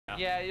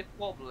Yeah, you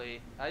probably.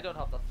 I don't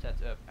have that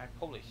set up. I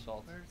probably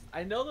saw it.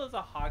 I know there's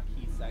a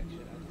hotkey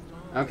section. I just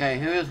don't know. Okay,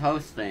 who is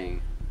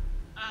hosting?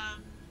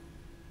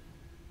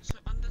 So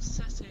under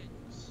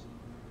settings,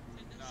 I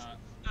think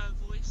there's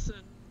voice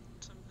and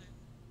something.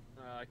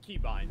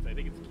 Keybinds. I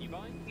think it's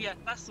keybinds. Yeah,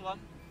 that's the one.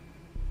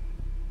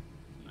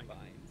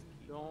 Keybinds.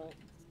 Don't.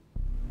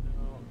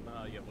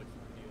 No. Yeah, voice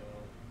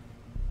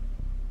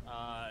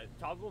audio.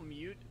 Toggle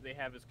mute. They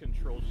have as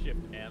Control Shift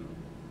M.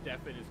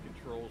 Deafen is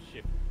Control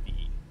Shift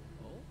D.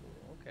 Oh,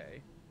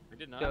 okay. I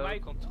did not. I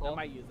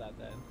might use that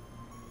then.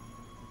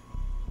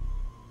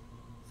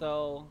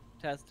 So,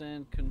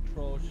 testing,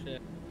 Control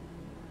Shift.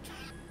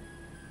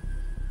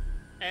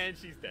 And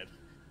she's dead.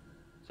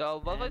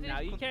 So what was And it? now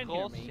you can't hear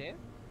Control me. Shift?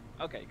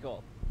 Okay,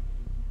 cool.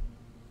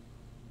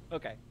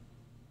 Okay.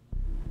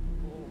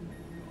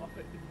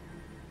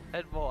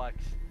 It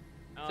works.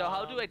 So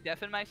how do I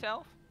deafen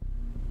myself?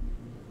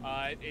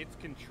 It's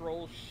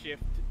Control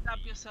Shift Stab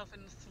yourself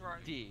in the throat.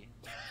 D.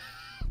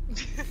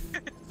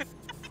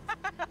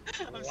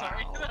 I'm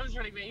sorry, that was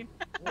really mean.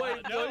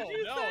 Wait, no, what did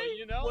you say?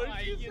 you know, What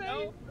did you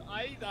say?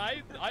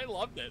 I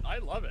loved it. I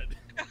love it.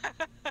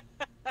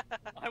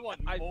 I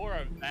want more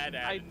of that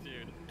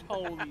attitude. I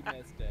totally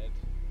missed it.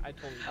 I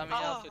totally missed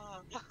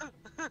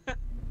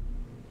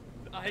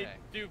I mean, also,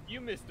 Dude,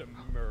 you missed a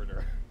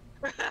murder.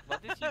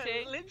 what did she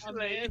say? A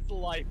Literally. man's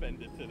life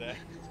ended today.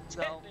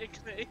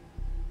 Technically.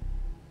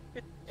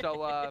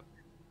 So,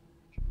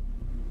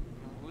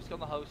 who's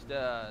gonna host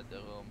the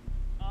room?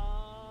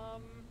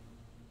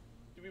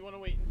 Do we want to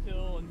wait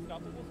until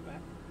Unstoppable's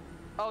back?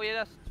 Oh yeah,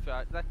 that's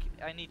fair. Like,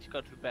 I need to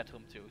go to the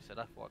bedroom too, so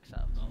that works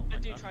out. Oh I my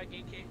do God. try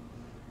geeky.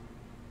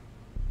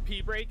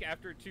 Pee break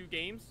after 2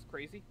 games?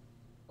 Crazy.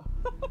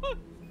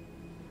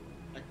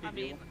 I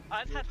mean,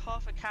 I've had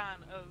half a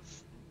can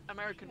of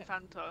American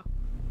Fanta,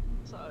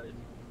 so...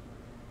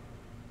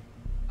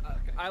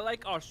 I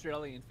like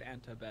Australian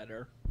Fanta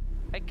better.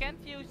 I can't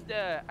use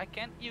the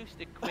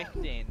quick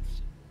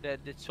things, the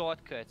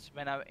shortcuts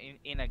when I'm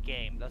in a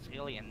game. That's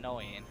really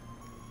annoying.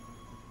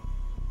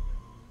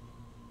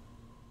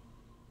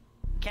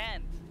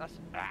 Can't. That's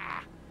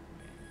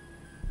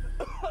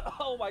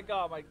Oh my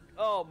god,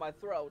 my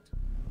throat.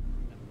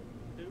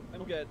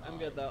 I'm good. I'm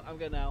good though. I'm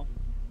good now.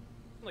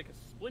 Like a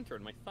splinter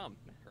in my thumb.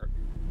 That hurt.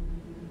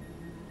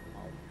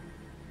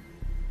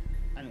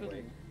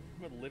 Anyway.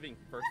 I'm a living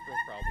first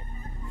world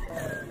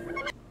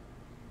problem.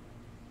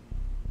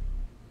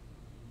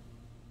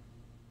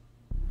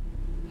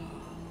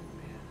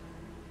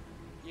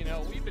 You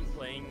know, we've been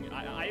playing.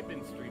 I've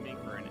been streaming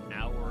for an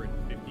hour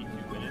and 52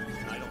 minutes,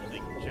 and I don't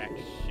think jack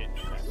shit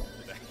has happened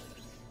today.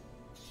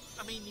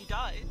 I mean, you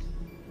died.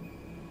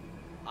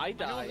 I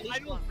died. I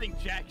don't think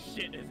jack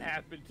shit has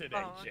happened today,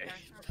 Oh, okay.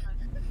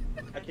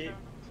 Jay. Okay.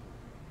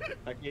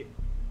 Okay.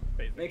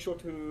 Basically. Make sure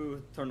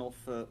to turn on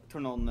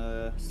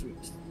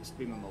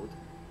streamer mode.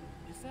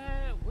 Is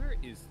that where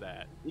is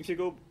that? If you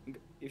go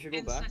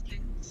In back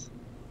settings.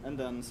 and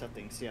then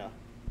settings, yeah.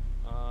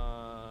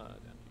 Down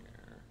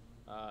here.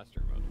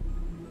 Stream mode.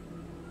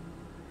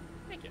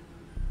 Thank you.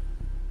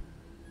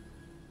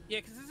 Yeah,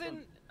 because it's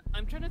in.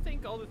 I'm trying to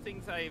think all the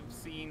things I've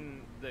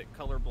seen that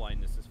color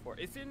blindness is for.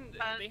 It's in.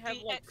 They have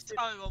the like.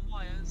 XO on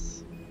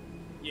wires.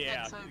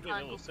 Yeah, XO you get a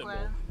triangle little symbol.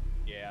 square.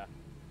 Yeah.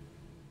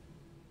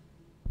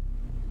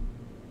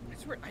 I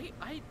swear,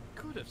 I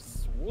could have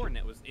sworn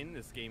it was in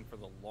this game for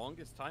the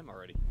longest time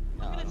already.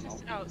 I'm I gonna don't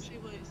test it know. out, see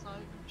what it's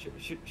like.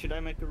 Should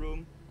I make a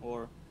room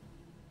or?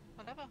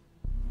 Whatever.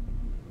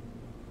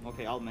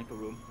 Okay, I'll make a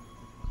room.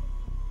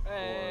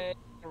 Hey,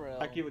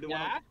 Aki, do you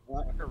yeah?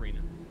 wanna?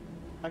 Arena.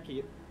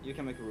 Aki, you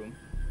can make a room.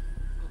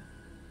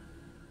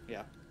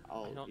 Yeah,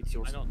 it's I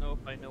yours. don't know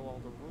if I know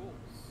all the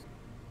rules.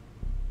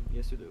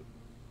 Yes, you do.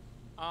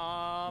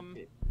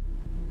 Okay.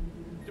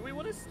 Do we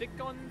want to stick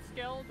on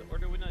Skeld, or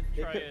do we not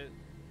try it?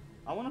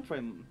 I wanna try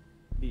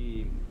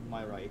the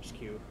Myra HQ.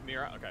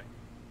 Mira? Okay.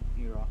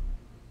 Mira.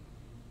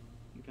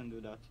 You can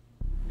do that.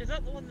 Is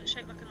that the one that's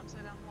shaped like an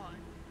upside down Y?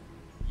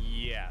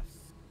 Yes.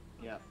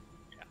 Yeah.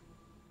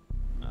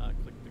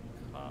 Click the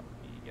copy.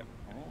 Yep.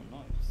 Oh,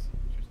 nice.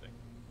 Interesting.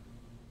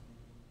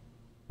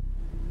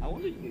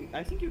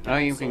 I think you can. Oh,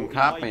 you also can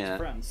copy invite it.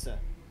 friends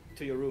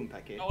to your room,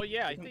 Packy. Oh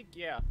yeah, I think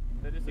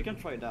that is. You can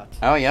try that.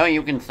 Oh, yo,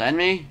 you can send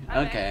me? Okay.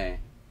 Okay.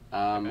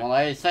 Well,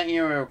 I sent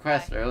you a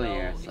request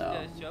earlier, Is so.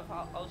 the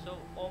server also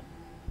on?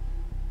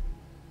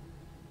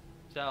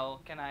 So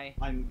can I?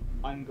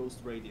 I'm Ghost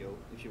Radio,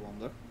 if you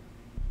wonder.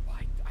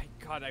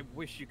 God, I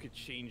wish you could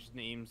change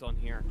names on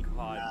here.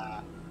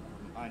 God.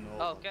 I know.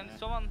 Oh, can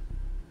someone?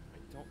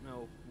 I don't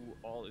know who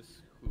all is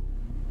who.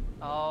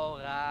 Oh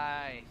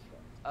right.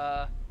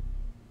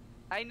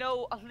 I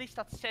know at least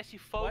that sassy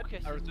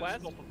focus. A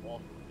request?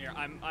 Here,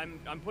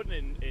 I'm putting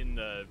it in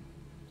the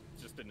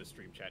just in the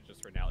stream chat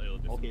just for now. It'll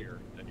disappear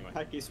anyway.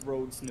 Packy's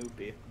Road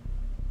Snoopy.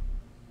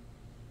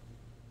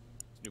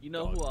 Snoop You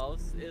know Dogg. who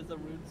else is a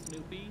rude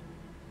Snoopy?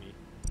 Me.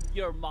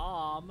 Your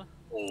mom.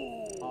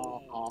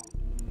 Oh.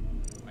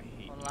 I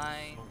hate you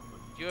Online. so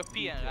much.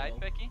 European, right,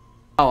 Becky?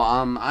 Oh,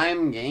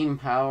 I'm Game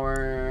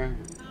Power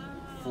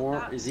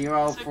That's-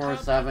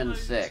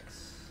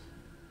 0476.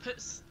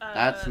 puts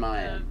That's the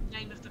mine.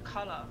 name of the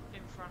colour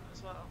in front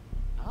as well.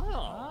 Oh.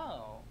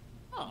 Oh.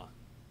 Huh.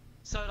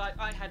 So like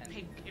I had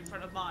pink in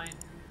front of mine.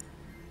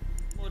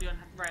 Mordion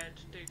had red.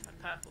 Doof had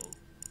purple.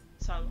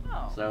 So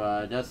Oh.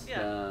 So, just,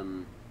 Yeah.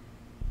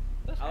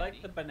 That's I handy.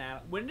 like the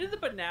banana. When did the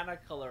banana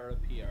color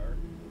appear?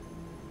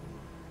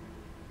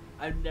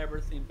 I've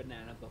never seen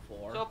banana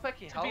before. So,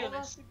 Becky, To how be long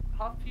honest-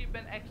 have you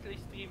been actually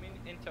streaming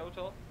in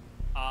total?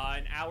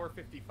 An hour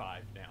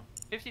 55 now.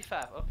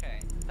 55, okay.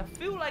 I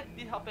feel like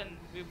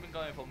we've been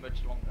going for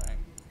much longer.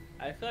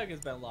 I feel like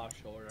it's been a lot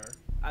shorter.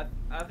 I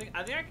think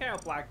I kind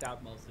of blacked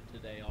out most of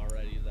today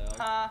already though.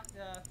 Yeah,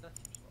 that's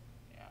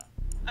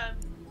yeah.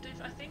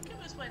 Doof, I think it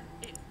was when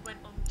it went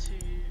on to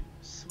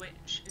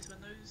Switch is when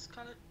those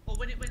colour, or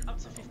when it went up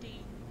to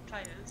 15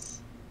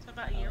 players. So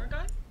about a year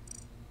ago.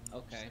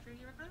 Okay. Just over a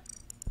year ago.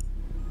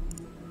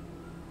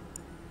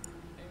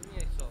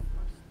 Maybe I saw.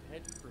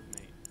 Dead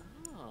crewmate.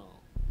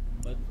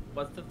 Oh.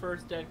 What's the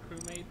first dead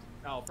crewmate?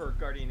 Oh, for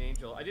Guardian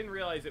Angel. I didn't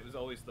realize it was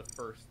always the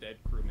first dead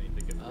crewmate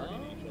that gets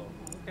Guardian Angel.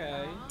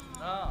 Okay. Oh.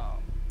 Huh.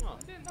 I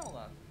didn't know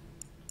that.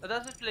 But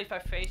that's just believe I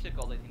face a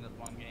goal in that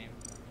one game.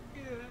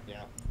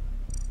 Yeah.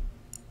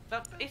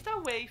 So, is there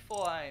a way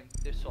for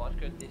the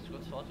shortcut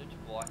Discord shortcut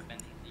to work when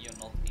you're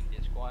not in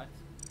Discord?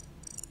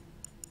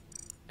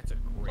 That's a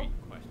great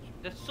question.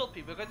 That should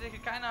be, because if you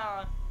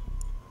kinda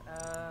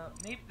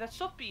maybe that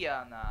should be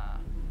an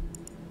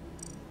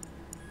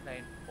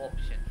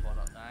option for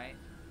that, right?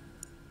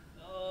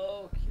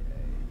 Okay.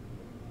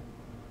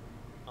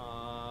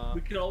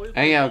 We could always.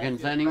 Hey, yo, play can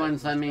Ultimate anyone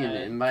Friends send me an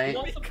instead. invite?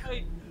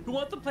 Who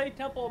wants to play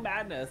Temple of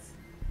Madness?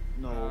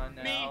 No.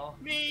 No.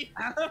 Me!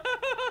 I'm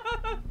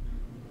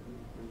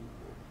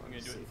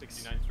gonna do it in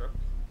 69 strokes.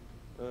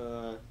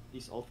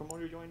 Is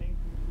Ultramon joining?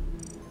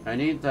 I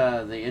need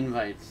the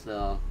invite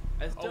still.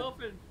 I still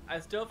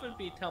haven't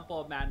beat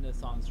Temple of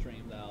Madness on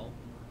stream though.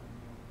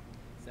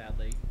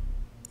 Sadly.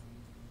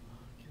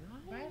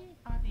 Where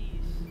are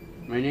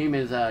these? My name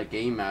is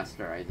Game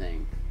Master, I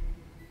think.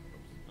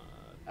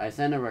 I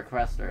sent a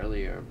request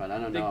earlier, but I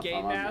don't The know if Game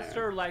I'm on Master,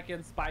 there. like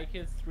in Spy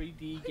Kids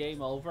 3D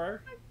Game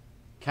Over.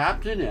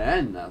 Captain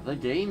N, the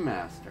Game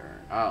Master.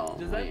 Oh,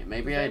 Does wait, that,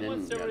 maybe does I anyone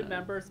didn't still get it.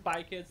 remember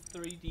Spy Kids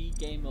 3D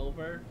Game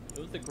Over? It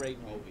was a great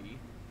movie.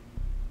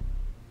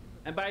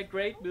 And by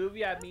great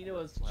movie, I mean it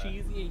was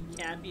cheesy and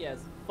campy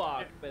as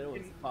fuck, but it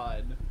was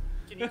fun.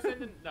 Can you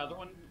send another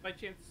one by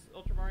chance,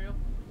 Ultra Mario?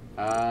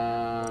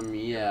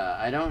 Yeah,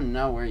 I don't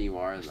know where you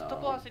are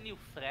Stop though. as a new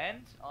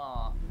friend?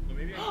 Oh. So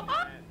maybe I can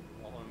add.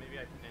 Hold on, maybe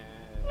I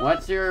can add.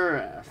 What's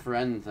your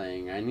friend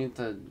thing? I need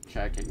to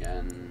check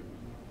again.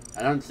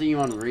 I don't see you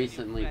on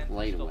recently Friend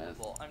played with.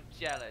 unstoppable. I'm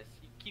jealous.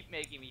 You keep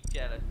making me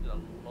jealous to the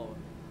Lord.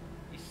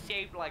 He's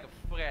shaped like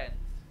a friend.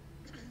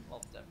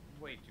 Love them.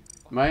 Way too.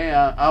 My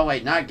oh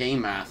wait, not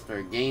Game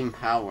Master, Game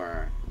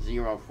Power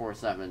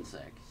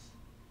 0476.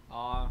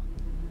 Aw,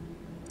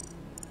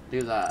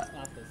 Do that.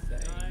 not the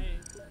same.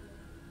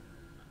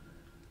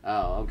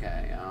 Oh,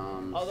 okay.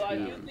 Although I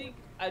do Steam. think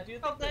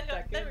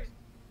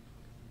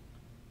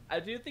Oh,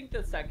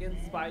 the second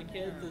Spy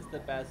Kids is the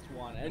best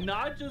one, and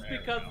not just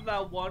because of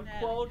that one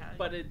quote,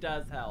 but it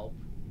does help.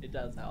 It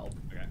does help.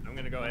 Okay, I'm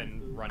gonna go ahead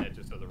and run it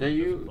just so the Do room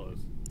you- doesn't close.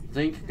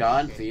 Think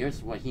God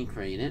fears what he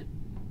created?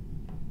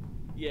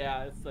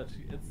 Yeah, it's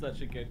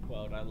such a good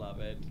quote. I love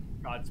it.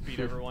 Godspeed,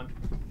 everyone.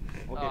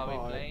 Okay, Are we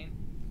bye. playing?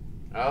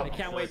 Oh, I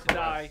can't wait to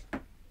die.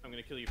 I'm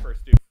gonna kill you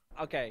first, dude.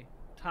 Okay,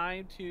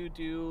 time to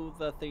do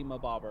the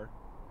thingamabobber.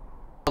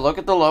 look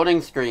at the loading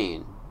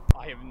screen.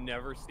 I have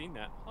never seen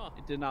that. Huh.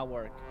 It did not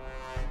work.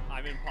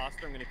 I'm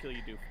imposter. I'm gonna kill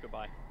you, Doof.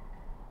 Goodbye.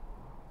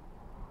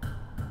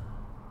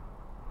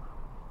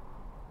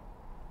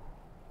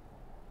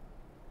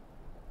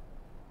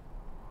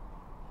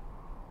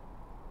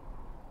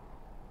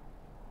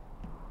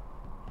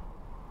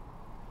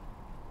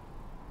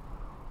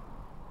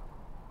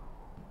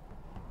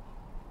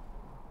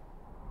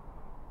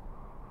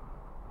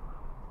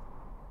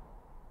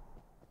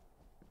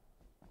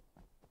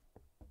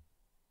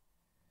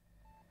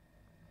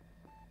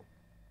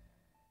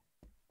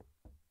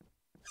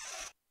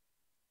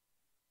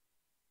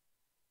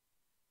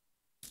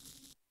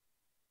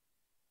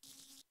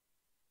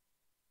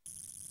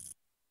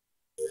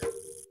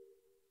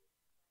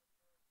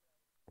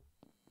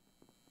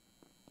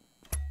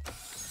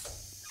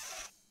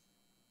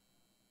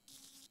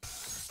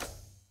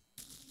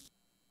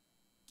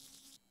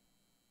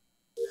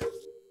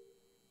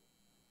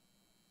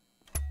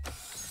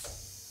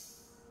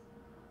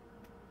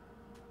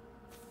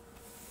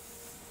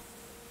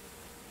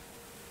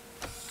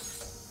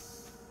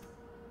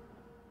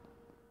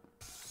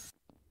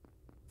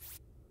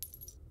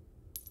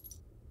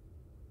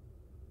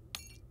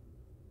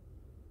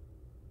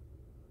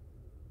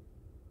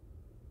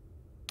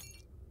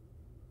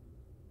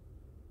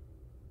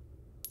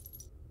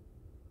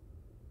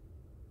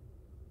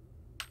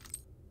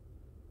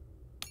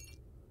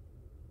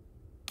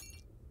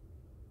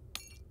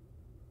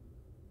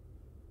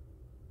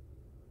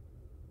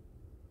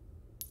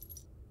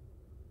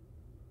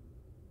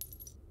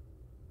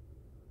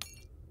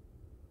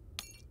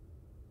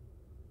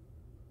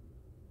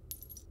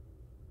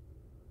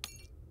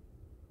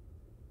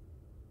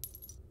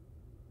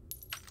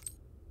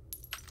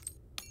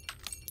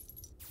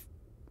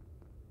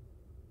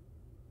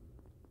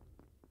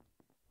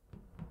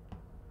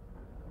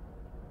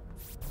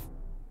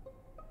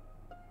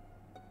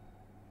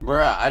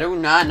 Bruh, I do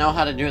not know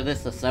how to do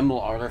this assemble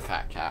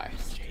artifact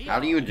task. How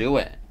do you do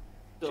it?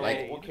 So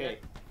Like- okay,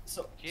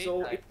 so Jade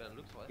so type, it,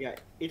 looks like. yeah,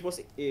 it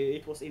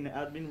was in the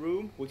admin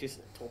room, which is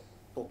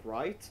top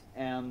right,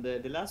 and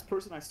the last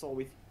person I saw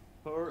with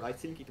her, I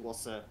think it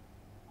was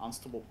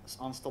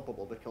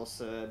unstoppable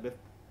because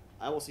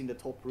I was in the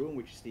top room,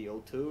 which is the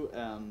O2,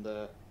 and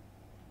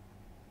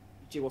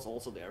she was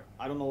also there.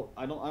 I don't know.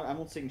 I'm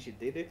not saying she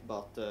did it,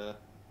 but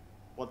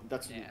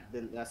that's Yeah.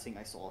 the last thing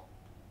I saw.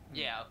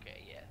 Yeah,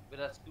 okay, yeah. But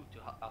that's good to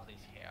at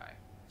least hear.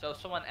 So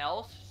someone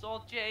else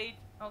saw Jade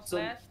as So-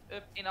 last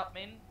up in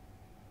admin?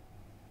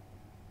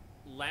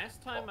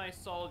 Last time I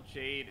saw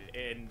Jade,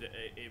 and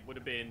it would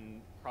have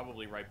been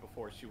probably right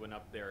before she went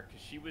up there,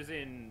 because she was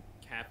in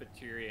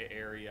cafeteria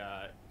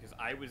area, because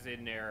I was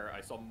in there,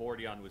 I saw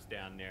Mordion was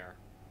down there.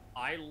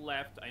 I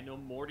left, I know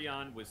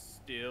Mordion was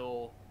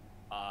still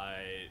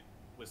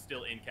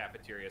in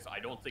cafeteria, so I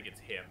don't think it's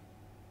him.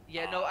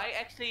 Yeah, no, I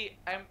actually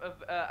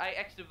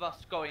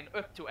was going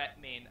up to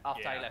admin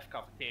after I Yeah. left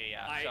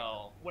cafeteria, I-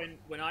 so...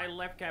 When I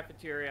left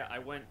cafeteria, I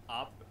went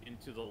up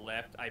into the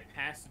left. I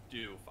passed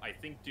Doof. I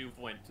think Doof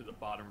went to the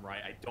bottom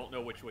right. I don't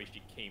know which way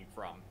she came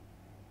from.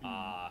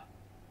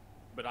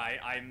 But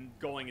I'm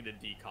going into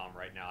decom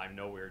right now. I'm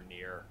nowhere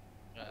near.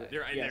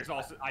 There's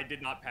also I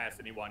did not pass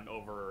anyone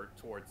over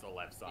towards the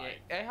left side.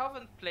 Yeah, I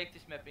haven't played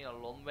this map in a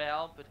long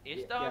while, but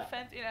is there a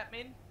vent in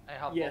admin? I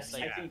have Yes,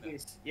 not I played think it.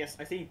 it's yes,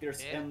 I think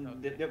there's Yeah,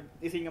 and okay.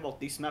 the thing about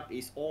this map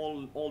is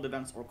all the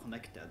vents are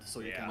connected,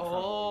 so you Yeah. can travel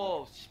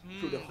Oh,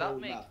 through the that whole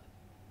makes... map.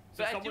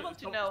 But I do want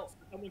to know...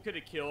 Someone could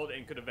have killed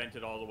and could have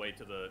vented all the way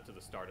to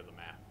the start of the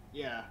map.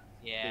 Yeah,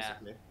 Yeah.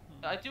 basically.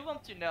 I do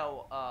want to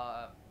know,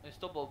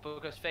 Stubble,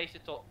 because Face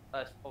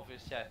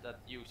obviously said that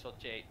you saw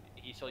Jade,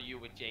 he saw you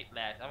with Jade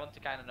last. I want to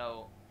kind of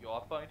know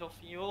your point of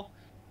view.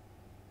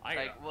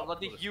 What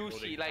did you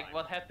see? Like,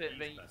 what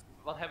happened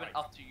what happened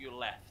after you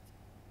left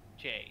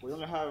Jade? We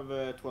only have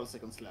 12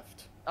 seconds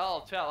left.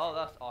 Oh, 12. Oh,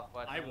 that's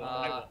awkward. I will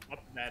up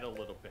that a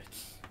little bit.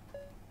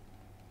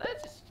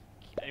 Let's just...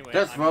 Anyway,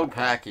 Just I'm- vote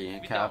Packy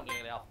and We Cap. don't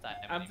really have time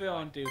I'm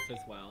anymore. feeling Doof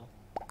as well.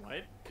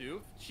 What?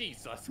 Doof?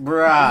 Jesus.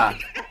 Bruh.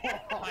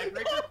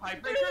 Tiebreaker?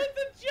 Tiebreaker? It was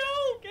a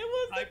joke! It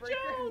was a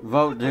Tiebreaker? joke!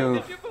 Vote Did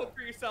Doof. you vote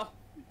for yourself?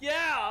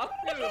 Yeah!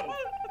 Dude.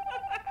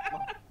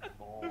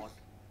 Oh,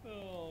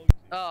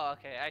 Oh,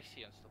 okay. I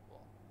see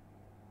Unstoppable.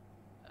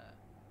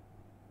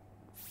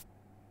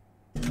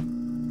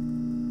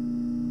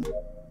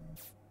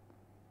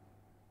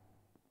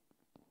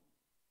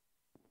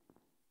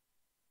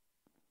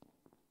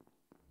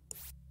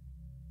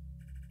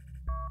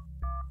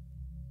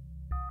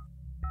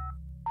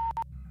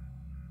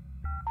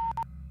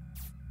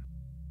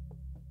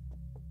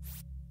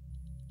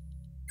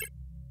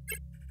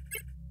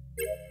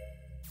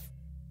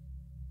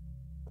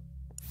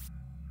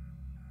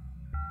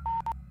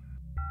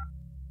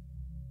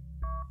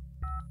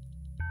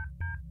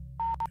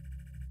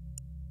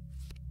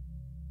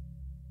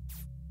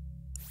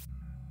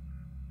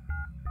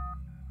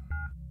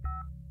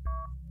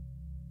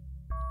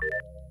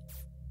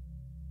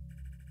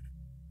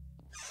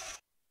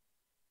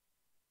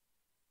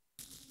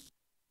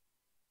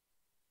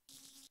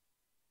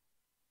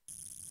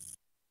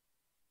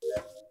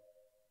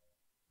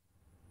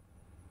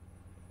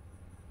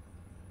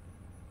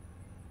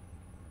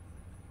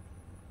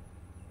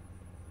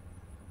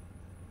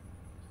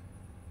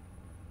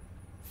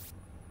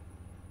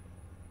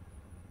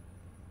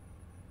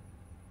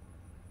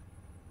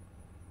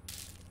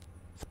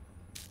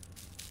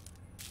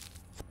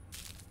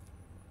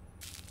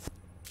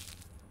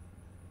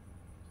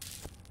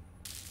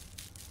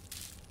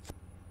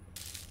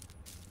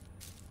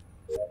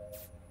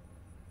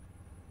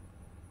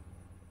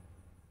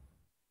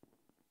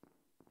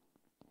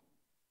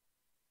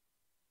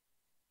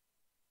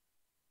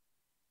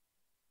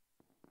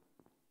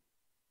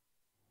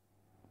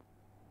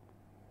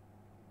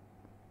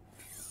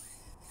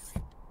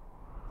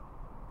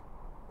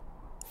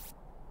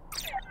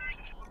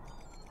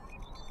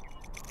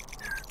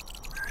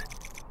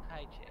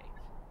 Hi,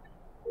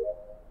 Jade.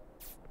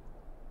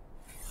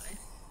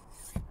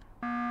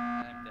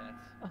 I'm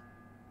dead.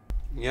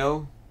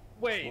 Yo.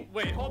 Wait,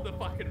 hold the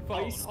fucking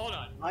phone. Hold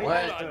on.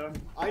 What?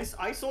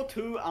 I saw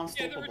two Yeah,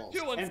 there were unstoppables.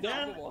 two And then,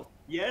 unstoppable.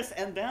 yes,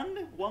 and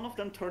then one of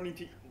them turned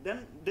into.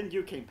 Then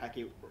you came,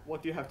 Packy.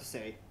 What do you have to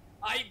say?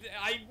 I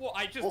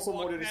just Also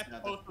walked Mordion is past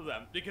dead. both of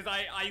them because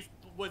I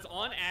was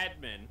on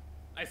admin.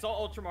 I saw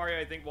Ultra Mario,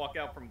 I think, walk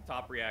out from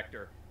top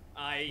reactor.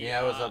 Yeah,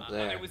 I was up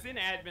there. I was in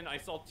admin. I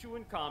saw two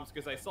in comms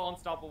because I saw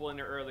Unstoppable in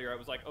there earlier. I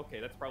was like, okay,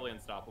 that's probably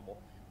Unstoppable.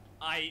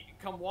 I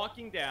come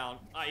walking down.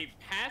 I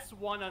pass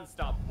one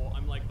Unstoppable.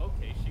 I'm like,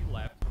 okay, she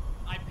left.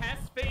 I pass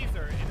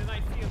Phaser, and then I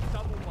see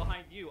Unstoppable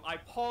behind you. I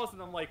pause,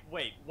 and I'm like,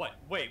 wait, what?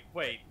 Wait.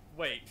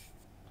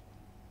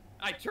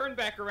 I turn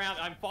back around.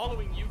 I'm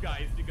following you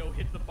guys to go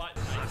hit the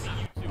button. I see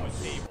you two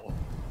at table.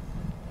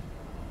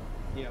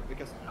 Yeah,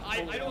 because I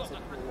don't-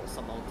 was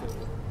about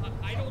to.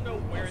 I don't know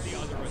where the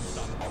other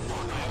Unstoppable is. I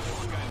don't know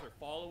if you guys are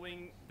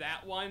following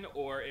that one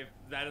or if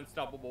that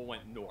Unstoppable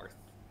went north.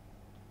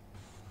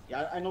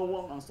 Yeah, I know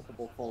one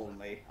unstoppable followed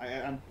me,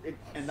 and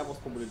that was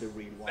probably the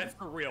real one. That's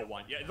the real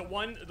one. Yeah, the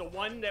one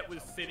that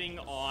was sitting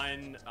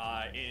on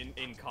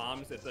in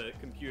comms at the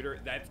computer.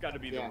 That's got to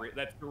be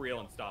that's the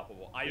real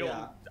unstoppable. I do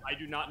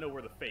not know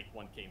where the fake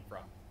one came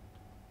from.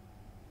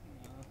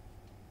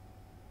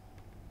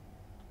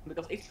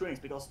 Because it's strange,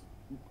 because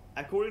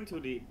according to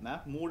the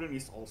map, Morden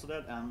is also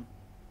dead, and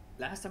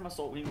last time I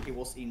saw him, he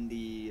was in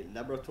the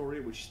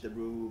laboratory, which is the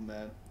room.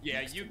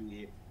 Yeah, you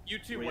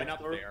two went up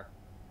there.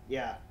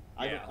 Yeah.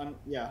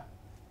 Yeah.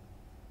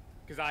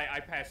 Because I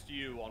passed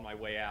you on my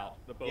way out.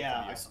 The both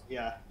of you.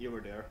 You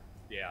were there.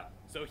 Yeah.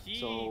 So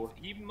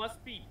he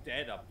must be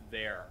dead up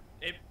there.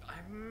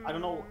 I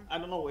don't know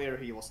where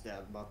he was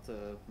dead, but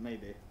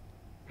maybe.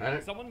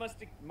 Someone must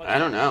have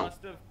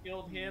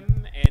killed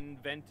him and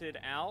vented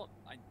out.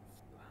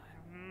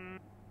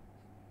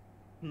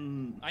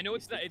 I know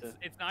it's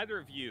neither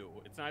of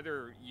you. It's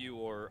neither you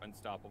or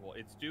Unstoppable.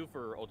 It's Doof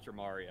or Ultra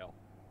Mario.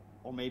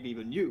 Or maybe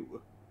even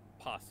you.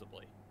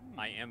 Possibly.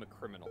 I am a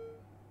criminal.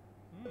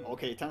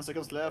 Okay, 10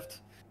 seconds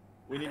left.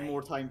 We need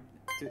more time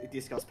to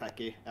discuss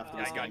Packy after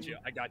this.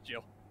 I got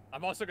you.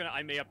 I'm also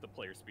I may up the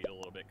player speed a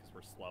little bit because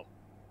we're slow.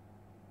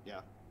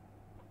 Yeah.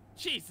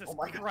 Jesus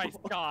Christ,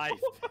 guys!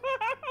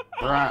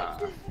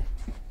 Bruh.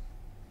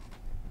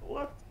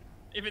 What?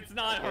 If it's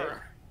not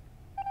her.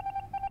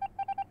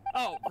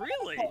 Oh,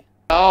 really?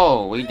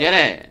 Oh, we did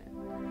it.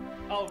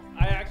 Oh,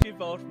 I actually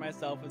vote for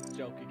myself as a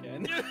joke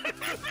again.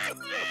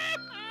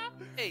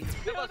 Hey,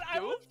 it was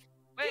Doof?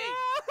 Wait,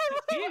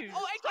 you.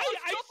 Oh, I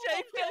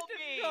killed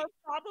me!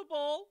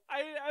 Unstoppable.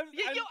 I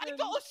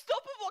thought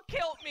Unstoppable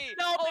killed me!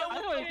 No, I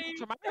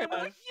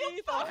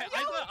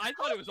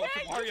thought it was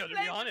Ultra Mario, to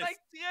be honest. Like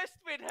this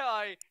with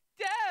her!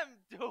 Damn,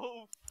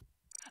 Doof!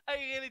 I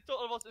really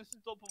thought it was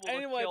Unstoppable.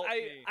 Anyway,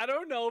 I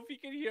don't know if you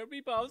can hear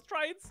me, but I was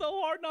trying so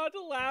hard not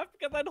to laugh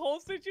because that whole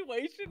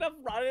situation of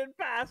running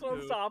past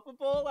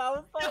Unstoppable, I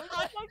was so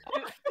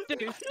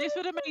Dude, this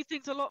would have made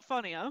things a lot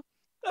funnier.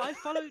 I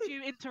followed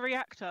you into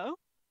Reactor.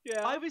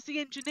 Yeah. I was the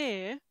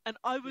engineer, and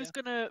I was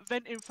gonna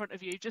vent in front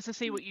of you just to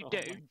see what you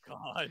do.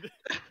 Oh my god.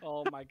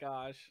 Oh my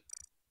gosh.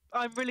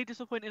 I'm really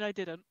disappointed I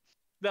didn't.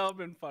 That would've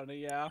been funny,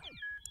 yeah.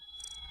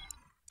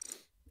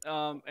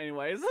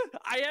 Anyways,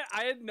 I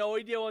had no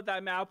idea what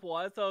that map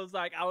was, so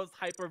I was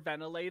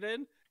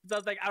hyperventilating. So I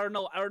was like, I don't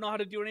know how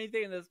to do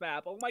anything in this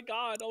map. Oh my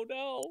god, oh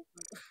no.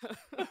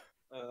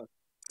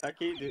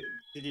 Packy,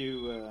 did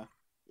you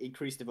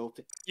increase the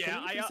voting?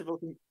 Yeah, I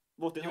voting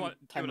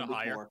time a bit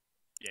higher. more.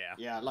 Yeah.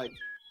 Yeah, like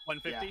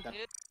 150.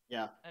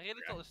 Yeah. I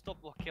really thought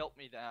Unstoppable killed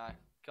me there.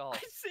 God.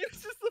 It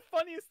was just the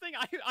funniest thing.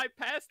 I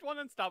passed one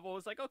Unstoppable. I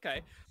was like,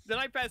 okay. Then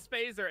I passed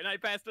Phaser and I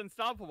passed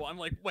Unstoppable. I'm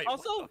like, wait.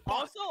 Also,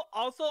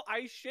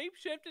 I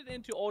shapeshifted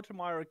into Ultra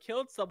Mario,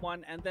 killed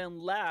someone, and then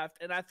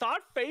left. And I thought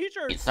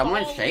Phaser.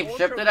 Someone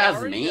shapeshifted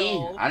as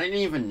me? I didn't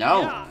even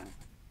know.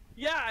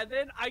 Yeah, and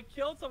then I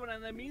killed someone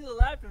and then immediately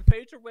left, and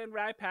Phaser went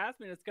right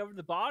past me and discovered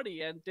the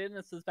body and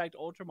didn't suspect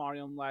Ultra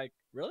Mario. I'm like,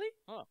 really?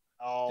 Huh.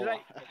 Oh,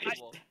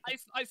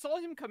 I saw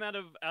him come out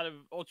of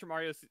Ultra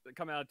Mario,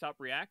 come out of Top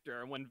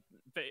Reactor, and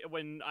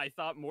when I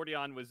thought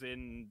Mordion was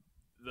in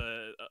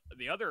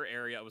the other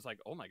area, I was like,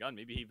 oh my god,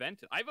 maybe he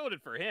vented. I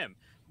voted for him.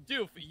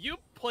 Doof, you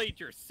played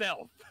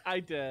yourself. I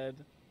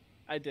did,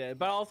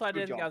 but also I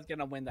didn't think I was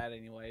gonna win that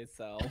anyway,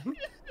 so.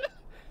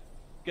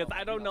 Because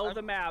I don't know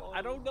the map.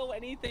 I don't know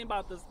anything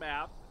about this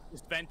map.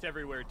 Just vent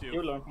everywhere, Doof.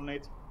 You learn from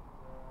Nate.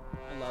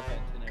 I love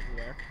venting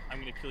everywhere. I'm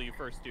gonna kill you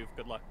first, Doof.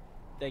 Good luck.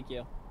 Thank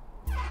you.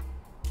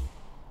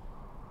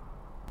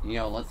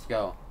 Yo, let's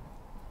go.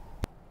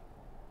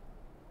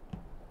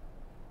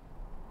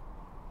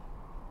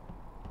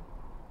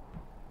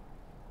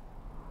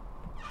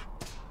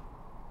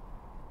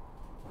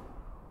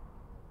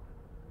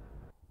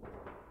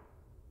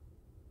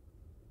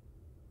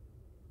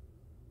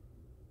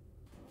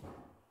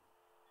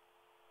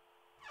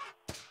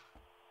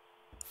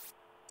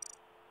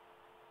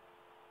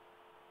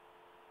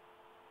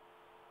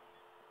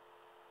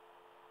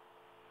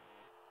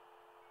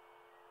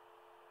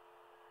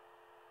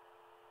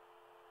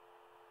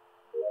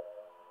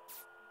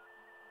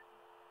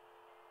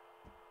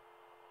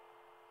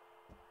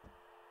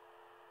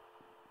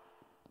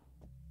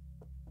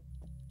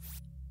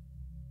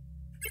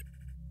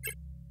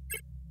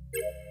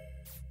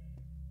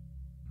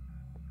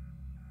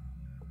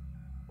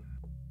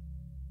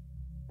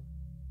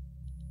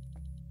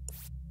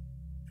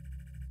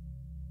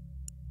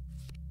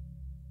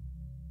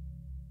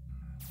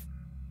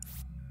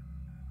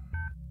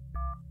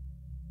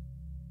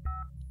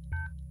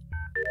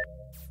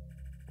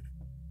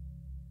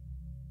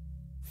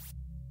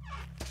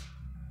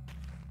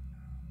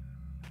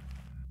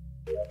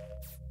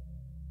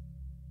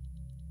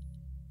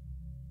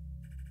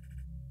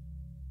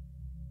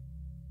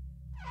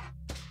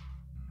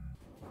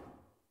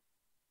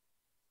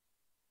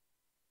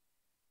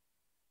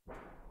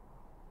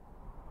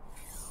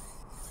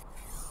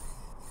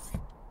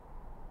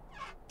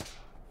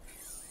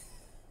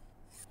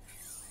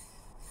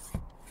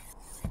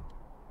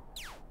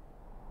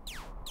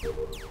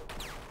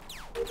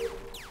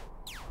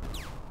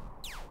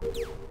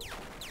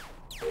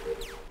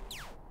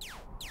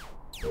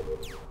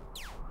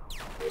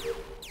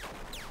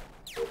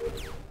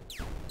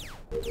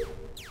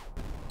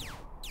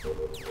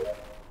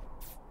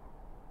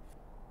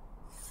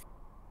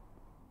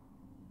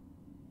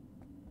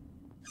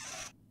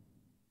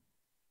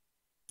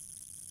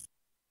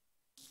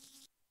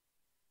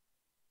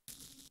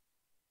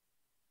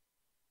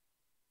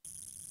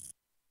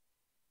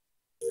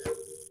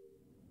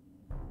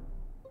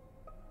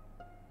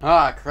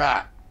 Ah,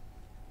 crap.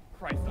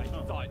 Christ,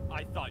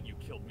 I thought you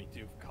killed me,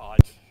 Doof. God.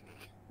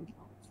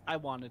 I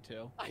wanted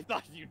to. I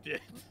thought you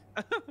did.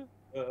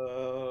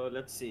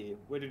 Let's see.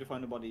 Where did you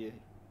find the body?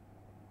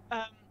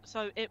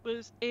 So it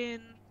was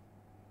in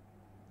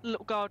a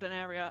little garden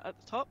area at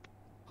the top.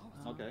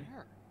 Oh, Okay.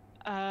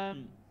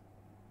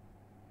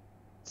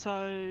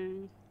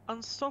 So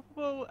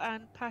Unstoppable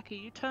and Packy,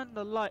 you turned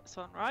the lights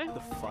on, right? The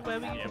fuck Where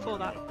were you happened before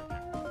that? What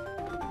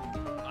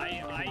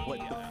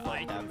the fuck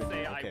I can happened?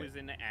 say Okay. I was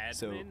in admin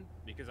So,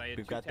 because I had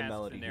we've two got the tasks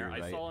melody in there. here, I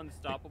right? saw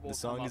Unstoppable. The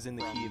song come is in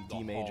the up key of from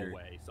D major.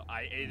 hallway, so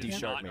it D is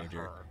sharp not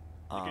major. her.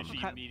 Because she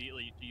Okay.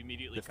 immediately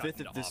the cut fifth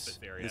into of this- office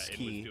area this and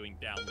key was doing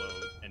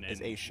download, and then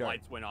is A sharp.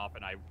 lights went off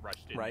and I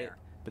rushed in Right? there.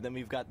 But then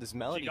we've got this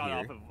melody She got here.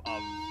 off of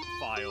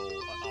file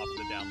off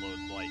the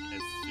download like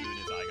as soon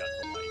as I got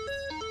the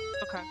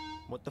lights. Okay.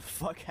 What the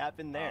fuck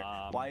happened there?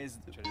 Why is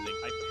I'm trying to think.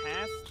 I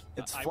passed.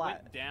 It's I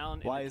flat. went down.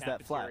 Why in is the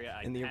that flat? cafeteria,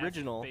 I In the passed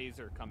original,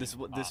 Phaser coming this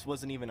up.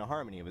 wasn't even a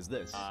harmony. It was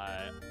this.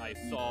 I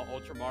saw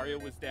Ultra Mario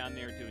was down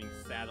there doing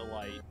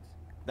satellite.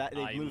 That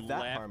they I moved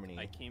that left, harmony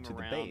I came to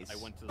around, the base. I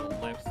went to the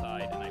left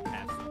side and I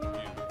passed the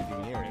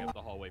can hear going it. up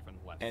the hallway from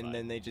the left And side.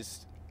 then they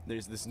just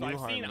there's this So new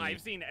harmony. I've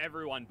seen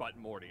everyone but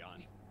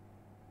Mordion.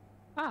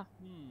 Ah.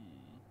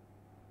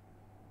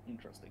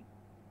 Interesting.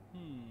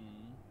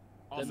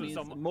 That Also, means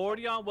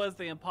Mordion was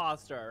the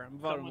imposter. I'm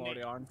voting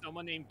Mordion.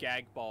 Someone named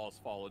Gag Balls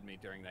followed me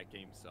during that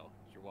game, so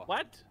you're welcome.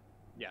 What?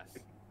 Yes.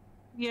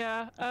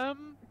 Yeah.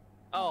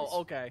 Oh,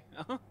 okay.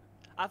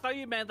 I thought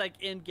you meant like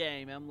in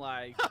game. I'm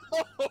like,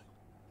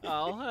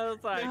 oh, I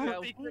was like,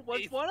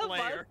 which one of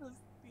us is?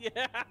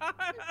 Yeah.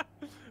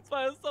 That's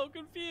why I was so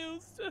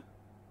confused.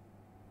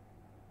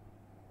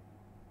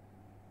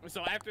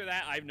 So after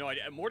that, I have no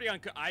idea. Mordion,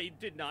 I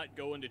did not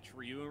go into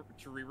tree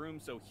room,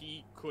 so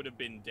he could have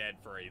been dead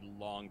for a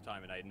long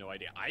time, and I had no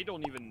idea. I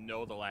don't even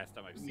know the last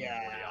time I've seen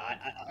Mordion.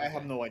 I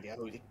have no idea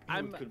who it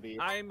could be.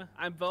 I'm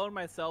voting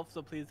myself,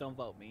 so please don't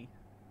vote me.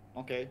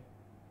 Okay.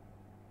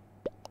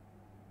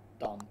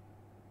 Done.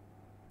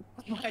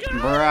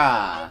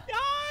 Bruh.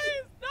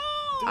 Guys,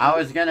 no! I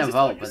was gonna This is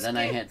why vote, you but then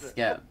I hit skipped.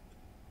 skip.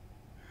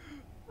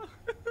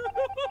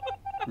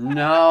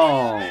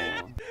 No.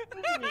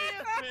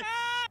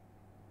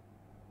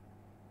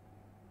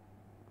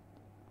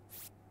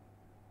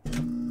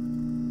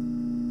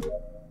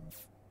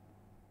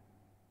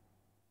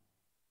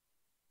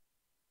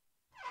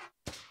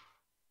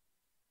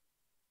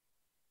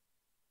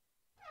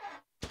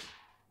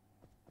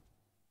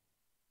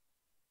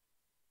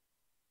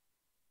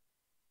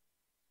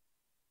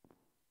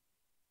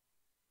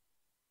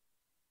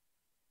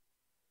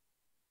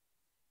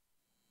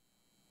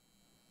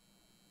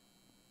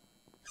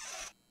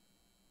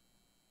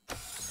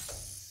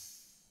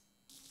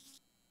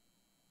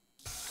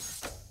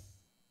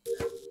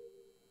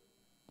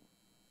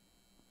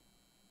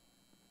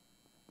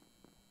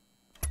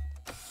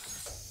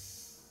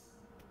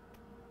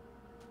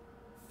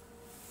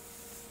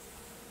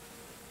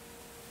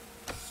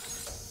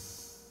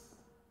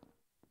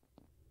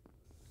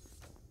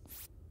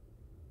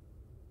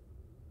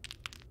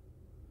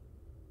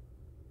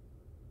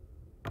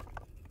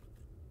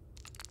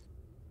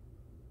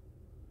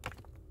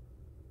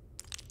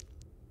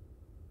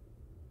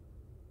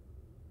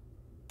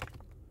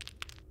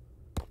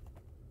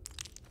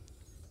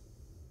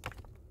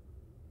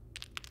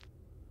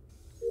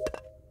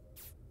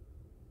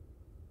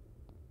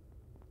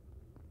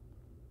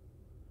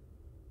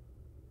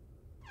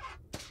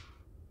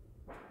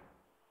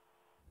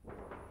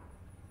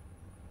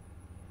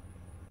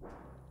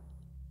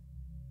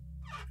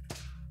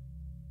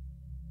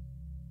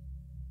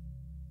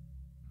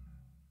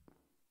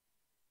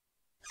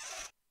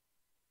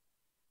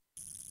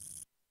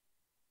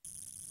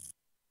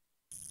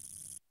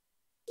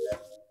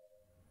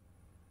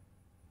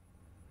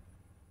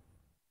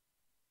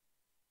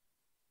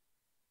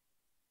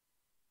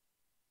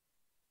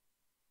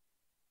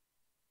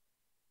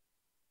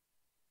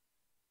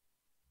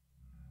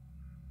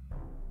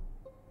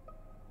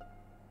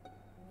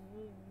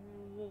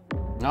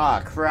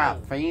 Aw, crap.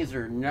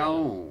 Phaser,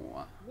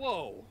 no.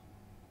 Whoa.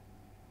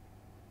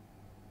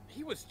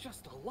 He was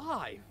just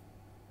alive.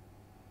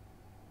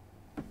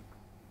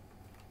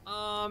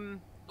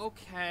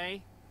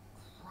 Okay.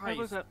 What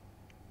was it?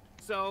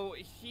 So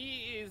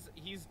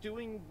he's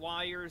doing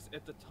wires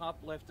at the top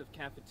left of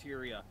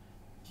cafeteria.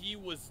 He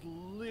was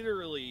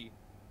literally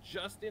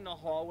just in a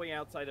hallway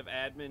outside of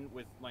admin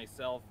with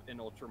myself and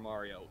Ultra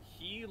Mario.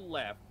 He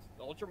left.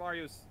 Ultra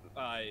Mario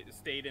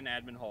stayed in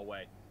admin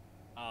hallway.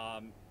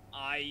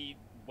 I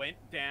went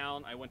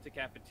down. I went to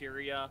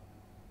cafeteria.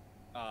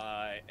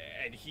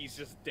 And he's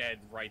just dead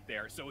right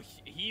there. So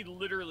he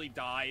literally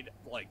died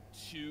like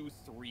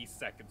 2-3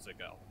 seconds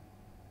ago.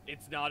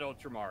 It's not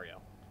Ultra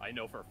Mario. I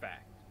know for a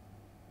fact.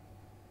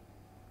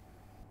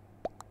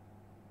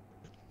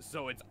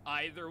 So it's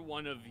either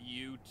one of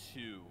you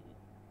two.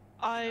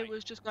 I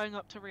was just going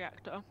up to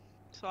reactor,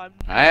 so I'm.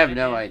 I have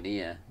no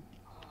idea,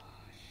 Oh,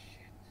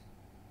 shit.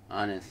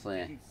 honestly.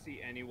 Didn't see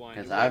anyone.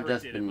 'Cause I've Whoever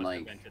just did it been, must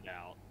have like, vented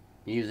out.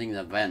 Using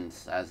the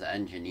vents as an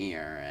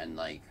engineer and,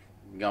 like,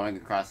 going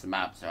across the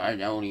map, so I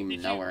don't even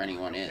Did know you- where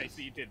anyone okay, is.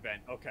 so you did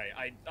vent. Okay,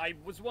 I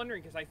was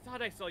wondering because I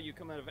thought I saw you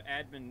come out of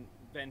admin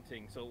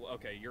venting. So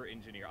okay, you're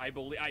engineer. I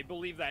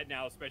believe that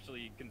now,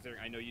 especially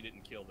considering I know you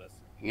didn't kill this.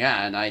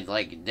 Yeah, and I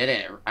like did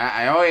it.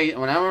 I always,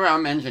 whenever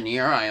I'm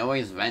engineer, I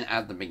always vent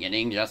at the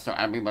beginning just so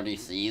everybody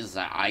sees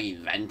that I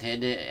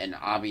vented, and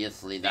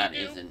obviously that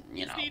isn't,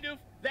 you know. See, Doof,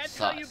 that's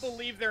sus. how you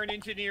believe they're an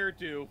engineer,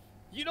 Doof.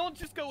 You don't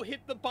just go hit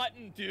the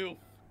button, Doof.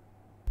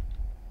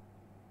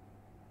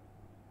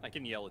 I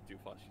can yell at Doof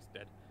while she's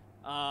dead.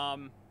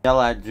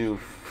 Yell at Doof.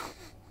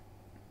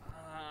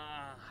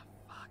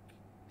 Fuck.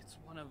 It's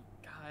one of.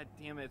 God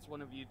damn it! It's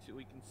one of you two.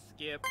 We can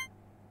skip.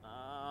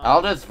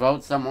 I'll just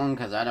vote someone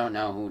because I don't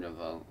know who to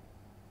vote.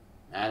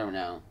 I don't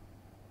know.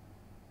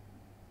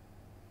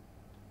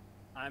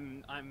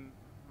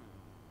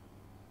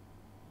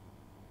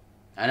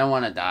 I don't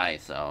want to die,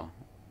 so.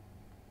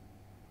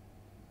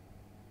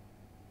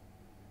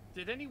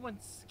 Did anyone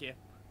skip?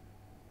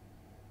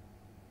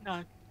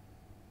 No,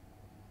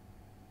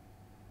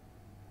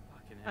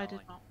 Fucking hell. I did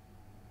not.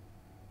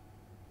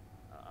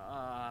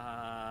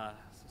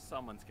 So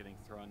someone's getting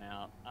thrown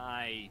out.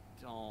 I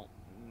don't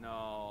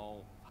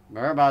know.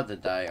 We're about to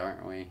die,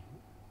 aren't we?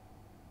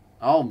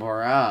 Oh,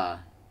 bruh.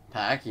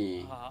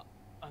 Packy.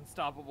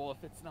 Unstoppable,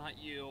 if it's not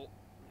you.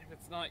 If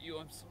it's not you,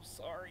 I'm so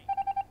sorry.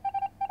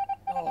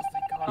 Oh,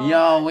 thank God.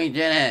 Yo, we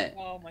did it.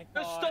 Oh my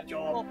God.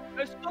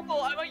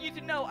 Unstoppable, I want you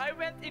to know, I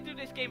went into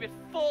this game with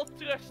full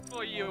trust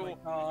for you,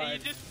 and you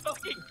just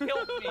fucking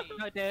killed me.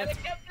 I And did. I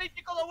can't believe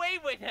you got away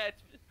with it.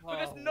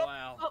 Because Oh, no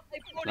wow.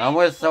 That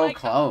was so for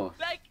close.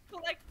 for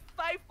like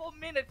 5 more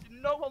minutes,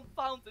 no one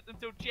found it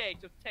until Jake,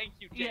 so thank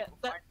you, Jake. Yeah, for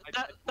finding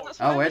my that's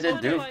Oh, why where I was did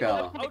wondering, Doof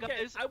go?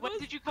 Okay, where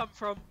did you come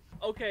from?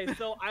 Okay,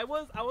 so I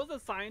was a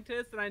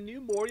scientist and I knew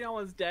Mordion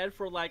was dead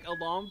for like a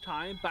long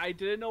time, but I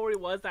didn't know where he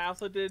was. I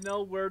also didn't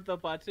know where the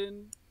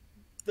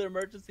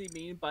emergency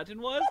mean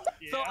button was.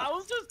 So Yeah. I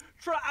was just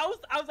I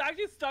was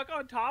actually stuck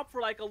on top for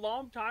like a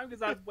long time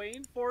because I was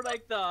waiting for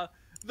like the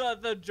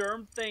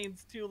germ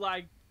things to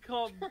like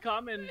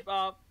come and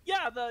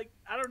yeah, the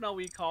I don't know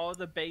what you call it,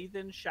 the bathe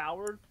in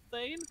shower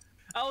thing.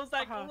 I was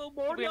like, oh,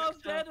 Mordion's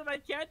dead and I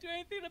can't do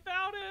anything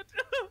about it.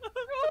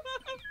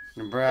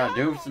 Bruh,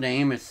 Doof's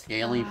name is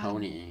Scaly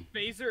Pony.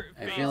 Phaser,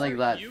 I feel like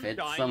that you fits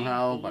dying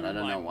somehow, but I blew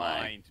don't know my why.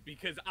 mind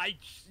because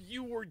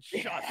you were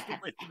just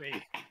with me,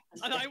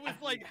 and I was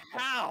like,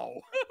 how?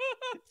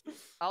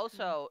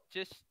 Also,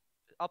 just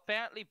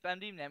apparently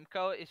Bandit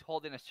Namco is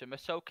holding a summer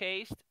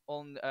showcase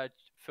on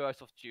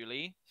 1st of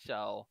July,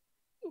 so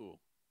Ooh.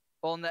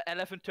 on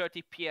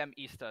 11:30 p.m.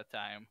 Eastern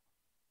time.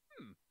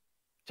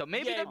 So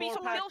maybe Yeah, there'll be more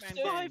some real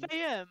Pac-Man stuff. 5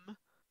 a.m.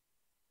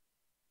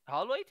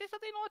 How late is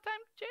that in our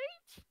time,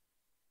 Jade?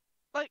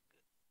 Like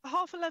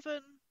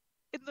 11:30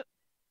 in the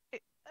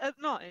at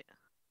night.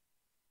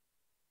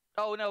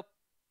 Oh no.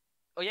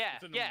 Oh yeah,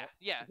 It's in the yeah, mo-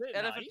 yeah. is it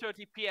at night?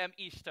 11:30 p.m.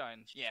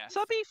 Eastern. Yeah.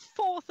 So that'd be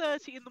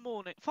 4:30 in the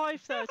morning.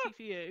 5:30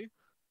 for you.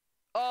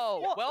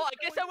 Oh What? well, I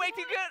guess I'm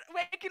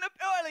waking up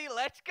early.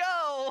 Let's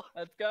go.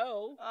 Let's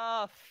go.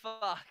 Oh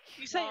fuck.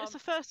 You say it's the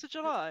 1st of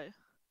July?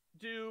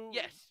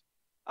 Yes.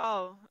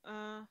 Oh,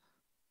 no,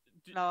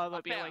 I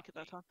won't be awake at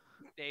that time.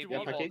 They Do will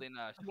all be the- holding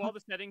us. Do all the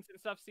settings and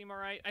stuff seem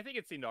alright? I think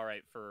it seemed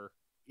alright for.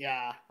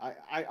 Yeah, I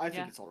think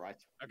Yeah. it's alright.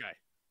 Okay.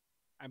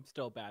 I'm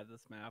still bad at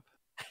this map.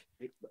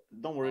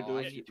 Don't worry, Oh,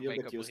 I Doof. need to You'll wake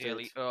get up used to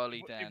really it. early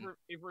If then.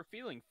 we're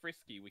feeling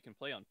frisky, we can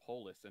play on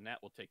Polis, and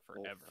that will take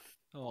forever.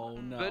 Oh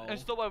no. But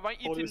still, I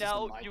want you Oh, to this is a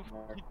know you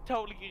nightmare.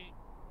 totally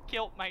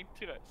killed my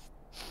trust.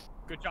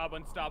 Good job,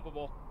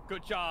 Unstoppable.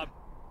 Good job.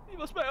 He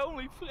was my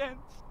only friend.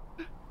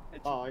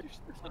 Oh,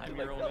 I'm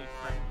your only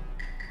friend.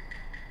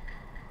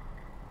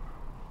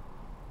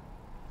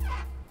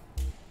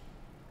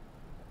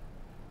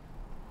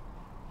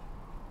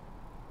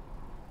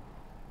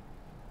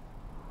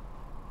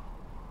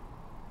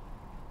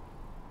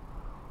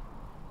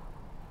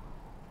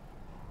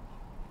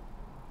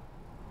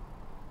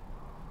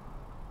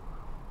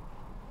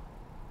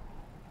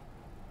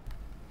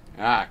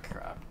 Ah,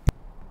 crap.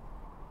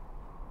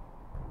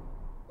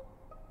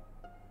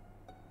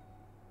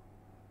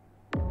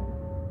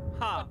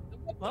 Ha.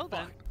 Well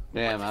then.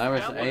 Damn, I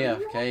was that one?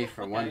 AFK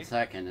for Okay. 1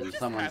 second and just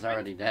someone's happened?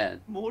 already dead.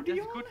 That's a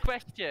Mordion? good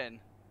question.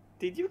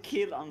 Did you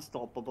kill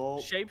Unstoppable?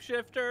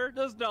 Shapeshifter?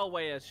 There's no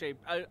way a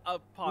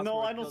possible No,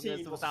 I don't kill think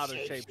this it was without a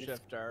shapeshifter.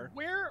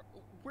 shapeshifter.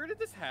 Where did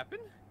this happen?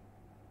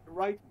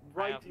 Right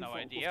have in no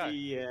front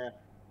idea. of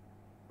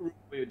the room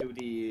where you do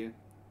the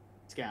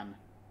scan.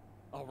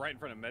 Oh, right in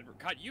front of Medbrook.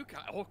 God, you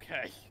guys.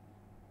 Okay.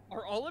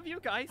 Are all of you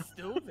guys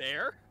still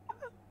there?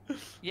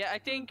 Yeah, I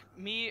think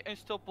me,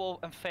 Unstoppable,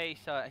 and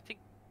Face. I think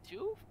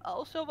Doof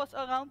also was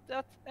around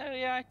that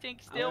area. I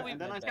think still Yeah, we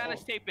and then I kind of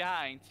saw- stayed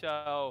behind.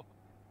 So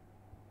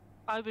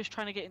I was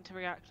trying to get into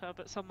reactor,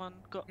 but someone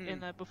got in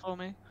there before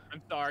me.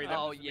 I'm sorry. That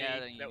oh was yeah, me.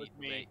 then you That was need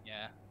to me. wait,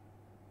 yeah.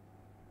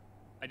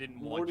 I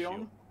didn't want Mordion?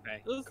 you.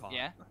 Okay. This- calm.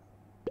 Yeah.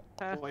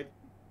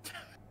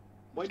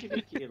 Why did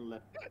you kill?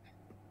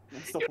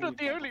 You're not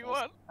the only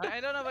one. I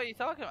don't know what you're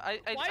talking about.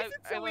 Why is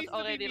it so I was easy to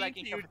already be like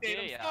mean in to you, Jade?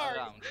 cafeteria I'm sorry.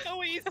 around.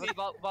 So easy. I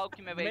was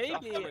walking my way to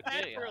Maybe-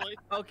 cafeteria.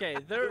 Okay,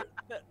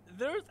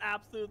 there's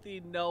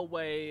absolutely no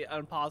way an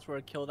imposter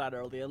would kill that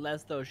early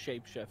unless they're a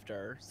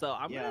shapeshifter. So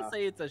I'm Yeah. gonna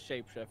say it's a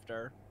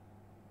shapeshifter.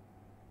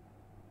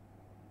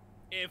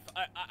 If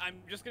I'm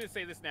just gonna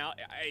say this now,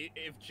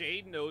 if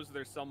Jade knows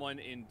there's someone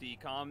in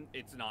decom,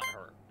 it's not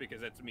her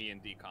because it's me in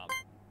decom.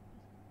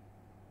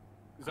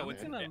 So I'm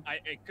gonna-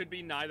 it could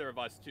be neither of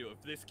us too.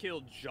 If this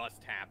kill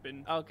just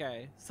happened,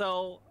 Okay,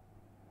 so.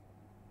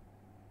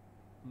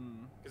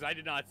 because I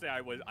did not say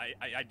I was,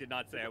 I did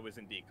not say I was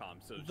in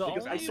decom. So The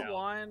Because I only saw-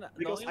 one.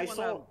 Because the I only one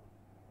saw.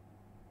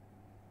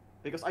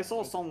 Because I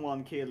saw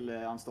someone kill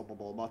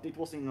Unstoppable, but it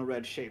was in a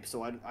red shape,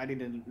 so I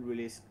didn't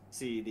really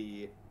see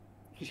the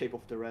shape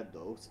of the red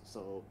though.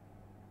 So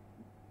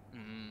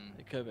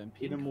It could have been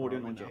pink. even more or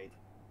than on no. Jade.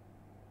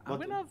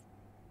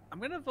 I'm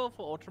gonna vote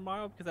for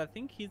Ultramaro because I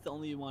think he's the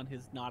only one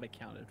who's not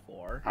accounted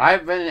for.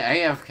 I've been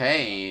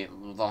AFK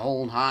the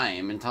whole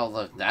time until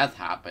the death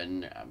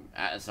happened,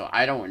 so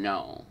I don't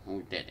know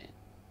who did it.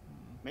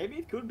 Maybe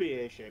it could be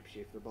a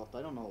shapeshifter, but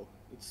I don't know.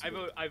 It's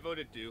I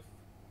voted Doof.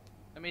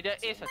 I mean, there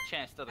is a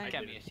chance that I it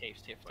can did be a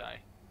shapeshifter.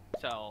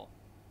 So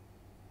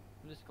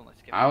I'm just gonna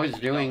skip. I it. was We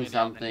don't doing really know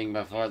something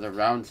before the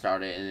round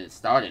started, and it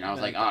started, and I was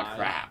like, oh Then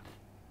crap.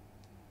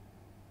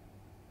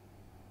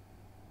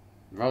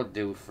 Vote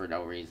Doof for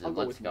no I'll reason,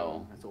 go let's with go.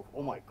 Morgan, that's all.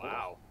 Oh my god.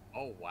 Wow.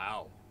 Oh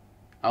wow.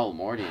 Oh,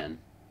 Mordian.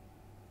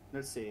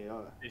 Let's see.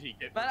 Did he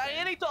get? But I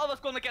really thought I was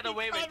gonna get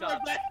away with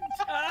that.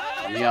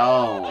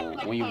 Yo,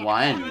 we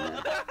won.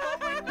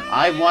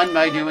 I won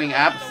by doing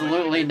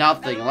absolutely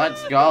nothing,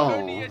 let's go.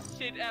 Funniest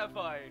shit ever.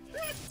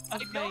 I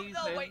don't know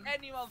why Amazing.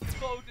 anyone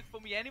voted for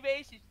me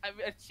anyways.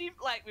 It seemed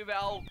like we were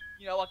all,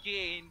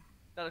 agreeing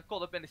that it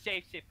could have been a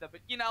shapeshifter,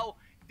 but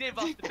this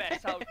was the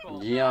best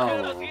outcome. Yo.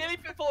 And I was really,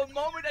 for a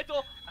moment, I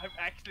thought, I'm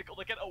actually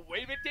gonna get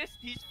away with this,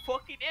 these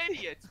fucking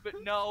idiots. But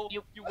no,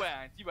 you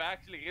weren't. You were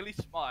actually really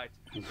smart.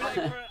 I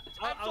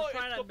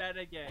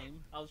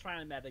was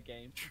trying to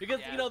metagame. Because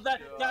Yeah,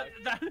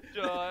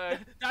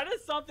 that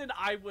is something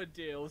I would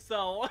do.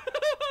 So.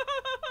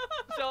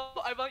 So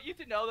I want you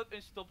to know that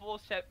Unstoppable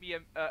sent me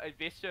a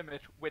vision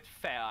with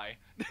fair.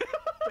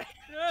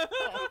 Fair.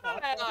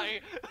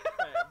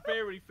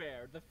 Very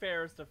fair. The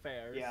fairest of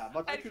fairs. Yeah,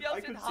 but I And could, he I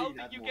also could said, how see did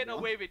that you more, get no?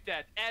 away with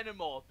that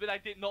animal? But I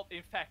did not,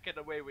 in fact, get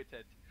away with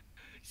it.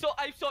 So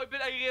I'm sorry,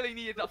 but I really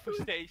needed that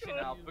frustration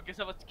out because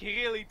I was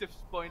really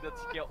disappointed that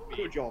she killed me.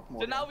 Good job, So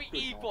Morgan. now we Good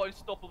job. equal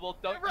Unstoppable,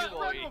 don't you Round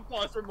worry. of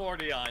applause for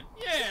Mordion.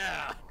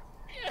 Yeah.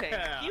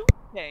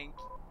 Thank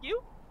you.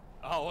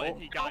 Oh, and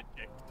he got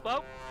kicked.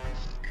 Well,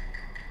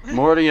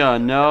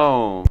 Mordion,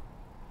 no.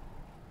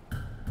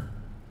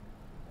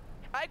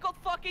 I got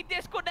fucking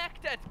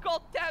disconnected.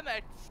 God damn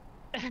it.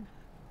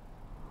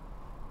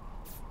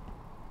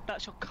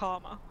 That's your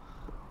karma.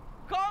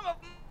 Karma.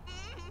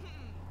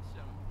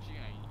 Some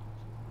change.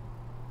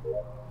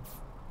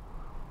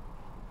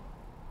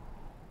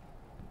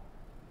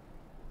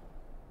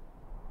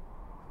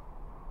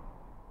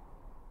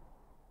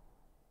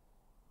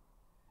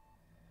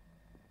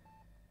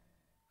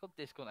 Got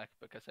disconnected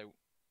because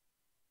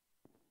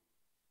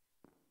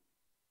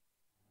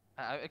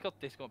I got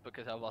disconnected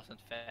because I wasn't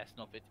fast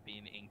enough with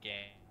being in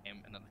game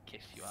and then I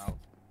kissed you out.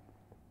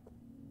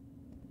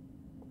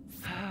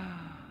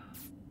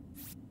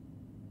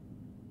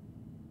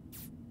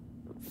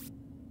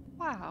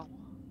 Wow.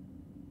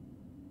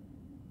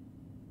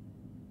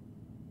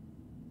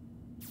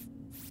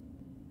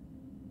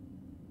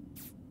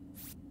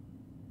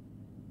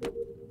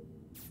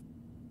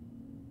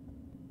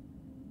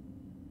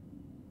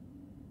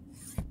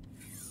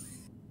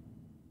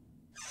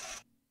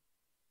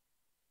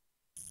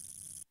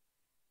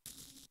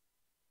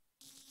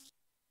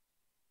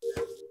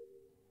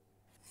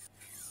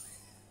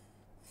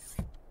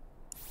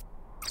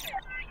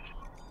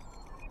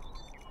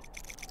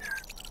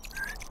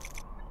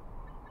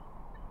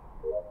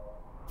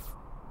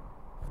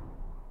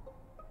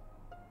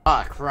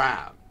 Ah,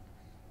 crap.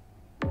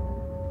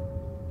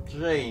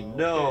 Jay,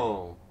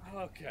 no.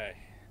 Okay.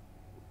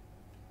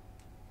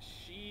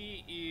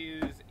 She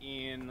is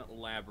in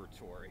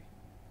laboratory.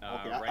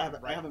 Okay, I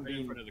haven't right in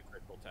been- front of the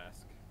critical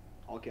task.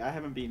 Okay, I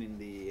haven't been in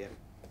the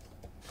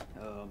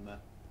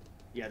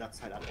yeah, that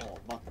side at all.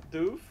 But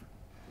Doof,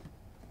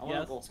 I want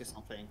Yes? to ask you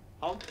something.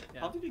 How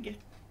Yeah. did you get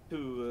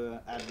to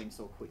admin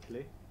so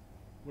quickly?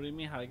 What do you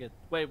mean? How to get?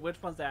 Wait,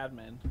 which one's the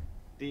admin?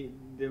 The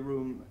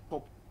room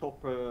top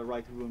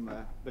right room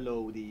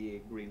below the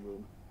green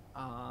room.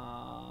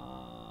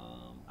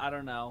 I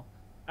don't know.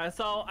 I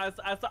saw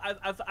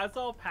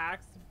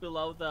Packs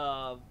below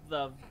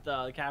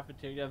the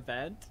cafeteria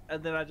vent,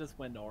 and then I just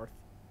went north.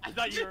 I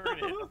thought you were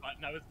gonna hit the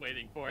button I was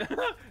waiting for.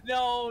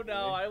 No,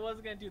 I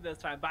wasn't gonna do this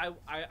time. But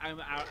I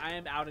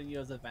am outing you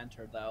as a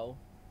venter though.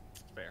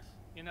 Fair.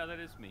 You know, that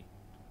is me.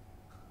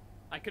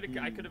 I could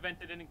have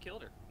vented in and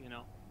killed her. You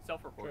know,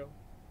 self-report.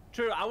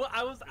 True. I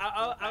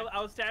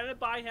was standing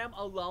by him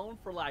alone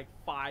for like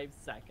 5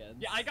 seconds.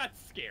 Yeah, I got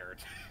scared.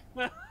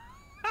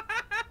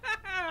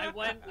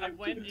 I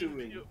went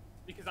doing? into,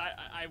 because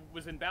I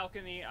was in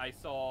balcony. I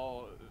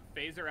saw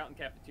Phaser out in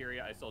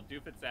cafeteria. I saw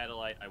Doof at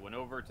satellite. I went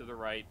over to the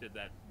right, did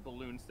that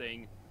balloon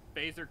thing.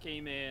 Phaser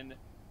came in.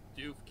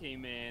 Doof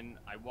came in.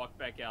 I walked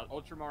back out.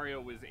 Ultra Mario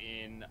was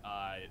in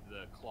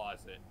the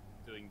closet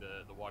doing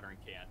the watering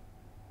can,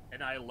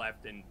 and I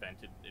left and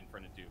vented in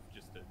front of Doof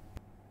just to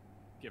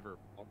give her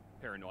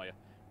paranoia.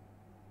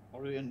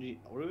 Are you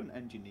an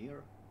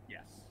engineer?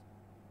 Yes.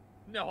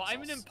 No,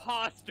 I'm an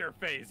imposter,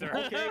 Phaser.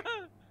 Okay.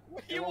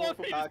 What do you want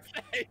me to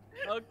say?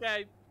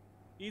 Okay.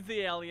 He's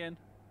the alien.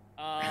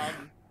 I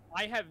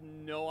have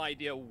no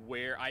idea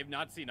where. I've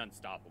not seen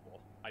Unstoppable.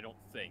 I don't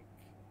think.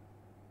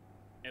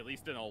 At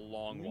least in a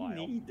long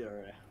while. Me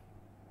neither.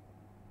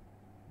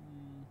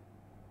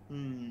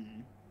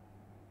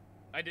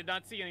 I did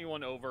not see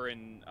anyone over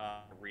in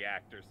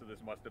Reactor, so this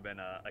must have been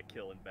a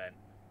kill in Ben.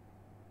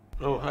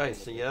 Oh, hi,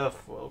 CF.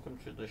 Welcome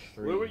to the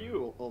stream. Where were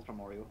you, Ultra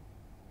Mario?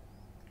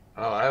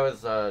 Oh, I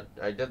was,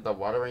 I did the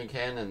watering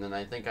can, and then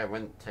I think I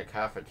went to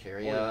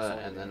cafeteria,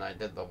 and then I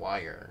did the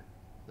wire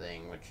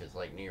thing, which is,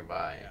 like,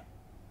 nearby. Yeah.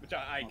 Which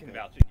I can Okay.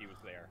 vouch that he was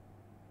there.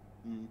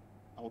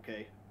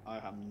 Okay. I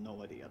have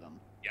no idea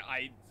then. Yeah,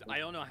 I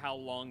don't know how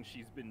long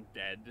she's been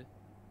dead.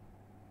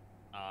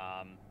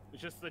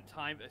 It's just the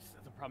time.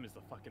 The problem is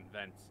the fucking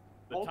vents.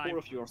 The All time. 4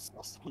 of you are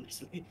sus,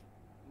 honestly.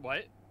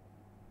 What?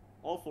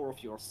 All 4 of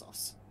you are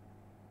sus.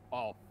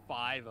 All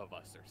 5 of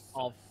us are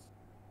sus.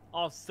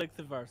 All 6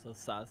 of us are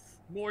sus.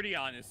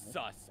 Mordion is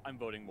sus. I'm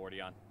voting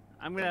Mordion.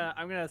 I'm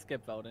gonna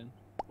skip voting.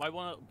 I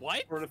wanna.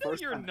 What? For the No,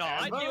 first you're time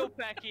not. ever? You,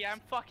 Becky,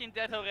 I'm fucking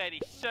dead already.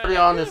 Shut Pretty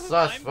up. on is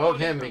sus. I'm Vote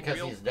voting him for because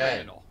real he's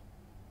dead. criminal.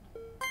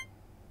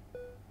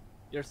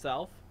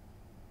 Yourself?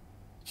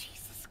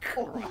 Jesus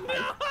Oh Christ.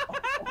 my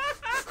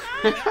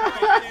That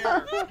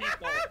right there,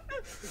 people.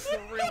 It's a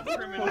real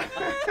criminal.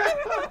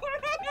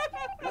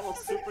 That was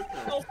super Go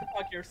close.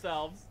 fuck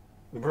yourselves.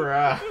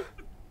 Bruh.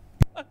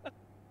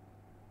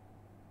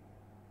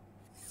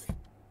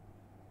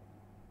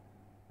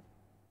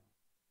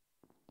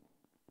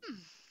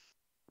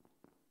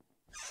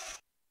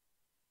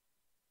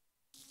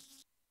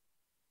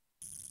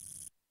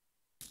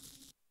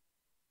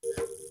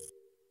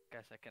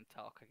 Guess I can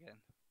talk again.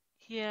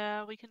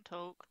 Yeah, we can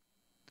talk.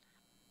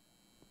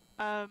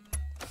 I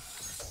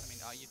mean,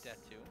 are you dead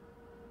too?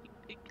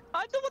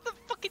 I'm the one that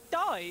fucking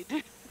died.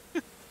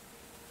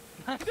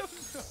 I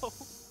don't know.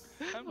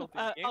 I'm not in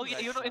the game Oh yeah,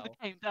 right you're not in the now.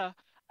 game, duh.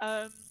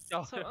 Oh.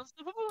 So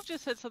Unstoppable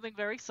just said something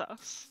very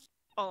sus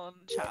on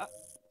chat.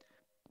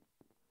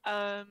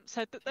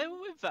 Said that they were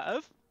with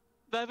Verve.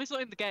 Verve is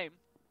not in the game.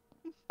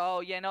 Oh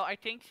yeah, no, I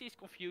think she's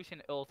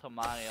confusing Ultra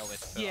Mario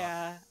with her.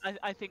 Yeah,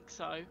 I think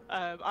so.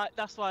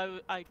 That's why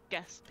I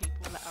guess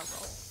people let her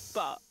roll.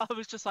 But I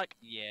was just like,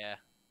 Yeah.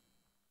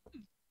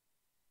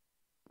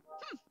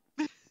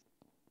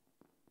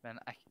 Man,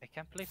 I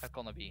can't believe I'm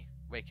gonna be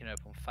waking up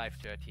on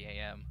 5:30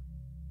 a.m.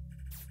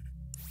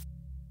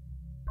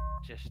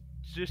 Just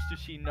to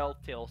see no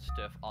tail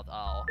stuff at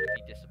all.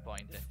 I'd be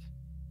disappointed.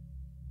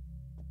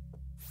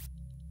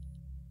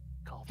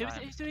 God, I'm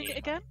who's a doing it gamer.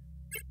 again?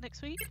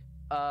 Next week?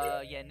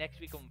 Yeah,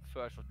 next week on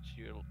 1st of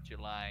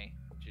July.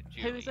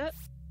 Who is it?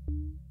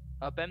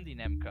 Bemdi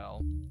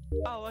Nemco.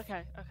 Oh,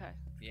 okay, okay.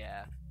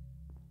 Yeah.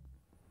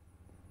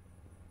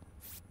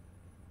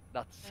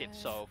 That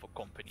sits over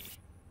company.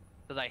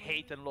 That I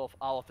hate and love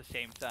all at the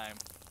same time.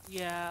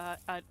 Yeah,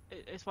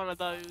 it's one of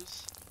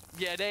those.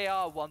 Yeah, they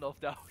are one of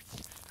those.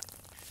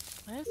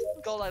 Where's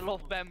God, I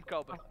love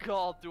Bemco, but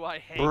God, do I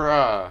hate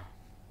Bruh.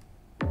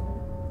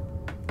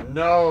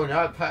 No,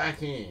 not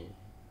Packy.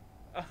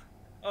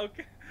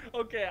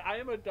 Okay, I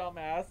am a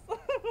dumbass.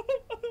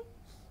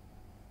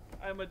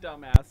 I'm a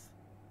dumbass.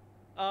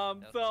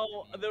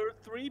 So there were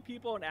 3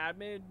 people in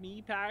admin,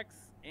 me, Packs,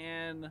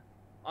 and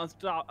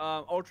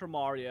Ultra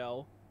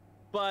Mario.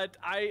 But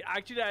I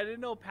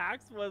didn't know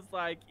Pax was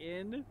like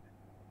in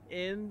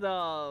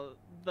the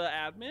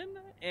admin,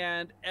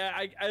 and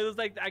I was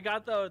like, I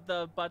got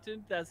the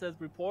button that says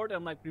report.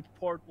 I'm like,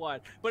 report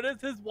what? But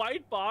it's his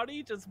white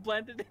body just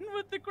blended in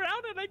with the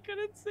ground, and I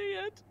couldn't see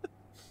it.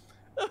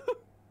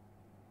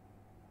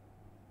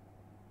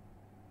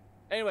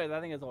 Anyways,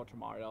 I think it's Ultra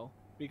Mario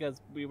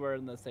because we were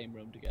in the same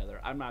room together.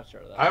 I'm not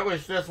sure though. I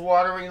was just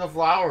watering the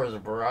flowers,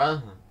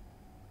 bruh.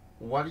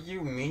 What do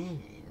you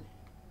mean?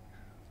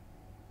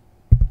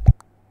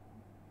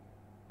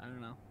 I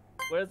don't know.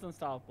 What does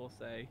Unstoppable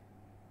say?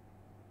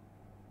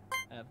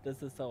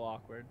 This is so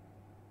awkward.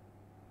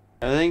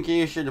 I think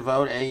you should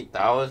vote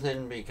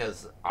 8,000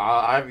 because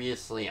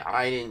obviously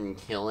I didn't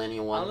kill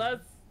anyone. Unless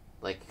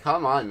Like,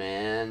 come on,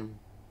 man.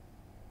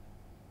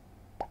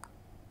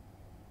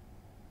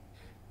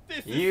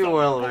 This is You some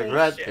will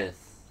regret bullshit. this.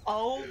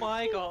 Oh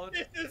my god.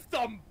 This is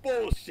some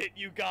bullshit,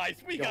 you guys.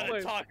 We Yo, gotta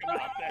wait. talk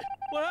about this.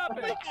 what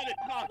We happened? gotta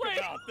talk Wait.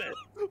 about this.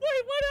 Wait,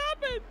 what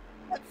happened?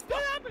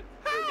 What happened?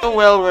 You How?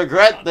 will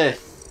regret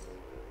this.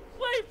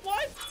 Wait,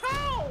 what?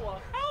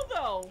 How? How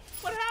though?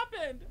 What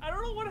happened? I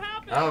don't know what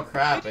happened. Oh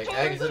crap, it Both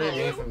exited of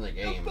me you- from the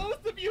game.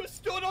 Both of you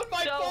stood on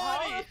my So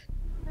how body.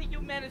 did you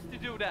manage to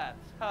do that?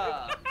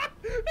 Huh?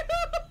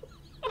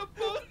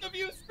 Both of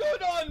you stood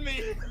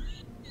me.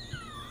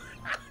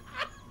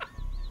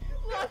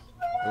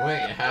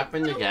 Wait, it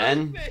happened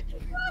again?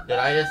 Did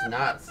I just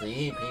not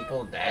see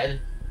people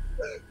dead?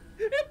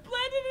 It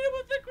blended in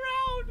with the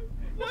ground.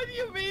 What do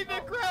you mean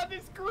the ground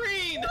is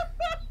green?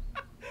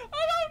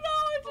 I don't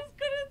know. I just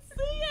couldn't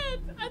see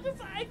it.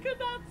 I could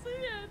not see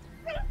it.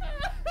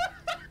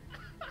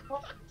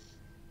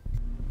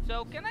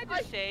 So can I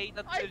just say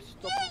that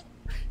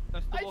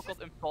Unstoppable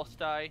called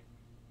Imposter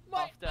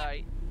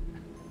after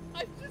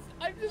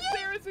I'm just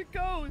there as a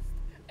ghost,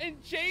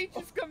 and Jade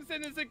just comes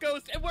in as a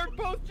ghost, and we're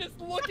both just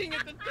looking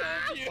at the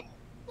two of you.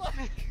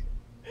 Like,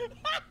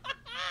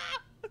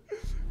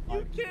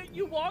 You can't.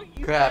 You walk.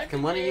 You Crap,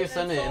 can one of you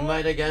send an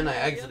invite again? I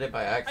exited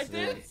by I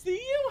accident. didn't see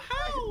you.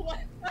 How?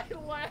 I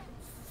laughed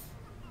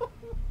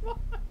so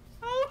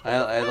much.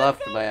 I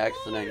left by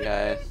accident,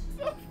 guys.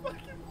 So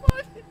fucking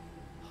funny.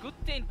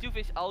 good thing Doof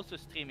is also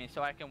streaming,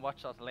 so I can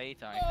watch us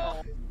later.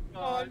 Oh,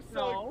 I'm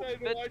so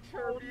excited to watch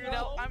her. You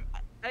know,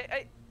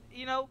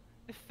 you know,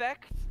 the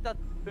fact that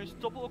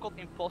Unstoppable got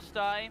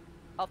Imposter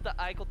after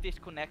I got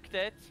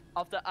disconnected,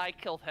 after I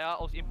killed her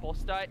as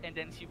Imposter, and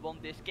then she won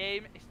this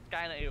game is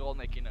kind of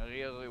ironic in a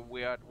really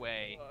weird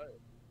way.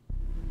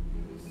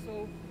 It was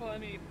so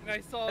funny.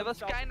 I saw. It was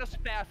kind of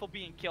spared for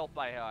being killed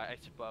by her, I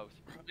suppose.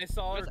 I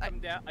saw her come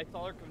down. I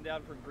saw her come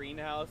down from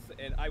greenhouse,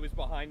 and I was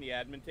behind the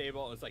admin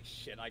table. I was like,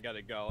 "Shit, I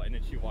gotta go." And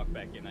then she walked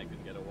back in. I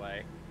couldn't get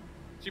away.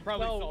 She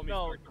probably saw me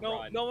start to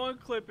run. No one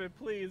clip it,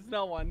 please.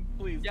 No one,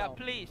 please. Yeah, don't.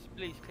 please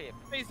clip.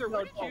 Phaser,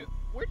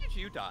 where did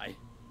you die?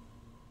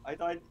 I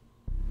died,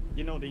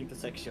 you know, the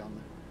intersection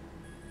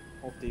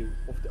of the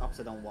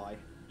upside down Y.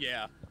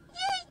 Yeah.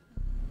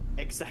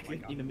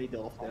 Exactly in the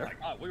middle of there. Oh my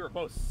god, we were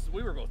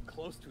both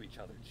close to each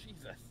other.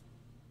 Jesus.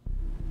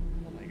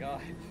 Oh my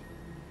god.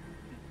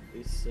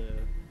 Is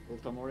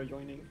Ultramore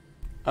joining?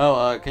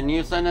 Oh, can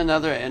you send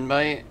another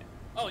invite?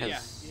 Oh yeah.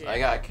 I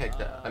got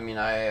kicked. I mean,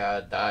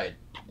 I died.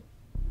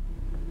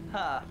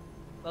 Huh.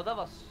 Well, that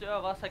was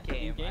sure was a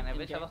game, and I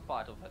wish I was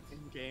part of it.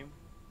 In game.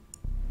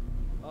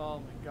 Oh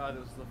my god, it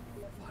was the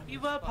funniest. You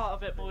were part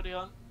of it,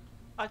 Mordion.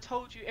 I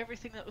told you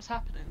everything that was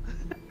happening.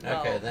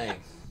 Okay,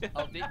 thanks.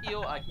 Oh, did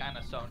you? I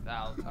kinda zoned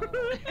out.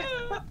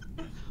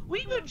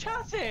 We were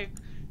chatting!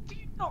 Do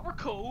you not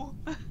recall?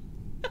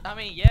 I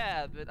mean,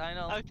 yeah, but I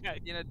know. Okay.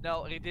 You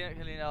know, we didn't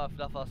really know if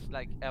that was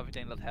like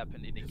everything that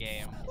happened in the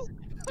game.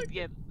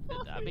 Yeah,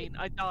 I mean,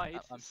 I died,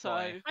 I'm so...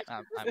 sorry.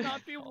 I could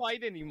not be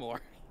white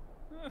anymore.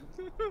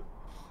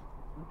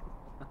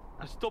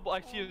 Stop! I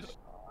see you.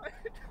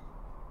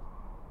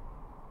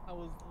 I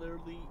was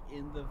literally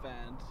in the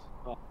vent.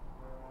 Oh.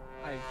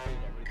 I hate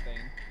everything.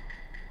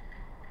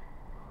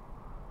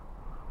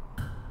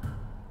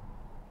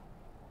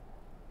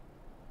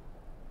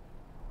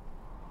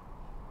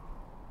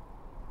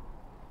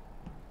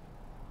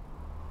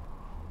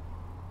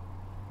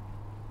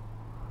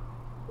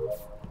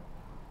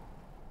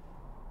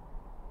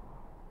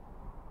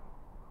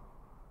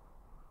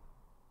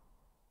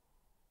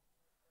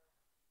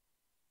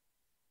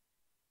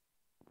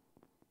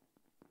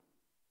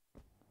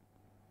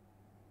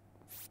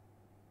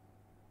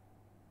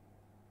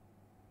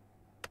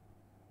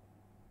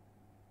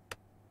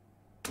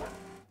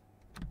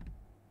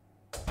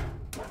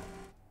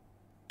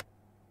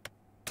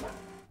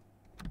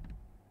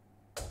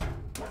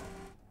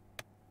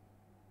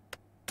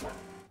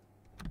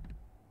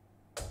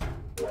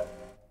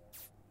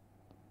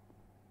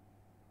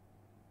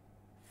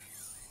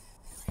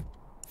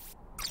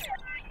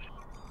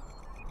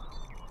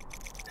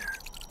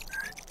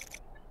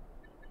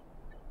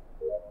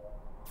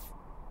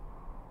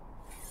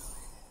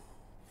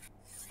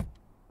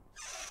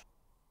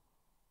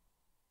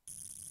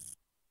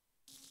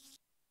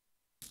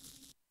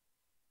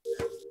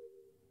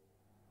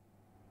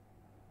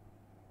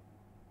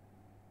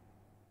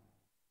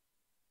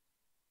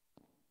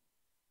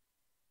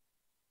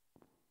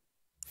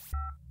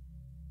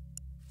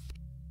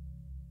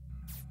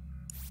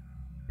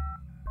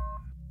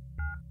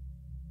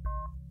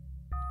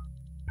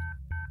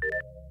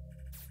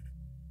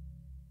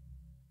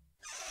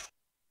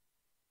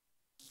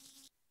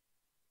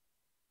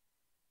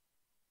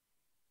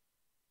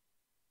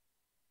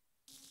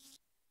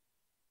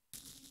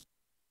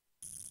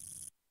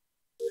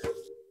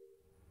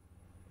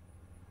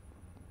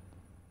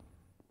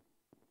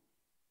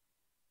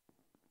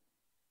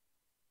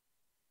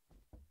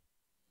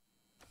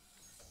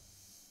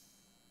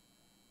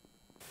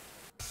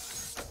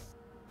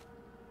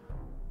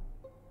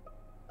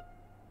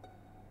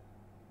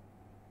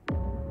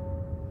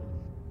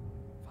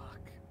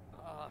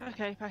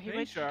 Okay, Packy, Hey,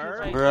 wait.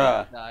 sure.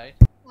 Bruh. Died.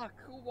 Fuck,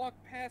 who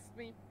walked past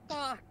me?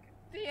 Fuck,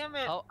 damn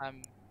it. Oh,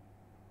 I'm.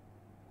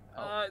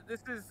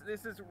 This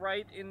is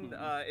right in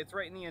it's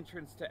right in the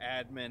entrance to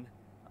admin.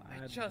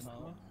 I just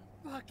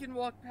fucking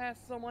walked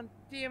past someone.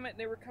 Damn it, and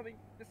they were coming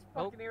this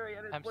fucking area.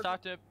 And I'm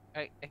starting.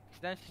 I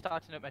accidentally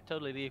starting up my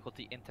totally legal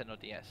the Nintendo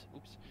DS.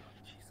 Oops.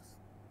 Jesus.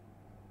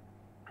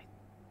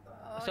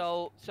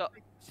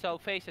 So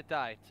Face it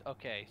died.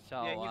 Okay,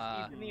 so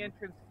yeah, he's in the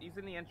entrance. He's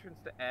in the entrance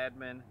to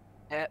admin.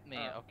 At me,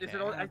 okay. Is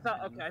it?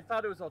 I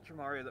thought it was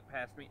Ultramario that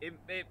passed me. It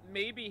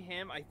may be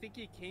him. I think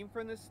he came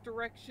from this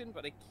direction,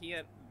 but I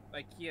can't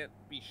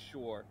be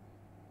sure.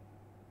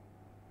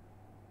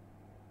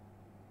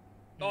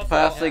 Also,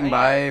 Passing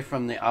by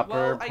from the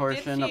upper I did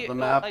portion see- of the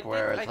well, map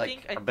where it's I like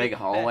think I a big did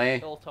hallway.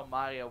 pass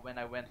Ultramario when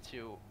I went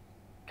to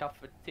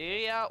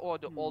cafeteria or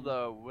the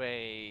other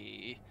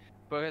way.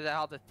 Because I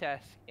had the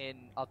test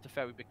at the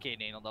very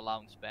beginning on the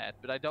launch pad,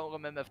 but I don't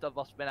remember if that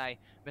was when I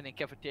went in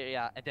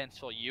cafeteria and then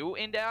saw you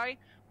in there,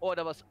 or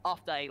that was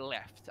after I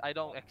left. I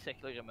don't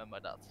exactly remember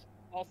that.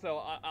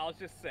 Also, I'll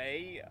just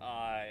say,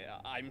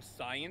 I'm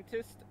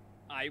scientist.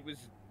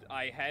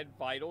 I had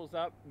vitals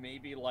up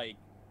maybe like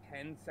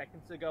 10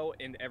 seconds ago,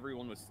 and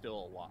everyone was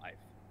still alive.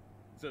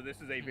 So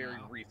this is a very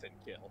recent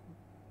kill.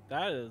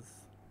 That is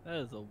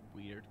a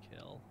weird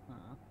kill.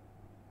 Huh.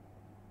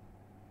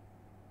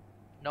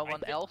 No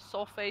one else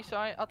saw Face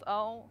Eye at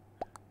all?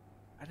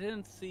 I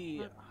didn't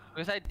see.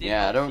 Because I did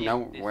Yeah, I not don't see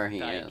know this where he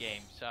entire is.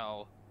 game,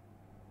 so...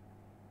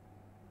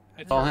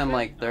 I saw him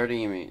like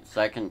 30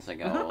 seconds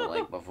ago,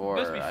 like before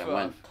Must be I far.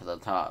 went to the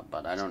top,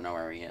 but I don't know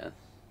where he is.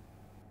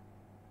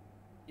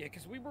 Yeah,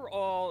 because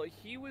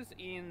he was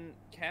in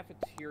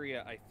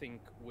cafeteria, I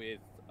think,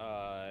 with, fuck,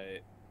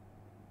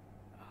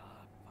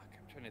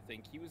 I'm trying to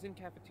think. He was in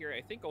cafeteria.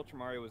 I think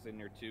Ultramario was in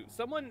there too.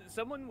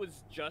 Someone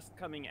was just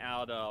coming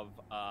out of,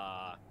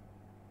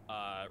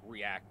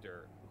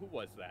 reactor. Who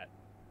was that?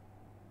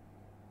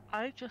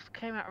 I just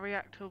came out of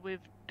reactor with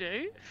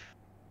Doof.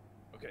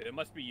 Okay, it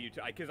must be you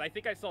two. Because I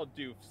think I saw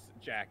Doof's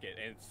jacket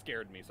and it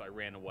scared me, so I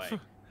ran away.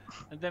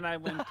 And then I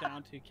went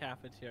down to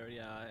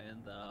cafeteria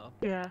and the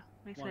Yeah,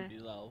 me one too.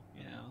 below.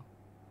 You know.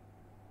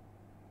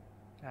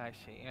 I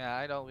see. Yeah,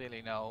 I don't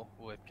really know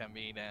who it can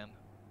be then.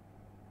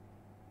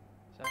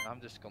 So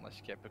I'm just gonna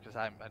skip because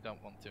I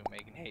don't want to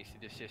make a hasty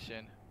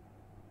decision.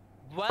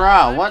 Well,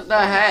 Bruh, what the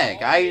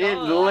heck? I did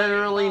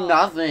literally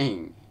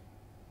nothing.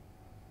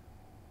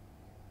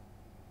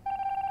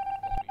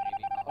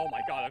 Oh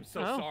my god, I'm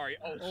so Oh. sorry.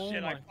 Oh, Oh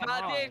shit, my I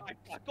That God.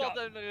 is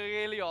gotten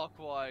really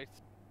awkward.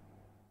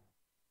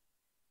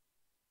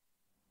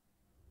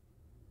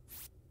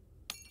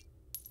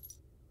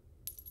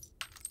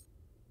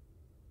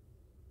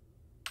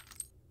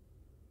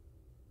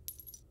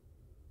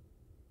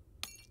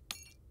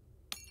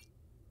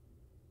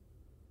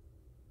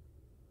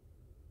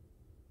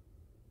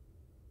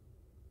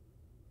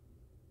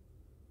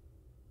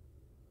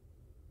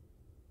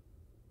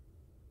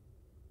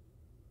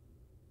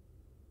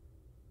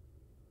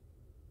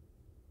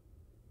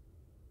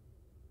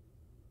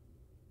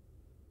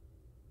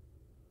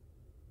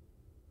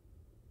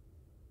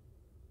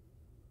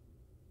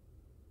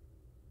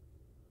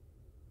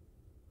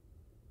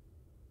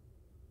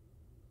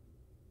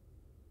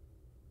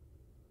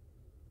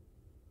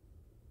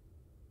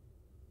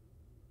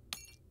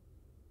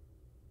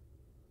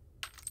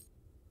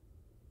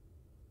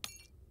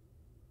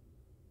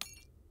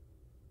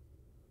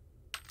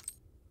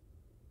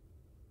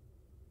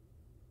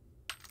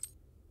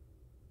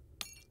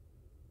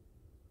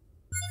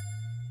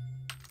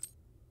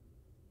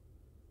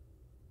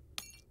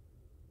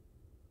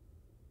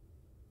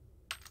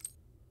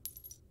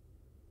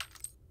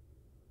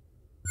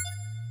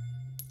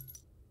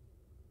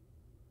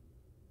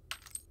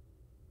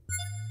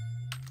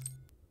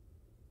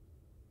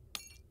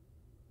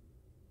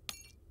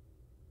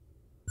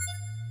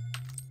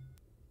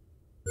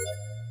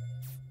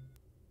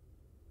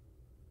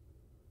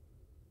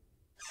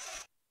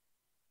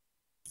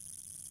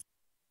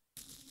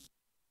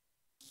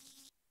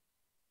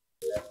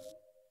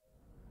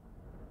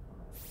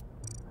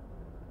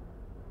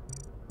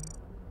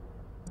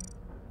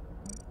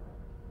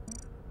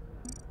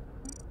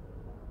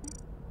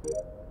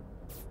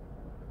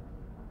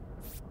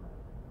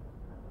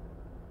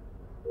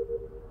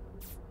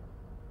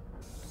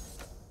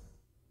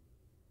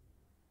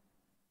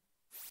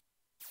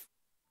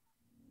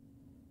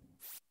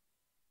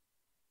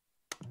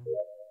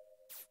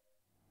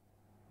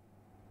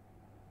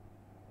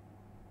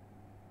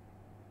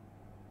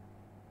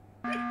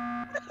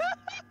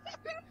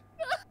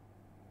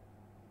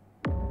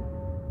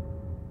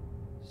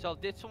 So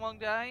did someone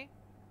die?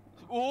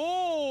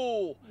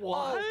 Oh!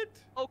 What?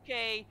 Oh,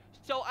 okay,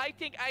 so I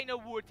think I know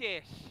who it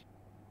is.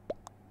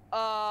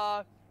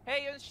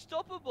 Hey,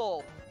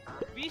 Unstoppable.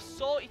 We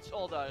saw each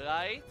other,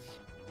 right?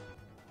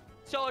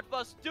 So it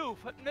was Doof.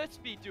 It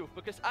must be Doof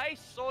because I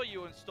saw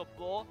you,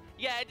 Unstoppable.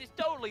 Yeah, it is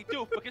totally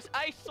Doof because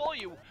I saw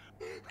you.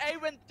 I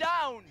went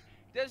down.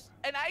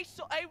 I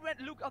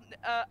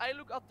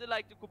look up the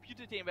like the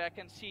computer thing where I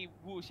can see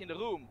who's in the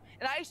room,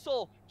 and I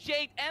saw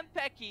Jade and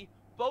Pecky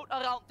both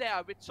around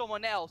there with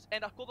someone else,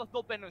 and I could have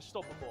not been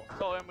Unstoppable.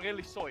 So I'm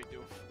really sorry,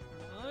 Doof.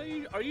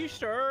 Are you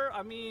sure?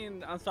 I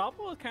mean,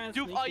 Unstoppable is kind of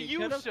Doof, sneaky. are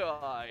you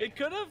sure? It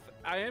could have.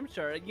 I am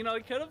sure. You know,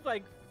 it could have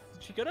like.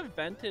 She could have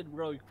vented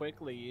really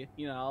quickly.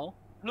 You know.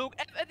 Look,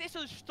 if it is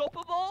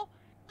Unstoppable,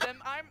 then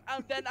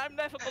I'm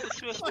never gonna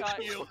trust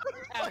you.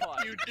 Ever.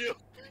 You do.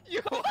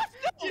 You are.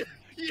 Just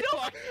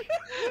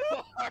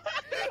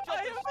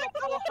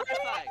Unstoppable, high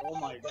five. Oh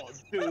my god,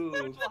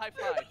 dude. High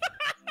five.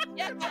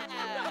 Yeah,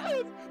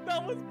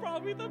 That was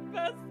probably the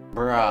best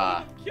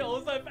Bruh.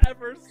 kills I've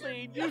ever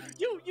seen. You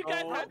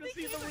guys have to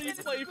see the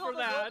replay for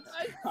that.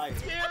 I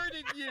stared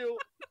at you.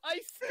 I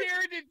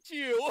stared at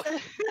you.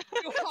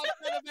 You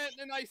hopped out of it,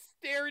 and I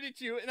stared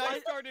at you, and I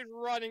started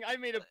running. I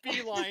made a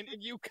beeline,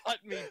 and you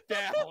cut me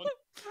down.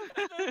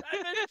 And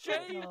then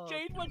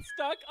Jade was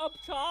stuck up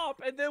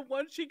top, and then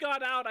once she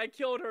got out, I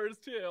killed hers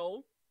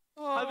too.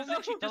 I was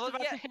literally just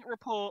about to hit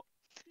report.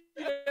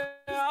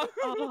 Yeah.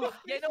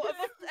 Yeah, no,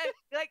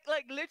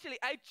 like literally,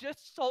 I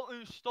just saw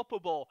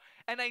Unstoppable,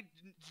 and I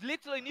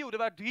literally knew there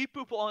were 3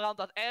 people around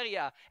that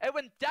area. I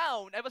went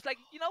down, I was like,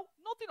 you know,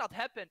 nothing had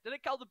happened. Then I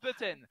called the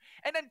button,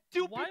 and then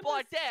 2 people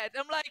are dead.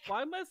 I'm like,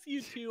 why must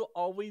you two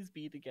always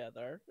be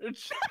together?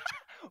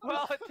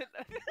 well,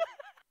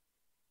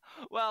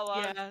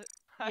 well,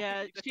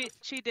 Yeah,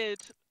 she did.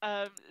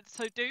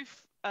 So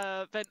Doof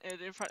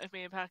vented in front of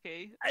me and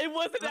Packy. It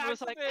was an I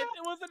was accident. like,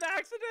 It was an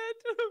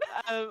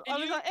accident. I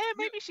was like,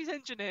 maybe she's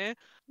engineer.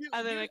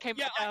 And then I came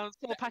back down,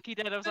 saw Packy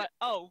dead. I was like,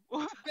 oh.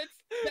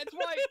 That's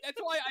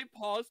why I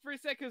paused for a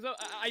sec, because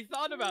I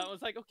thought about it. I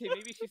was like, okay,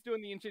 maybe she's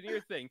doing the engineer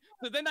thing.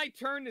 So then I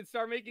turned and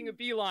started making a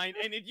beeline,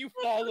 and you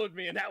followed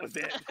me, and that was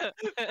it.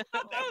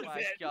 oh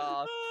my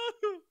god.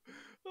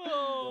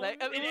 Oh,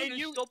 Like, and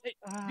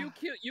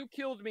you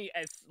killed me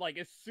as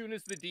soon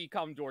as the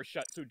decom door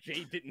shut, so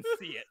Jade didn't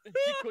see it.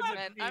 She couldn't have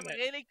Man, seen I'm it.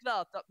 really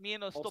glad that me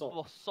and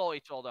Unstoppable saw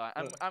each other.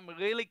 I'm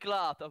really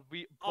glad that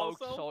we both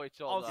saw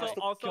each other.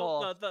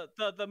 Also,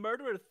 the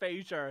murderer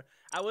Phaser.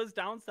 I was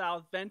down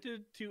south,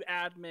 vented to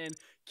admin,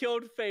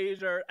 killed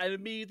Phaser, and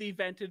immediately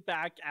vented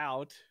back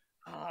out.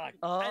 And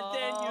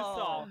then you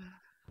saw.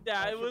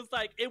 Yeah, it was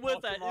like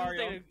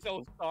I'm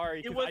so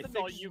sorry. I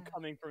saw you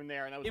coming from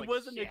there, and I was like, it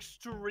was an shit.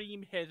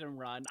 extreme hit and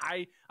run.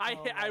 I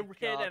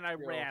hit and I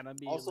ran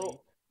immediately.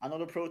 Also,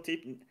 another pro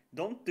tip: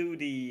 don't do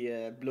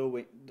the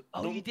blowing.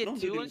 Oh, you did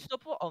too,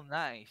 Unstoppable? Oh,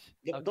 nice.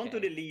 Don't do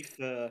the leaf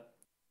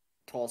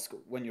task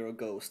when you're a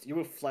ghost. You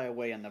will fly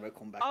away and never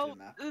come back to the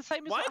map. The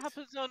same as what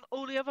happens on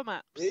all the other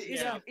maps.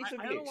 It's a I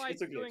glitch. don't like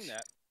It's a doing glitch.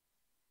 that.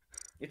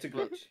 It's a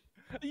glitch.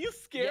 Are you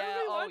scared Yeah,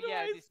 me? oh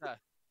yeah, this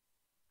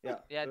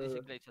Yeah. this is a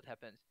glitch that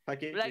happens.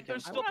 Okay, Like I'm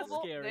Unstoppable,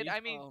 not scary. I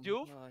mean, Oh,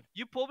 Doof, God.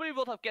 you probably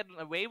would have gotten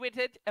away with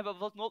it if it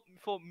was not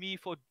for me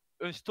for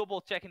Unstoppable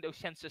checking those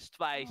sensors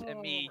twice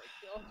and me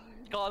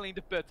calling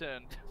the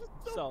button.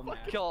 So mad.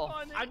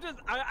 God. I'm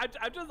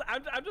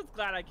just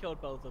glad I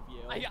killed both of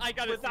you. I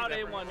gotta without see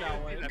that anyone I gotta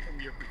see knowing. that from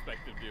your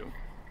perspective, too.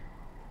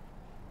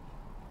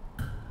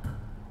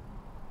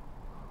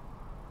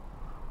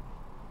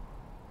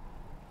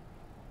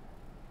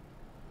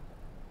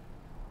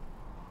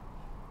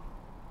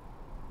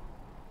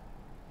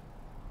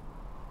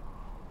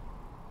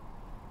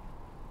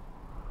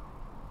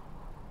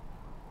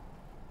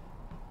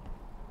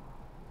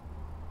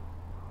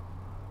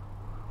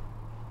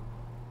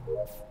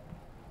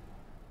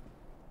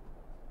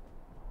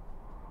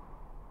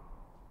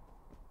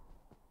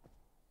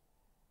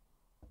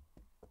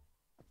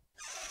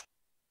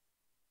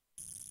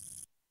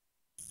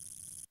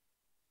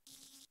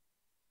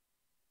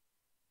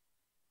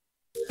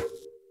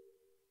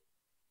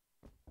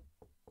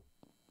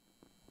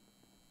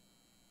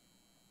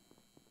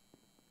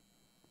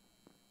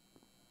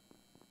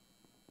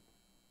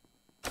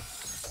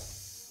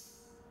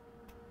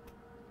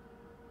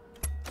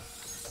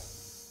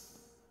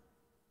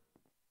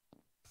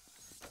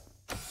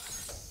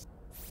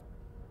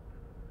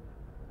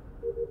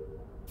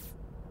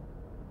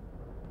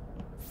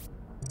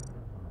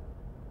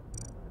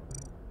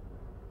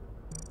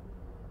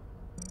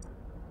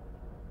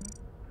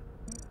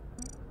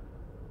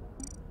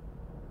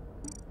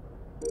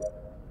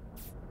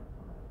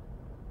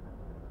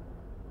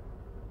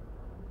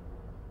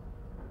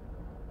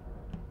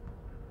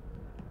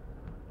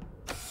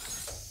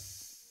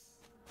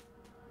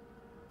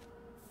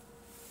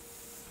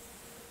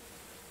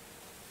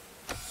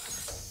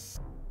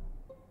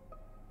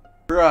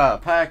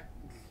 Bruh, Pack.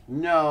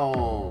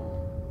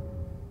 No.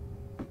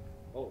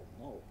 Oh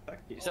no,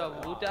 Packy. So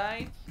who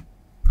died?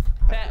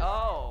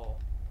 Oh.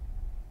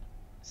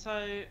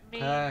 So me,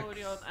 Packs.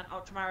 Mordion, and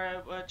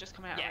Ultramario were just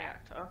coming out of the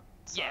reactor.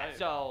 So, Yeah.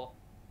 So.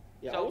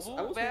 Yeah, So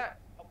who? Where?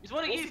 it's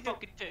one of was you it-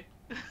 fucking two.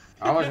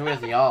 I was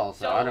with y'all,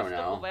 so I don't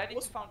Unstoppable, know. where did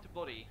you find the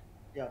body?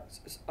 Yeah,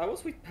 I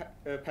was with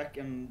Pack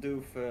and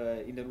Doof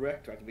in the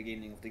reactor at the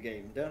beginning of the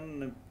game.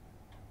 Then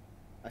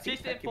I think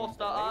She's the Packy went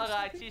imposter. away or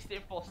Alright, something. she's the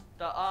imposter.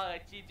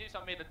 Alright, she just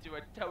admitted to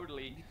it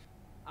totally.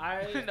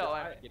 No,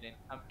 I'm kidding.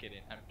 I'm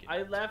kidding.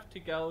 I left to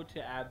go to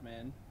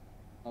admin.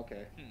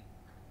 Okay.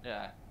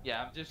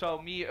 Yeah. So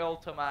me,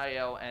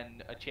 Ultramario,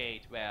 and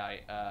Jade were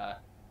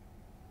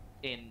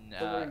in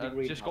So we're in the just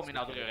greenhouse coming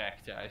out of the together.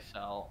 reactor.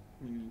 So.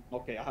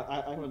 Okay,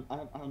 I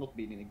have not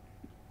been in it.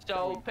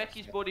 So Greenhouse,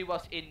 Packy's yeah. body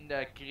was in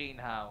the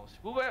greenhouse.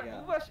 Who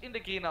Yeah. was in the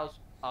greenhouse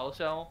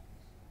also?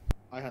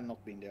 I had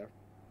not been there.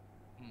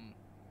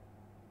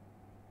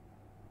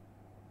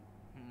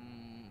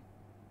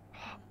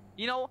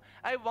 You know,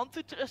 I want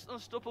to trust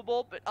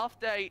Unstoppable, but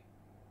after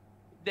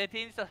the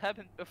things that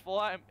happened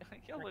before, I'm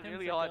having a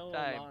really hard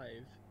time.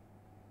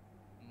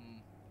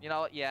 You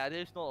know, yeah,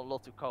 there's not a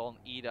lot to call on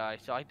either,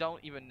 so I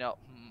don't even know.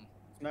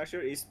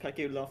 Smasher, is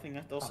Pecky laughing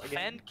at us again?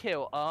 Fan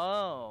kill.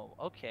 Oh,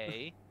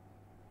 okay.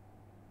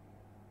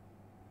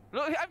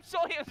 Look, I'm so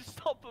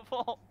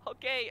unstoppable.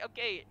 Okay.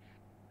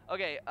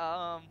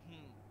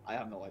 I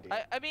have no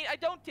idea. I mean, I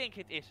don't think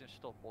it is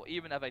unstoppable,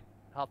 even if I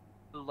have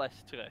less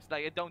trust.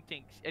 Like,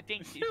 I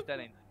think she's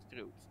telling the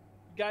truth.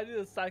 You gotta do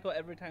the cycle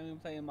every time you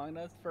play Among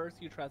Us.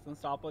 First, you trust and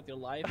stop with your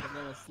life, and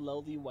then it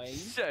slowly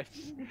wanes. Shush.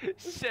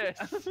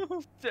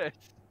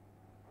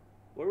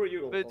 Where were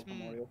you, But,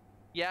 Mario?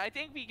 Yeah, I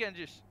think we can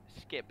just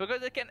skip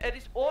because it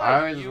is or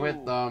I was you with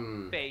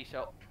face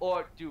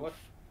or do What?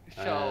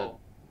 so.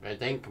 I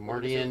think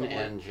Mordian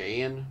and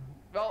Jayan.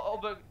 Well,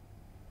 but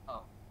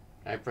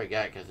I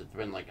forget because it's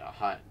been like a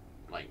hot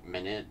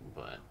minute,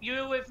 but You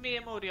were with me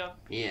and Mordion.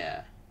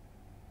 yeah.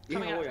 You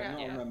know, Coming out, I don't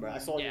yeah. remember. I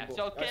saw yeah, you.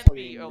 so it I can saw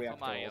be you in Ultra reactor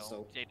Mario,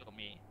 also. Jade or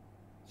me.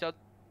 So,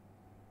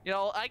 you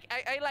know, I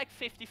like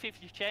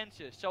 50-50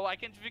 chances, so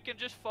we can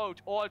just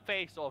vote all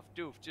face off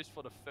Doof just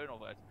for the fun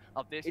of it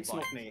at this It's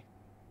point. not me.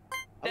 I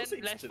Then would say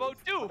it's let's Doof, vote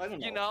but I Doof.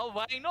 don't You know,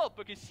 why not?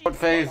 Because she. Vote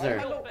Phaser.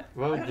 I know.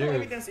 Vote I have no Doof.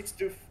 evidence it's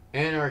Doof.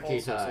 Anarchy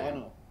Also, so I time.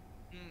 know.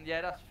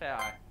 Yeah, that's fair.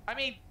 I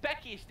mean,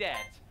 Becky is dead.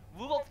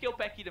 Who will kill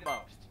Becky the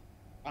most?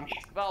 I mean,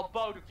 Well,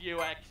 both of you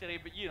actually,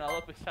 but you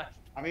know, besides.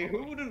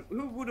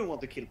 who wouldn't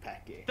want to kill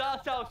Packy?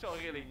 That's also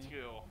really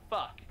true.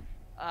 Fuck.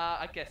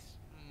 I guess.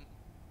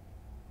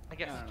 I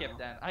guess I don't skip know.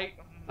 then.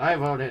 I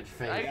voted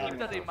I Phaser keep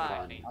that for in fun.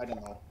 mind. I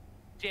don't know.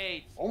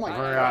 Jade. Oh my I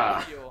God.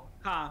 love you.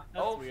 Huh,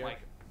 that's Oh weird. my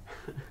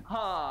god.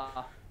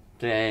 Huh.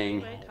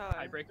 Dang. Wait,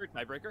 time.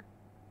 Tiebreaker.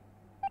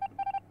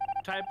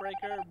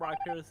 Tiebreaker, rock,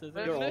 paper, scissors.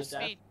 It You're all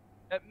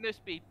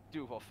must be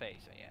Doof or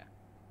Phaser, yeah.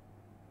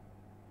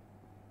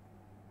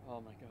 Oh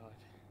my god.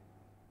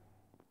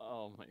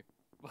 Oh my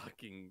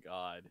fucking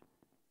god.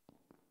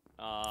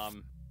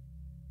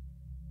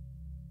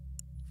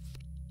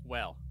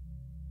 Well,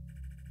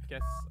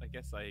 I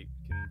guess I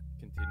can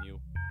continue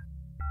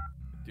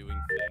doing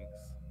things.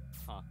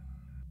 Huh.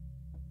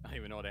 I don't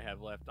even know what I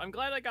have left. I'm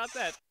glad I got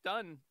that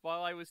done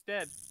while I was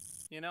dead.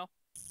 You know?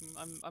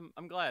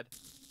 I'm glad.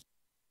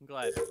 I'm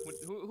glad.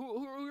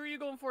 Who are you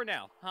going for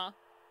now? Huh?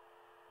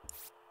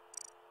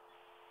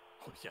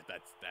 Oh yeah,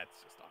 that's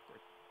just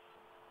awkward.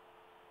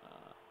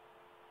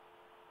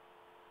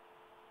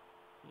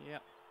 Yeah.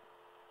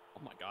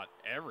 Oh my god,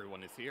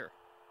 everyone is here.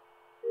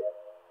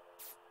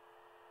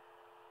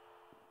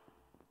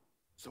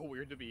 So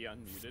weird to be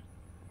unmuted.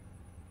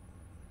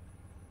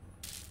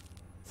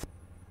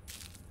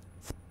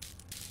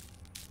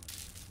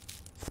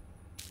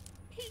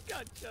 He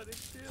got shutted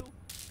too.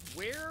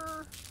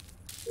 Where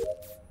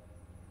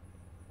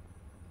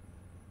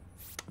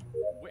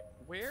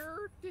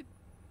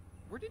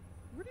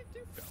did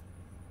Duke go?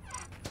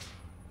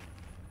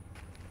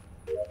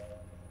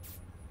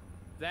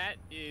 That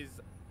is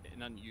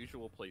an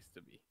unusual place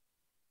to be.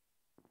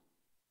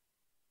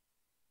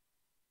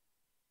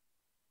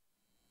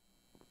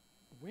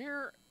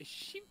 Where is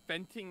she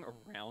venting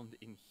around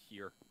in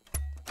here?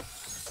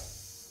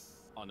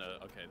 Oh no,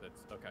 okay,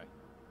 that's okay.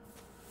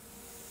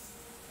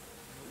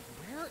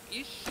 Where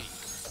is she?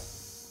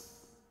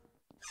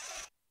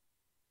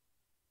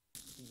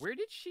 Where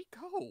did she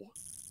go?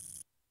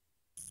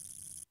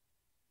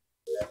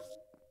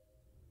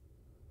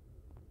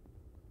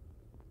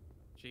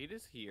 Jade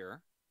is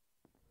here.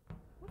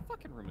 What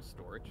fucking room is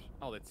storage?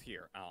 Oh, that's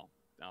here. Oh,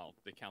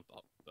 they count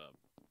the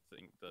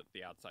thing,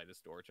 the outside is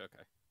storage.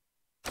 Okay.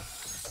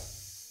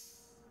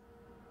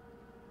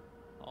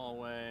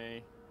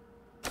 Hallway.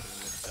 Getting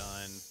this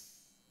done.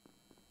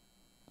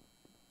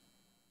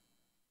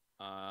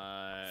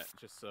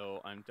 Just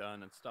so I'm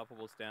done.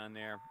 Unstoppable's down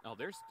there. Oh,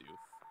 there's Doof.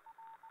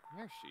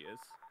 There she is.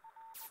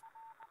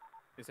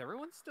 Is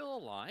everyone still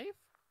alive?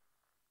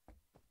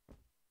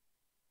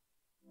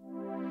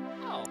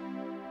 Oh.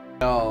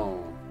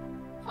 No.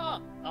 Huh.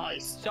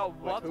 Nice. So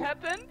what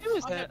happened?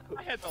 I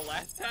had the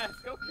last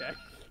task. Okay.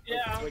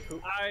 Yeah, Wait, who?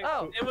 it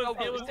was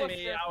who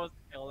me. was I was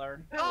the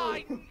killer. Oh,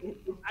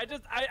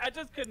 I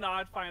just could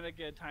not find a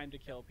good time to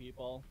kill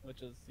people,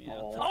 which is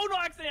Oh. Oh no!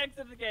 I accidentally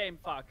exited the game.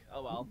 Fuck.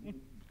 Oh well.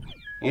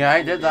 Yeah,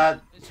 I did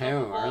that So,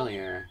 too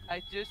earlier.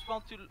 I just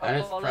want to I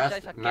just apologize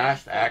pressed again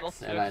mashed for not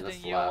X and I trusting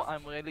just you. left.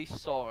 I'm really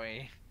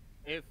sorry.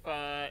 If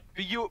But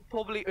you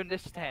probably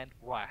understand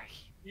why.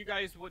 you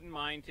guys wouldn't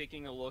mind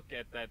taking a look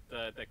at that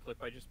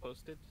clip I just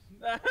posted.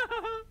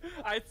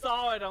 I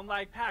saw it. I'm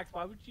like, Pax,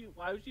 why would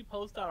you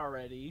post that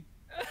already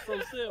so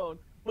soon?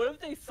 What if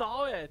they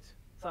saw it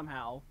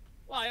somehow?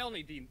 Well, I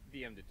only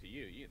DM'd it to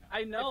you. You know.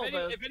 I know,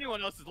 but if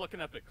anyone else is looking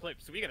up at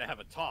clips, we gotta have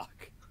a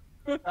talk.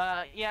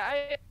 Yeah,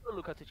 I will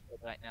look at the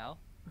clip right now.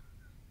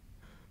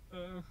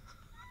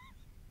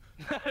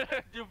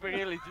 You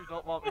really do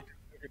not want me to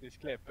look at this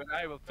clip, but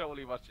I will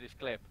totally watch this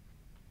clip.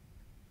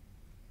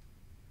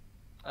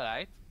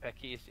 Alright,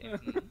 Becky is in.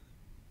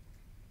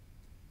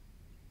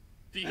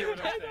 Do you hear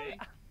what I'm saying?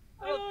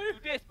 I will do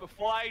this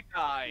before I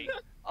die.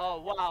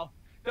 Oh wow,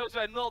 those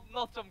were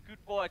not some good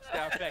words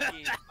there,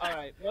 Becky. all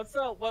right. What's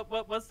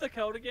the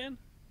code again?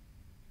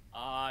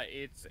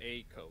 It's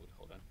a code.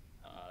 Hold on.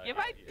 Yeah,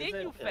 why did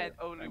it- you vent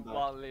only I'm back.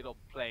 one little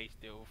place,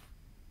 Doof?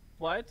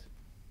 What?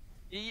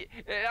 You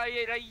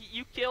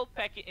killed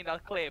Pecky in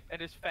that clip and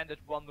just vented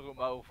one room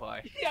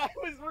over. Yeah, I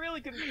was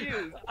really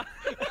confused.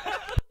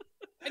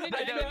 And then,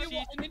 I know,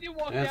 and then you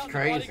walked That's out and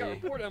crazy. the body got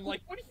reported. I'm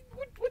like, what are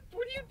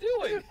you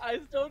doing? I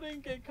still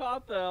didn't get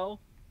caught though.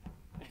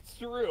 It's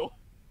true.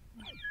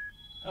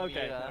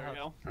 Okay, Yeah. there we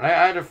go. I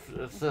had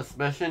a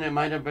suspicion it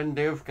might have been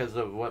Doof because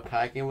of what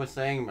Packy was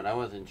saying, but I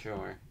wasn't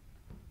sure.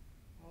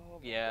 Oh,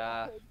 my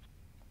Yeah. God.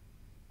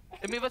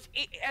 I mean,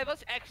 it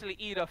was actually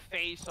either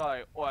Face or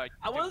I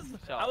was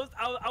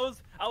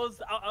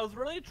Doof,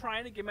 really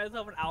trying to give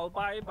myself an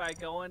alibi by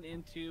going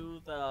into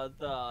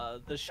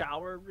the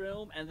shower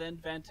room and then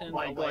venting Oh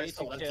my god, I away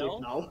saw to that clip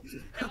kill. now.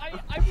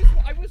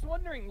 I was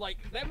wondering, like,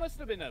 that must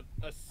have been a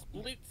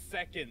split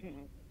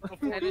second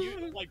before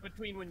you, like,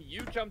 between when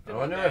you jumped in I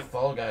wonder the if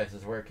Fall Guys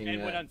is working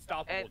and when yet.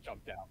 Unstoppable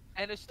jumped out.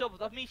 And stop,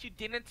 that means you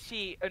didn't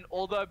see an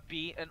older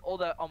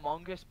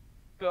Among Us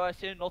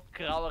person not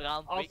crawl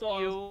around Also,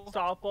 with you.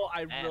 Unstoppable,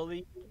 I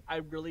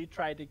And- really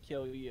tried to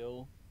kill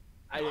you.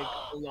 I did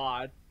a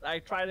lot. I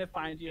tried to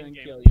find you and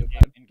In-game, kill you.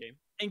 in-game.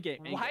 In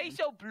game. Why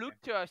so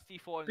bloodthirsty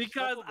for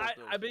Because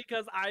Unstoppable, Doof?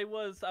 because I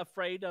was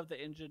afraid of the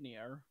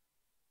engineer.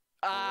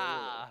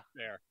 Ah,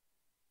 There.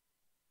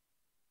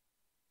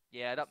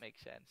 yeah, that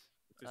makes sense.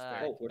 It's just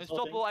fair. Oh, we're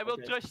Unstoppable, I will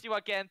okay. trust you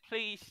again,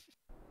 please.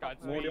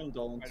 Godspeed, Morion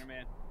don't.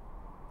 Spider-Man.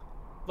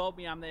 Vote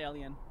me, I'm the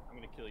alien. I'm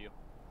gonna kill you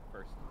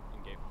first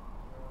in game.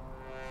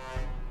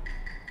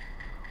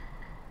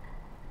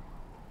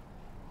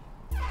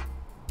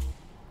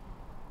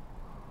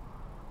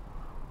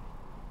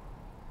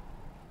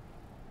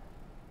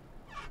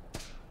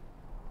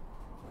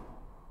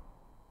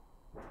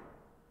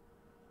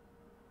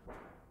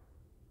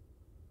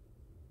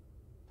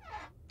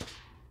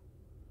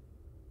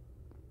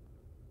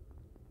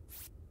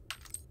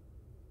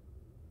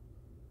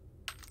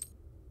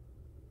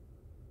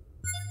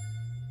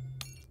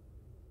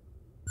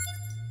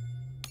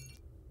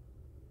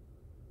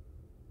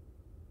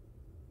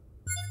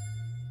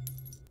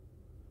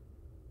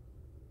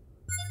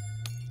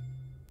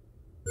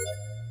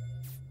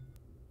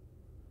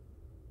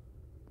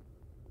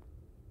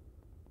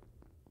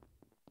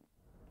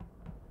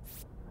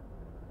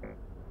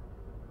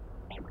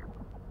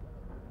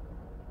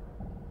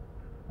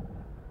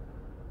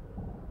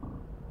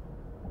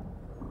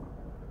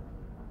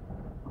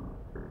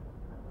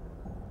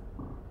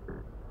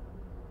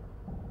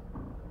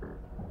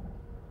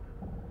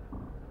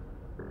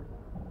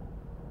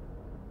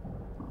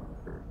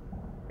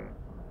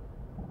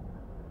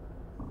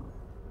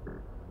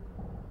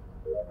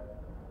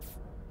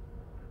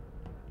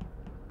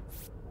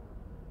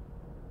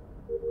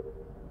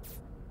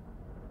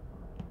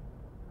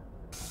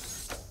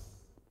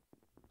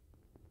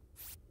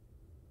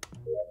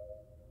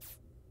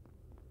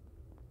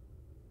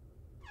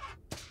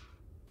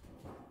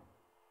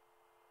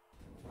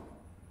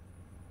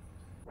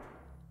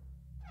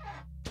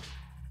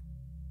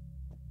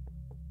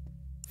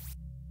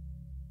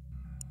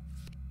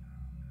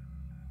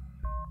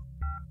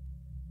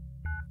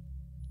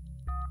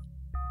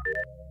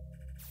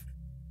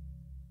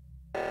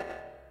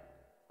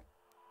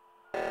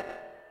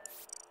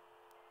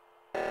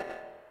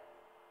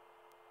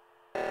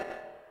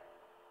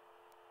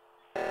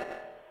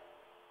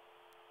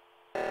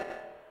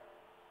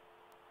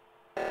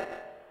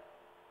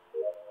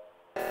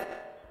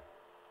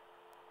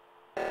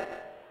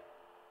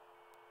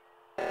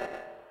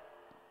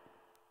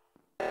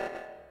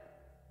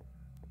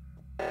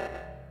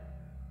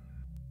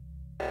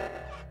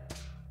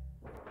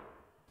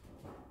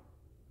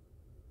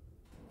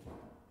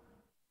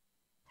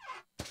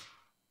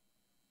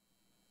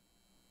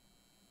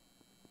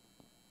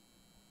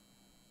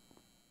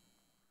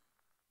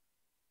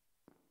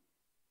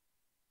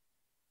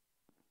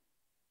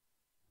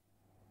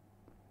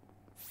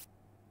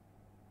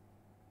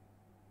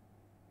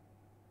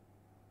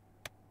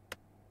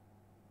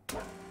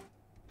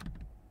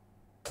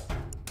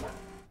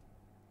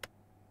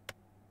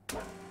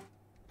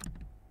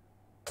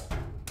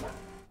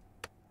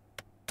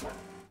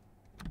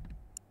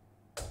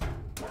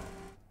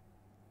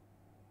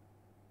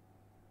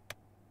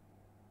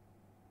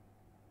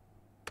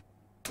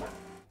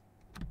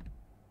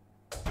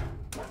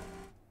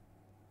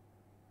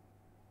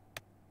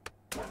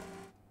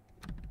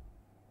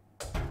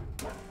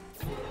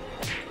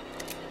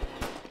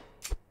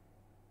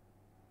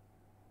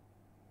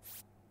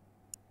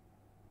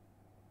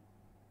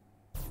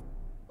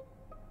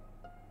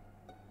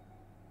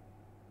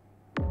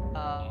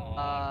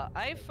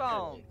 I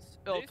found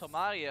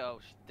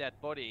Ultramario's dead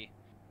body.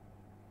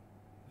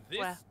 This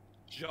Well,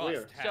 just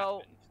Weird. happened.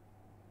 So-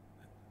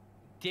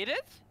 Did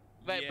it?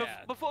 Wait,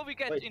 Yeah. before we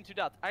get Wait. into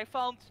that, I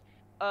found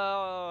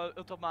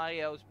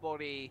Ultramario's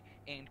body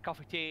in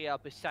cafeteria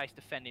besides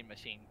the vending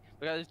machine.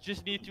 Because I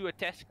just need to a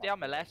task there,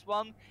 my last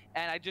one,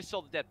 and I just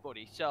saw the dead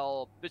body.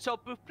 So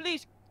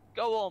please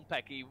go on,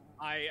 Pecky.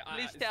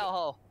 Please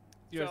tell her.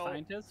 You're So, a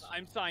scientist?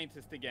 I'm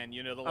scientist again.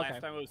 You know, the Okay.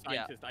 last time I was Yeah.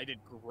 scientist, I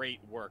did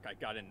great work. I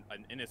got an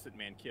innocent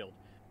man killed.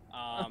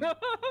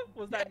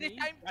 Was that me?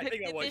 I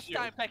think that was this you.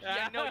 time, Packy,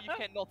 I know you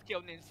cannot kill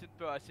an innocent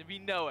person. We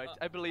know it.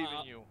 I believe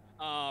in you.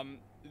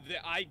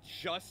 I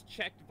just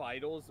checked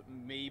vitals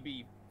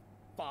maybe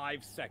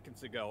 5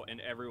 seconds ago, and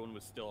everyone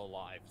was still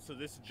alive. So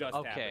this just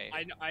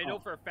happened. I know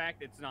for a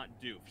fact it's not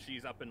Doof.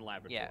 She's up in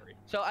laboratory. Yeah.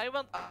 So I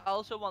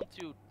also want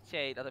to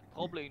say that I'm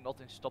probably not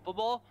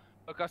unstoppable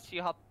because she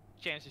had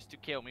chances to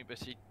kill me, but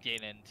she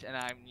didn't. And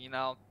I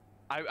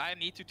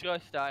need to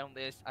trust her on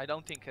this. I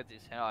don't think it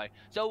is high.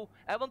 So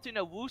I want to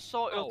know who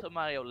saw Ultra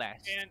Mario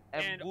last.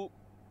 And who...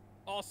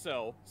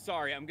 also,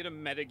 sorry, I'm gonna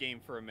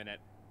metagame for a minute.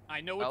 I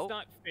know it's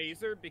not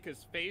Phaser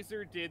because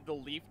Phaser did the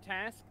leaf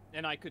task,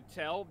 and I could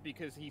tell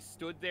because he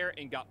stood there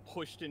and got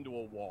pushed into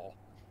a wall.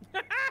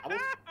 I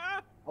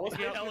was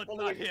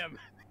not him.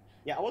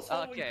 Yeah, I was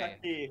following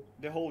Packy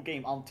the whole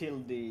game until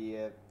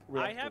the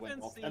reactor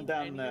went off, and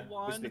then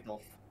we split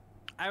off.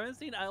 I haven't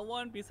seen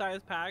anyone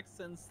besides Pax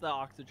since the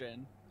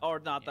oxygen. Or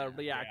not the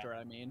reactor,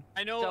 I mean.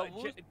 I know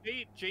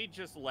Jade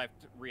just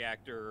left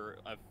reactor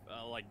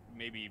like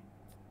maybe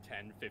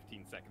 10,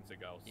 15 seconds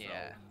ago, so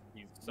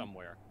he's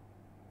somewhere.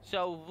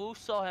 So who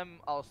saw him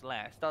as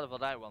last? That's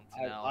what I want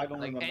to know. I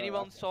don't remember.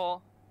 Anyone saw?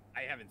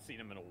 I haven't seen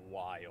him in a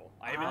while.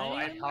 I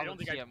don't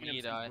think I've seen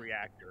him since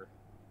reactor.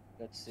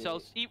 Let's see. So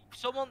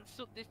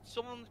did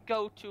someone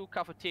go to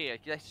cafeteria?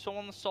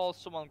 Someone saw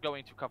someone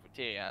going to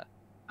cafeteria.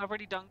 I've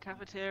already done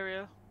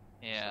cafeteria.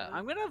 Yeah.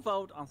 I'm gonna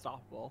vote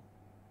unstoppable.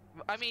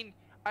 I mean,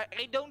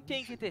 I don't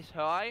think it is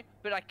high,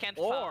 but I can't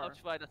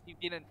vouch that you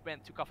didn't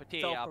went to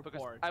cafeteria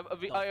because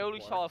I only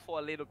saw it for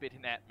a little bit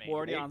in admin.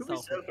 Already on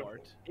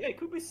self-report. Yeah, it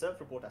could be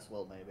self-report as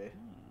well, maybe.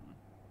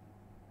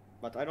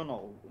 But I don't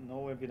know.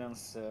 No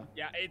evidence.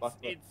 Yeah,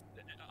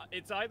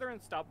 it's either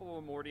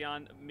Unstoppable or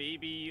Mordion,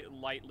 maybe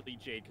lightly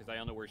Jade because I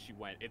don't know where she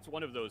went. It's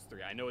one of those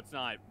three. I know it's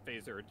not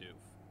Phaser or Doof.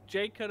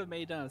 Jade could have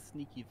made a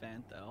sneaky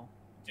vent though.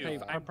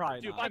 Doof,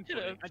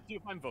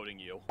 I'm voting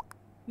you.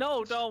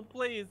 No, don't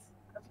please.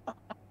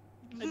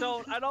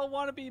 I don't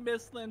want to be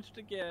mislynched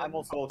again. I'm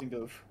also voting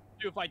Doof.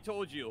 Doof, I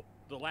told you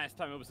the last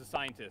time I was a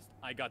scientist,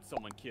 I got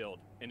someone killed,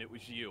 and it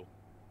was you.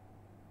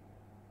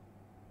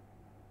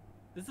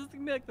 This is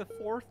gonna be like the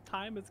 4th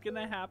time it's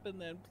gonna happen.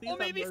 Then please. Well,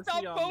 maybe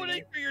stop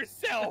voting for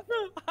yourself.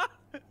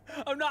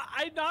 I'm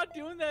not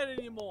doing that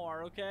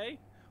anymore. Okay.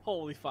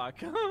 Holy fuck.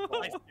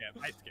 I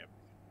skip.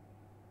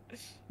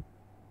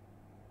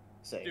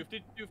 Same.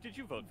 Doof, did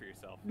you vote for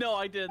yourself? No,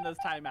 I didn't this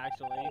time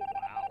actually. Oh,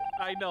 wow.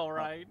 I know,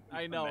 right?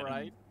 I know,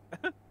 right?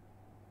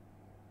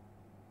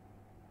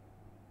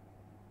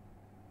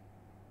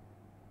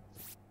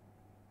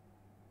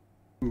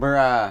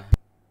 Bruh.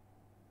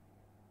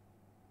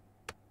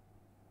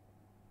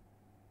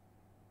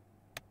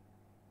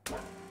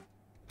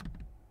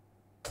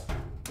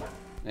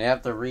 They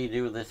have to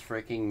redo this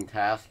freaking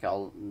task,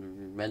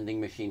 vending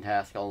machine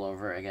task all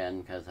over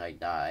again because I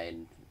died.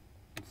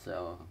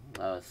 So,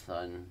 that was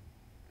fun.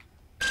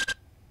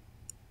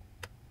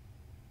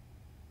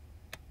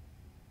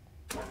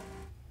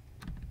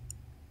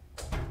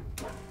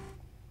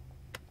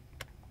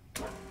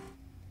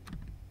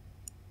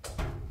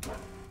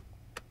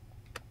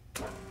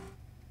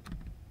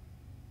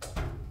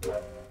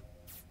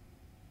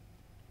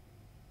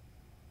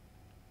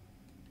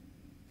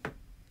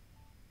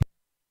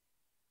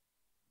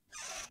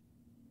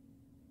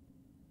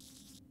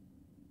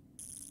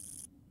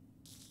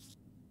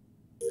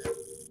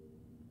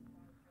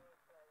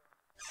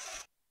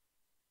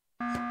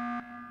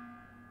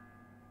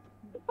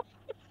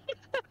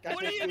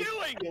 What are you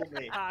doing?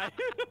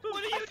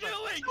 What are you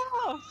doing?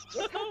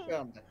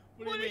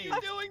 What are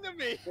you doing to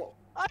me?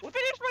 I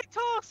finished my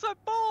task. I'm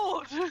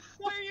bored.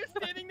 Why are you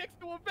standing next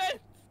to a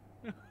vent?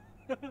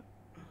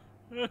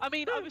 I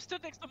mean, I was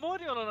stood next to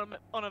Mordion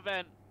on a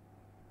vent.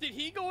 Did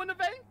he go on a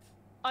vent?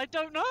 I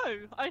don't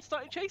know. I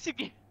started chasing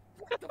you.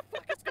 What the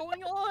fuck is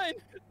going on?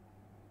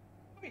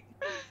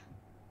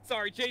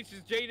 Sorry, Jade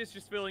is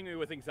just filling me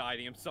with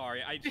anxiety. I'm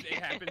sorry. It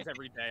happens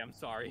every day. I'm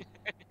sorry.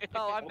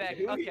 Oh, I'm back.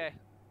 Okay.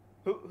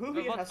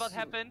 What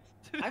happened?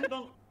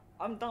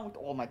 I'm done with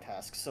all my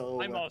tasks,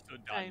 so... I'm also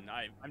done.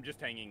 I'm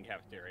just hanging in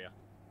cafeteria.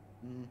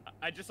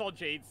 I just saw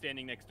Jade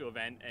standing next to a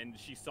vent, and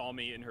she saw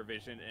me in her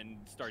vision and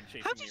started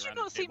chasing me around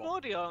the table. How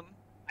did you not see Mordion?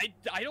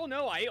 I don't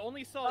know. I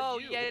only saw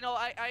you. Oh, yeah, no,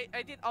 I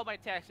did all my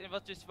tasks, and it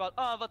was just about,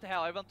 oh, what the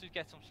hell, I want to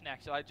get some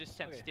snacks, so I just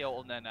sat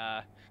still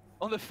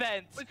on the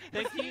fence.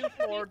 Thank you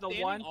for the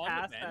one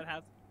task that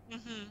has...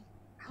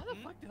 How the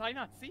fuck did I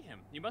not see him?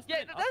 You must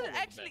have been that's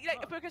actually,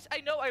 because I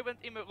know I went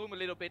in my room a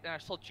little bit and I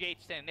saw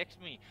Jade standing next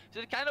to me.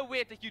 So it's kind of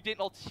weird that you did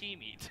not see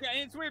me. Yeah,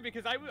 and it's weird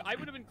because I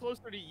would have been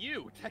closer to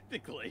you,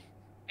 technically.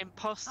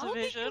 Imposter How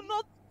vision? Did you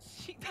not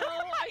see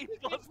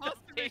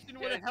Imposter vision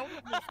would have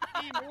helped me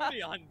see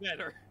Mordion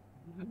better.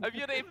 If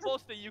you're the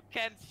imposter, you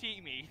can't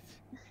see me.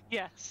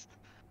 Yes.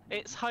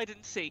 It's hide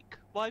and seek.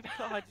 Why have you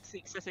put hide and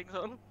seek settings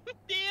on?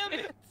 Damn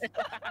it!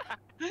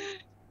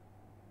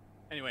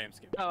 Anyway, I'm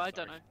skipping. Oh, I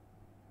don't know.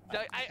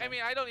 I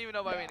mean, I don't even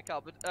know why we're in the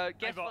car, but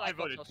guess what I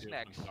got for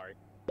snacks. I'm sorry.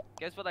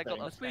 Guess what I got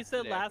for That's what we snacks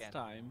said today last again.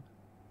 time.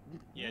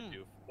 Yeah,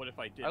 Doof. What if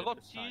I did I got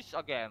cheese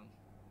again.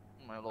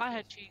 my love. I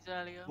had cheese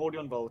earlier.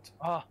 Mordion vote.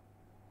 Oh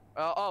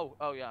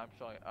yeah, I'm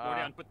sorry.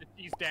 Mordion, put the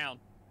cheese down.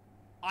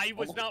 I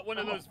was not one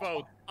of those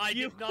votes. I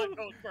did not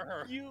vote for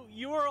her.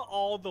 You are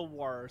all the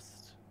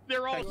worst.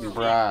 They're all shit.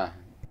 Bruh.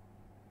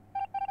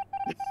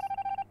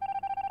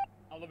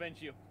 I'll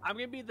avenge you. I'm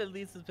gonna be the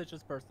least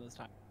suspicious person this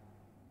time.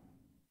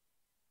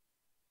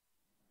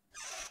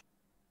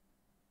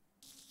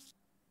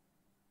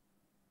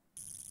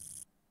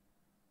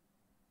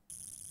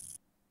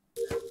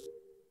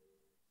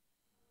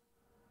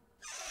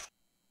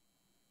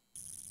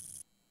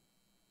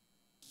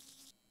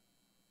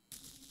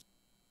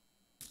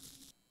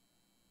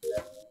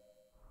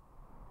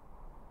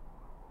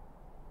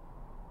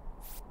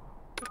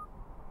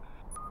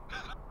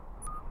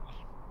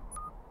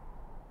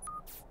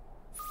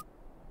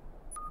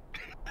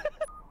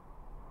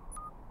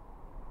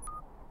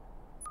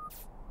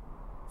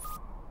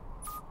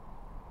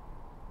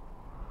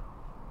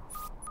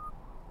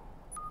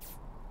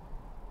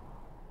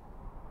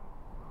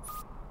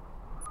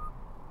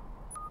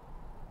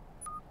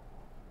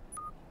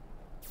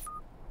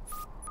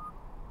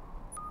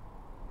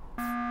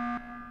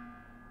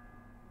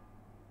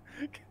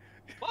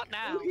 What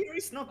now? Here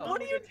is not.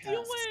 What are you doing?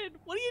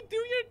 What are you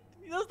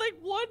doing? There's like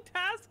one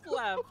task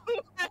left.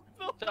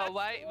 So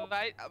why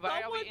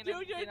are we in do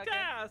your again?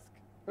 task.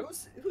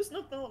 Who's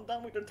not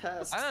done with their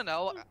task? I don't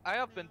know. I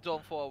have been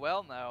done for a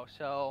while now,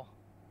 so.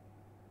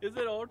 Is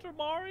it Ultra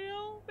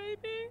Mario,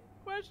 baby?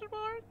 Question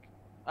mark.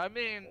 I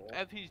mean,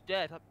 if he's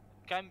dead, that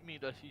can't mean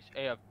that he's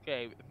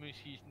AFK. It means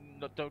he's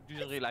not doesn't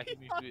really like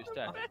me to his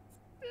death.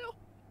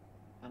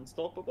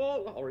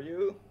 Unstoppable. How are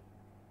you?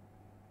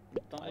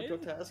 Done with your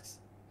tasks?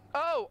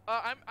 Oh,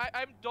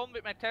 I'm done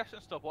with my test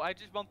and stuff. Well, I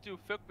just want to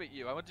fuck with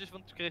you. I just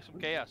want to create some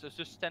chaos. So it's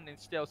just standing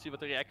still, see what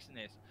the reaction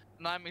is.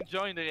 And I'm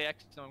enjoying the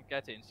reaction I'm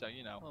getting. So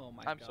you know. Oh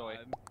my I'm god. sorry.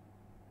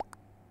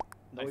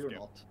 No, you're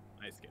not.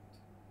 I skipped.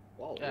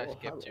 Wow, Yeah, I you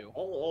skipped have too.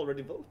 all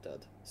already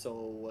voted.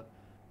 So.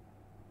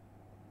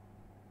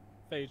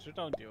 Phaser,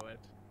 don't do it.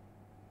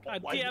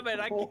 God Why- damn it!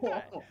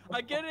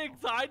 I get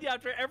anxiety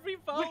after every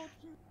vote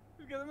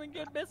because I'm gonna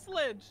get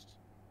mislynched.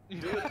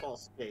 Do it,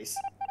 boss case.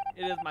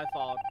 It is my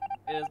fault.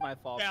 It is my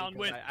fault. Down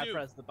because with I Doof.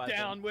 pressed the button.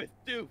 Down with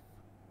Doof.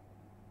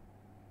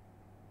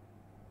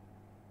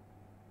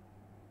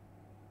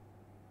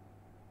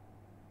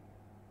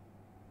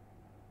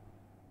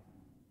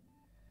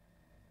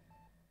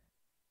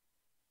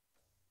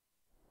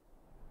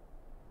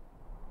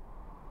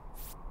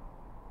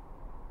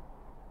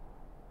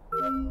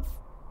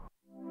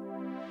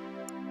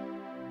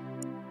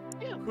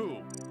 Who?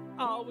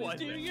 Always Was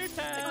do it? your It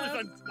task.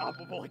 was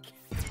unstoppable again.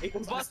 It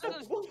was What's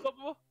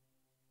unstoppable.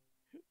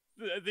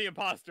 The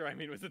imposter, I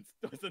mean, was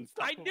unstoppable.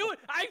 I knew it.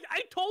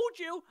 I told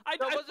you. I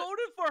No, was it-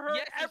 voted for her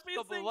Yes, every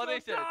Stubble, single what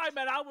is it? time,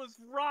 and I was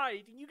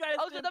right. You guys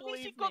Oh, so didn't that means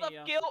he believe could me.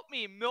 have killed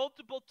me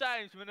multiple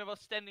times when I was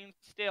standing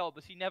still,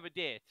 but he never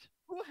did.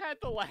 Who had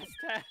the last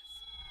task?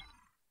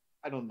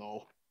 I don't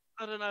know.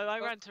 I don't know. I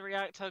ran to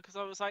reactor because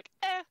I was like,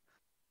 eh.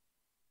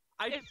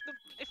 I,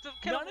 If the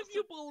killer none of wants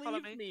you to follow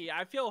believe me.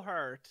 I feel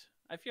hurt.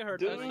 I feel hurt.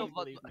 Dude, None of you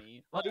what- believe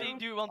me. What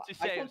do you want to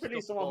I say? can't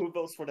believe someone who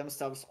votes for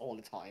themselves all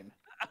the time.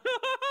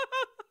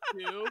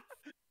 Doof.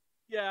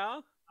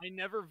 Yeah. I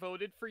never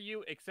voted for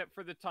you except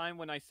for the time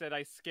when I said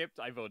I skipped.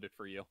 I voted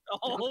for you.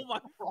 Oh my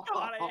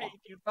god, I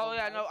hate you. So Oh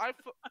yeah, no,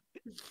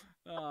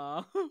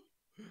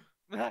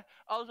 much.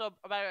 also,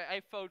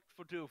 I vote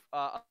for Doof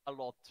a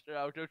lot.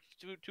 Those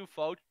two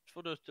votes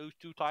for those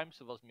two times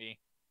it was me.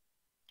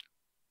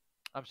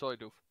 I'm sorry,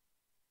 Doof.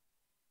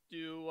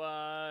 Do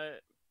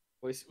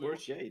Where's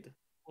Jade?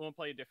 want to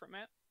play a different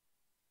map?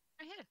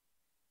 Right here.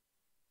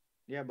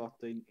 Yeah, but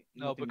they.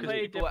 No, nothing because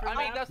Play people, I different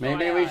mean map? that's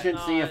Maybe why we I- should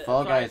see if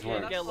Fall so I Guys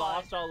can't works. get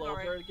lost all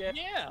Sorry. over again.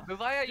 Yeah. But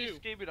why are you Dude.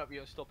 screaming at me,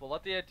 Unstoppable?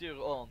 What did I do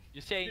wrong?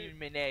 You're saying Dude.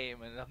 my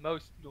name, and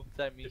most of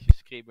the time you're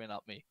screaming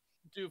at me.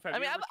 Doof, I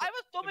mean, I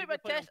was done with my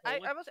test. I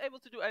was able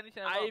to do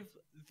anything I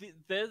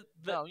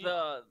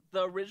want.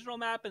 The original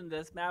map and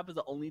this map is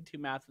the only two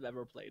maps I've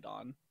ever played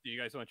on. Do you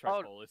guys want to try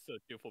Oh. Polis? So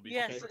Doof will be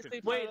Yes, super let's do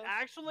confused. Wait, Polis.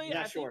 actually,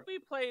 Yeah, I sure. think we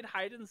played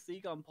hide and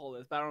seek on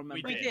Polis, but I don't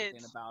remember We did.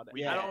 anything about it.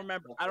 Yeah. I don't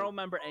remember. I don't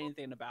remember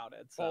anything about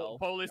it. So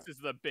Polis is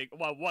the big,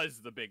 well, was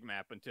the big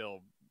map until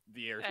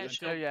the airship.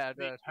 Airship. Until Yeah,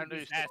 the the Henry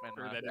disaster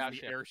Stickmin, that is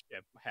airship. the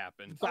airship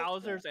happened.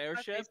 Bowser's Hi,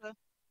 airship. Phaser.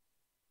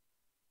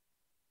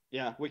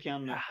 Yeah, we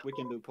can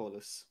do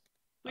Polis.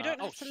 We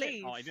don't oh, have to shit.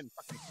 leave. Oh, I didn't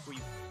fucking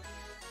squeeze.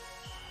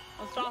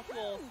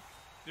 Unstoppable.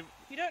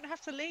 You don't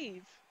have to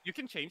leave. You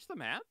can change the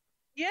map?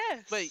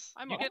 Yes. Wait,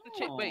 I'm you a- get the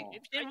check. Wait, Oh.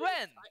 in I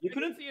when? You I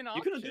couldn't. see an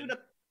You couldn't do option.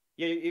 that.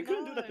 Yeah, you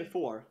couldn't do that No.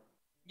 before.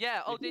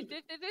 Yeah. Oh, You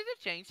did they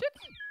change it?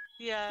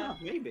 Yeah. Huh,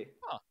 maybe.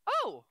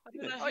 Oh, I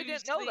don't know I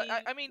who's didn't know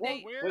that. the- I mean, Well,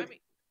 they. where- I mean,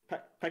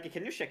 Packy,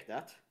 can you check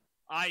that?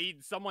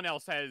 Someone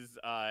else has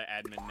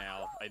admin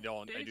now. I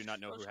do not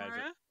know who has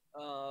it.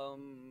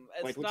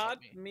 It's Wait, which- not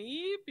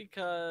me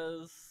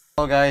because.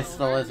 Fall Guys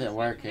still isn't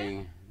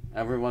working.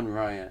 Everyone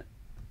riot.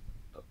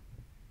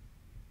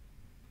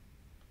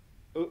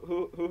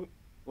 Who?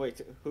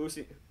 Wait, who's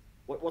it?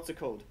 What's the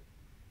code?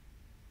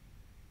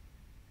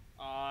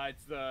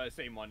 It's the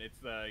same one. It's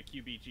the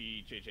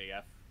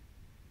QBGJJF.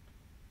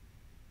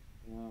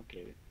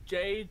 Okay.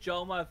 J.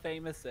 Joma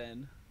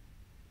Famousin.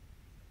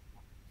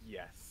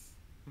 Yes.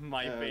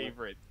 My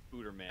favorite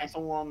Scooter Man. Can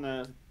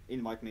someone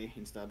invite me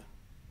instead?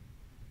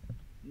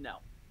 No.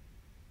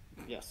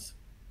 Yes.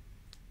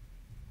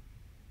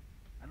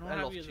 I don't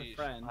have you as a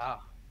friend. Wow.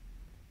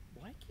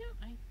 Why can't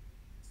I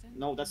send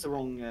No, that's the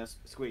wrong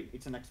screen.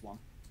 It's the next one.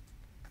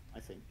 I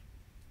think.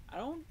 I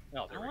don't.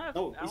 No, I don't have.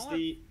 No, I it's don't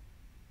the...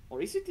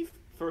 Or is it the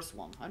first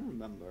one? I don't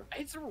remember.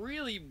 It's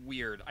really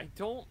weird. I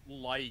don't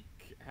like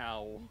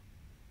how...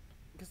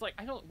 Because, like,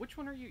 I don't... Which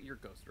one are you? You're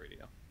Ghost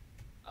Radio.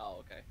 Oh,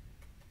 okay.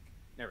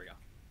 There we go.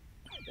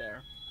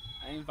 There.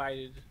 I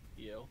invited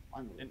you.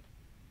 Finally.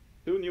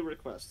 2 new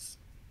requests.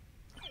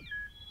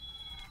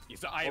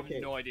 So I have Okay.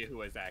 no idea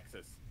who has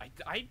access.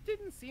 I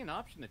didn't see an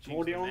option to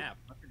change Mordion? the map.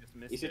 I just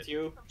missed Is it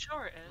you? I'm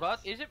sure it is. What?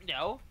 Is it?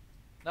 No.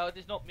 No, it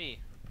is not me.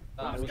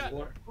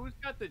 Who's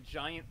got the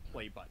giant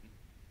play button?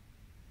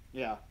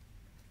 Yeah.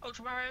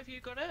 Ultra Mario, have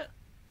you got it?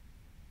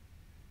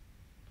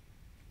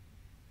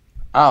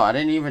 Oh, I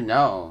didn't even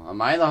know. Am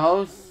I the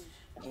host?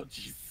 Oh,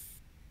 jeez.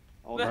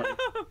 Oh, no.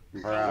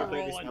 Bruh.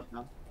 Play this map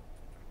now.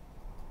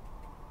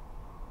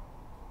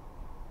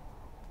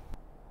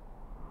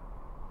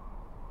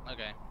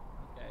 Okay.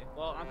 Okay.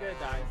 Well, I'm gonna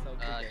die, so. good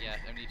game. Yeah,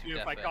 I need to Dude, if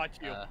death I then.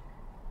 got you.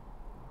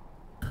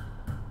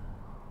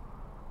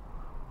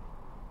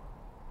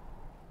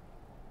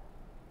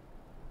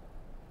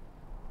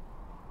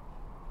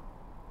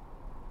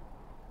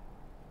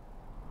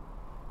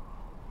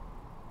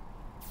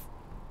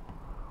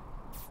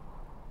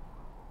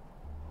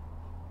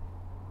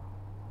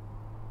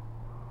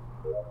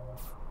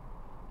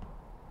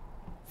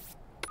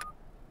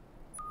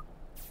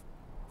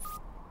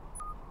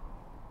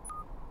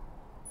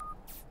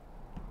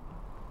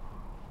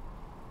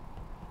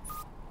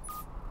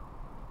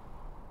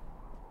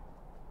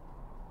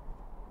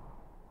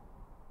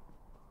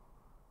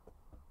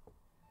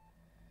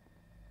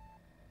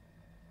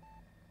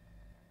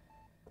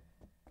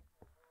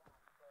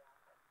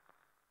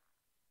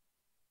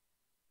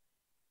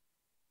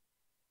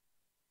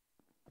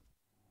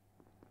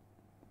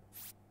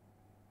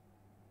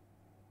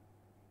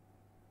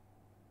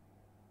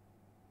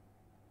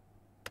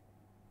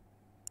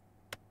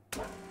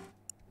 I'm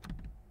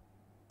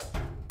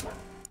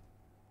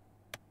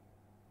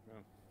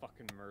gonna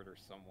fucking murder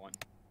someone.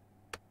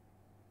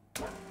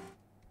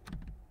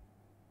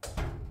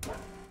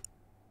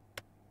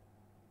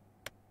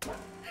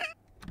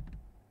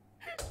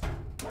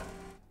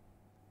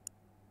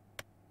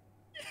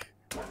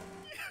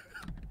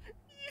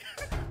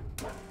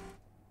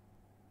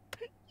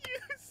 You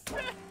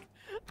sack!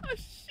 Oh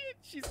shit!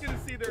 She's gonna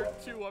see there are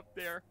 2 up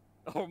there.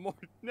 Oh, more.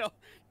 No,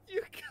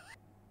 you got.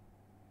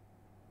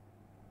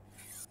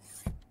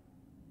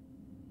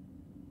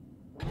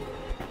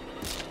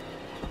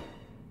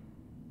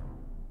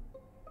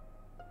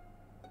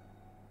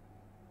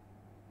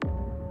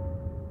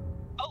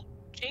 Oh,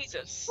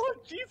 Jesus. Oh,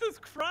 Jesus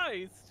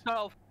Christ!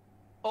 So,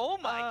 oh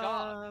my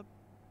god.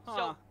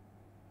 Huh.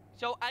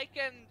 So I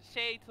can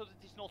say that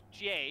it is not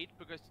Jade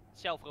because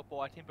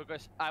self-reporting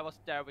because I was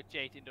there with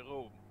Jade in the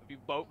room. We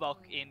both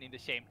walked in the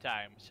same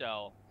time.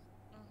 So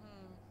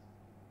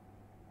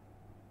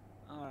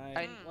All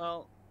right. I-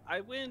 Well,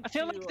 I went. I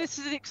feel to, like this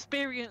is an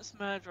experienced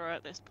murderer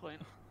at this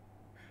point.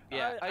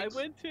 yeah, I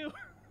went to.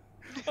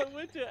 I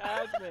went to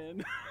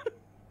admin,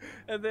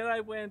 and then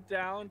I went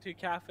down to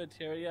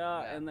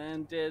cafeteria, Yeah. and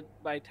then did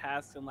my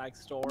tasks in like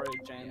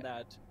storage and Yeah.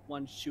 that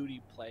one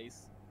shooty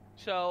place.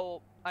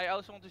 So I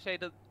also want to say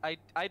that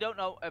I don't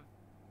know if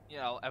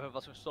if it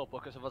was Unstoppable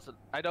because it was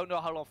I don't know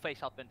how long Face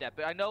had been dead,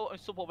 but I know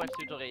Unstoppable went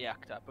to the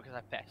reactor because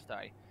I passed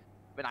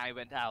when I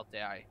went out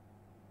there.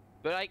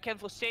 But I can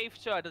for safe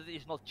sure that it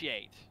is not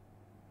Jade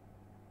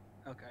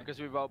Okay. because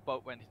we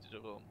both went into the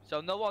room.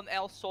 So no one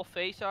else saw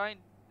Face in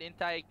the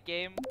entire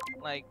game.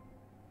 Like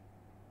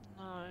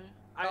No.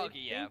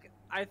 yeah.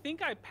 I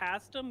think I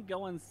passed him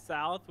going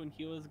south when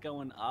he was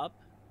going up.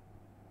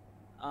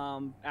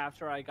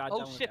 After I got Oh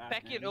done shit, with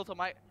Becky and admin.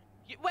 Ultimate.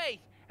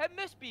 Wait, it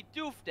must be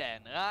Doof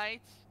then,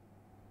 right?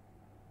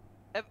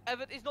 If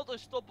it is not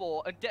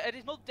Unstoppable, and it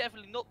is not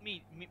definitely not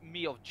me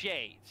or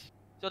Jade.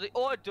 So they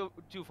are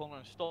Doof on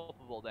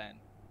Unstoppable then.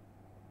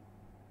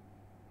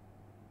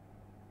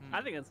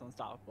 I think it's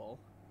unstoppable.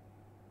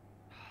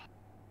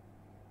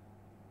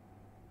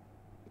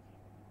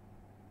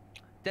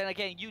 Then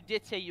again, you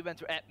did say you went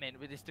to admin,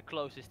 which is the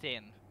closest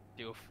in,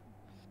 Doof.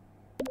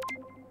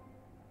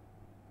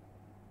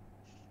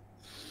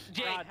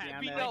 Jade, God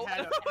damn we it. know.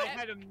 I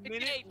had a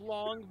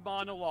minute-long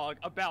monologue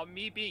about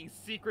me being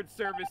Secret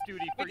Service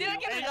duty for Did you, I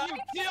get it and you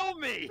right? kill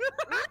me!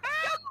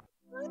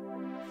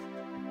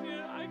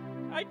 Yeah,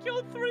 I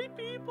killed 3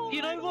 people.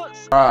 You know right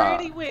what's Bruh.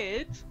 really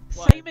weird?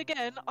 What? Same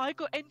again. I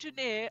got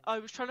engineer. I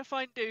was trying to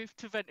find Doof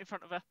to vent in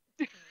front of her.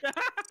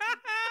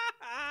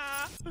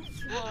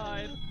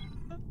 Fine.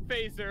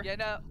 Phaser. Yeah,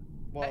 no.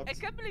 What? I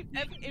can't believe Do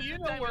every you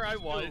time know where it I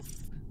is was?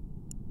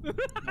 Doof.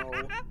 No.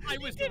 I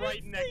was didn't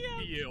right see next him.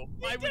 to you. You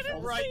I was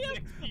didn't right see him.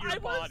 next to your I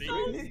was body. so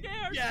Really?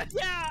 scared. Yes.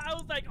 Yeah, I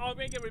was like, oh, I'm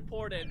gonna get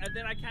reported. And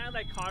then I kind of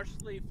like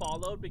cautiously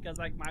followed because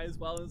like might as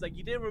well. It was like,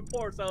 you didn't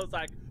report. So I was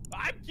like,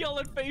 I'm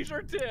killing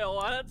Phaser too.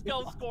 Let's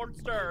go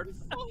Scorched Earth.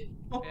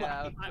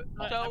 Yeah.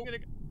 So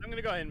I'm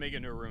gonna go ahead and make a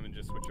new room and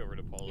just switch over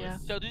to Polis. Yeah.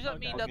 so does that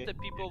Okay. mean that the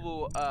people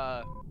who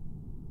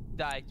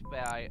died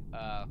by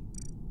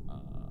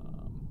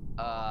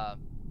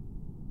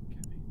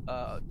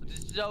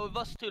so it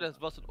was two that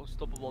wasn't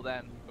Unstoppable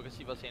then because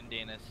he was in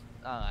Danish.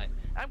 Alright.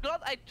 I'm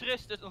glad I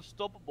trusted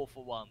Unstoppable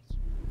for once.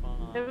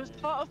 There was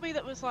part of me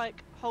that was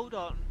like, hold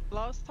on.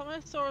 Last time I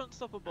saw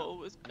Unstoppable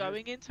was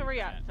going into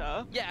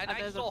reactor. Yeah, and I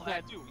there's a saw her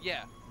vent. too.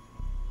 Yeah.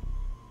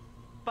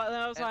 But then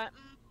I was And-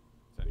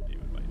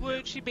 like,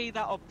 would she be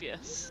that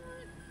obvious?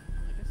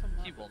 I guess I'm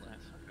not. She won't.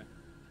 Okay.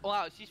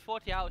 Wow, she's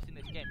 40 hours in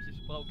this game.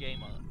 She's a pro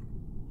gamer,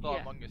 pro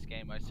Yeah. Among Us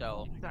gamer.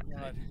 So, Exactly.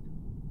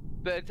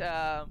 but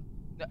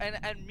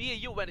and me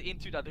and you went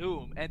into that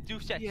room, and Tu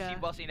said Yeah. she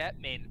was in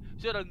admin.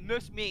 So that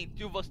must mean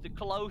Tu was the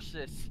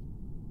closest.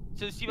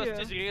 So she was Yeah.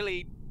 just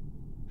really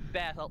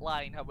bad at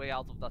lying her way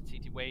out of that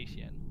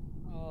situation.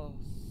 Oh,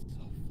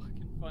 so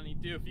fucking funny,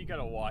 dude. If you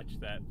gotta watch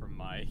that from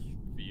my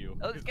view.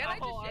 Can I just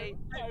say?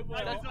 I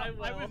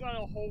will. I was on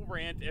a whole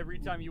rant every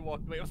time you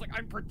walked away. I was like,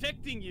 I'm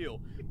protecting you,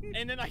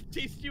 and then I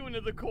chased you into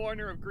the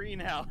corner of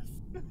greenhouse.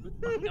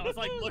 And I was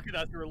like, look at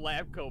us, we're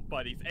lab coat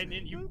buddies, and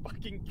then you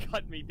fucking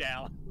cut me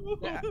down.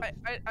 Yeah,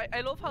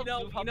 I love how You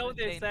know, how you know what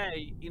they sustained-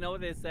 say. You know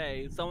what they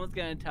say. Someone's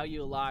gonna tell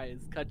you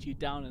lies, cut you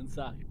down in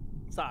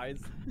size.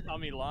 Tell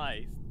me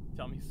lies.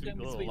 Tell me sweet Tell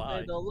me little sweet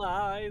lies. little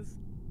lies.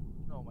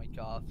 Oh my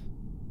god.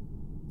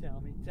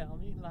 Tell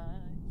me lies.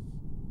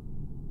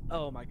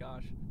 Oh my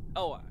gosh.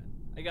 Oh,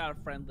 I got a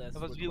friend list.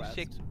 That was real request.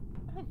 sick.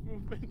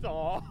 Movement.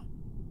 Aw.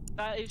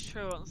 That is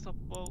true,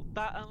 Unstoppable.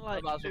 That and like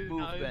About the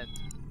Uno movement.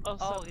 or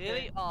Oh something.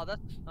 really? Oh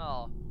that's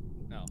No.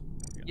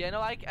 Yeah,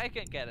 no, I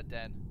can get it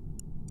then.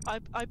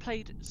 I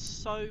played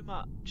so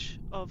much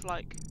of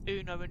like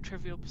Uno and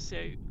Trivial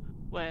Pursuit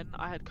when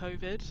I had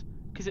COVID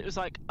because it was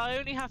like I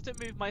only have to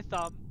move my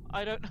thumb.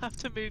 I don't have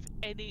to move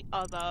any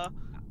other.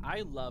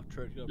 I love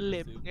Trivial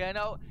Limb. Pursuit. Yeah,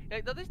 no,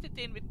 that is the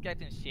thing with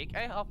getting sick.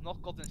 I have not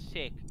gotten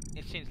sick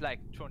since like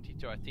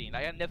 2013.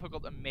 I have never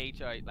got a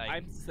major like.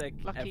 I'm sick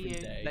Lucky every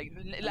you. day.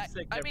 Like,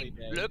 sick I every mean,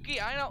 day.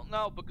 lucky, I don't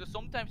know, because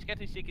sometimes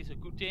getting sick is a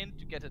good thing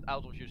to get it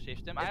out of your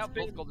system. I It's have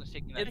been- not gotten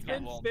sick in It's a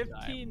been long 15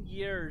 time.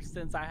 years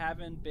since I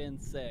haven't been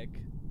sick.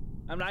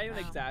 I'm not even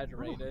Wow.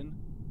 exaggerating.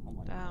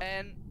 Damn.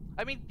 And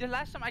I mean, the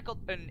last time I got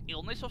an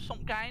illness of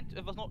some kind,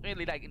 it was not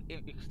really like an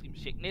extreme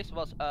sickness. It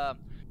was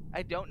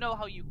I don't know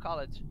how you call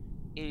it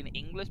in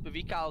English, but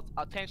we call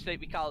it,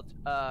 translate, we call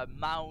it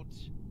mouth,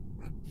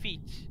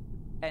 feet,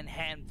 and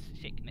hand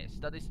sickness.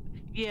 That is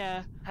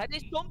Yeah.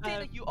 something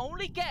that you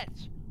only get.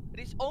 It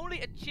is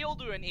only a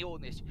children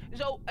illness.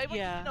 So I want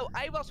Yeah. you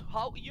to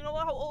know, you know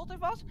how old I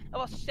was? I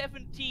was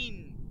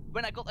 17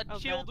 when I got a Okay.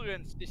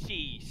 children's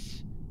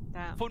disease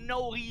Damn. for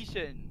no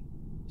reason.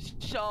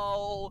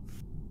 So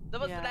that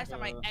was Yeah. the last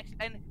time I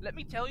and let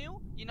me tell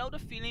you, you know the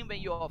feeling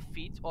when your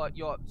feet or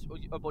your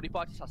body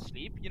parts are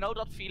asleep. You know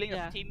that feeling,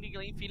 Yeah. that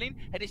tingling feeling.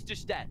 It is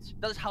just that.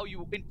 That is how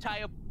your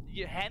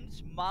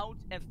hands, mouth,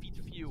 and feet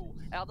feel.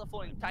 I had that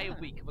for an entire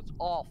week. It was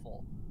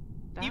awful.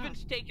 Damn. Even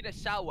taking a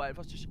shower, it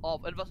was just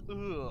awful. It was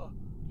ugh.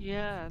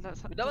 Yeah,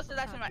 that's. But that was the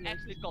doesn't last time I sound good.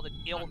 actually got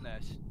an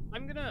illness.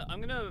 I'm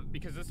gonna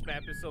because this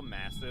map is so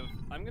massive,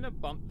 I'm gonna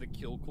bump the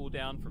kill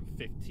cooldown from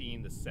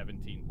 15 to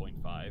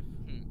 17.5.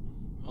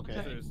 Okay.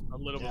 So there's a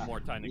little Yeah. bit more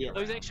time to Yeah. get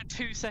Those around. extra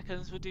 2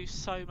 seconds would do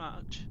so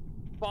much.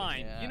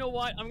 Fine. Yeah. You know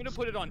what? I'm gonna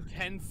put it on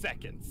 10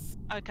 seconds.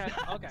 Okay.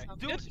 Okay.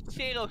 sounds Dude, good.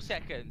 0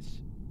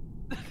 seconds.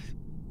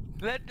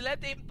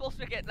 let the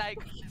imposter get like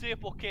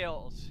triple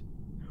kills.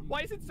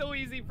 Why is it so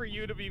easy for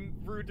you to be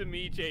rude to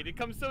me, Jade? It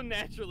comes so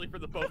naturally for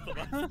the both of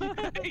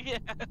us. Yeah.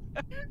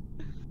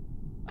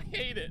 I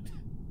hate it.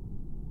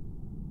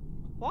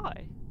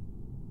 Why?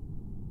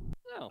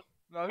 No.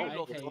 No, he I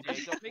loves hate it.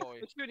 it. Don't Make worry.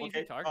 it an Okay,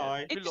 easy target.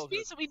 bye. It loves just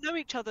means that we know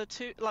each other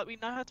too. Like we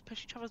know how to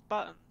push each other's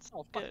buttons.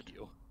 Oh, fuck Good.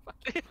 you.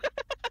 Fuck you.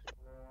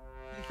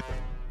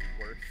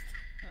 Worst.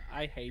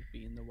 I hate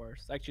being the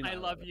worst. Actually, no, I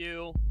love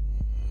you.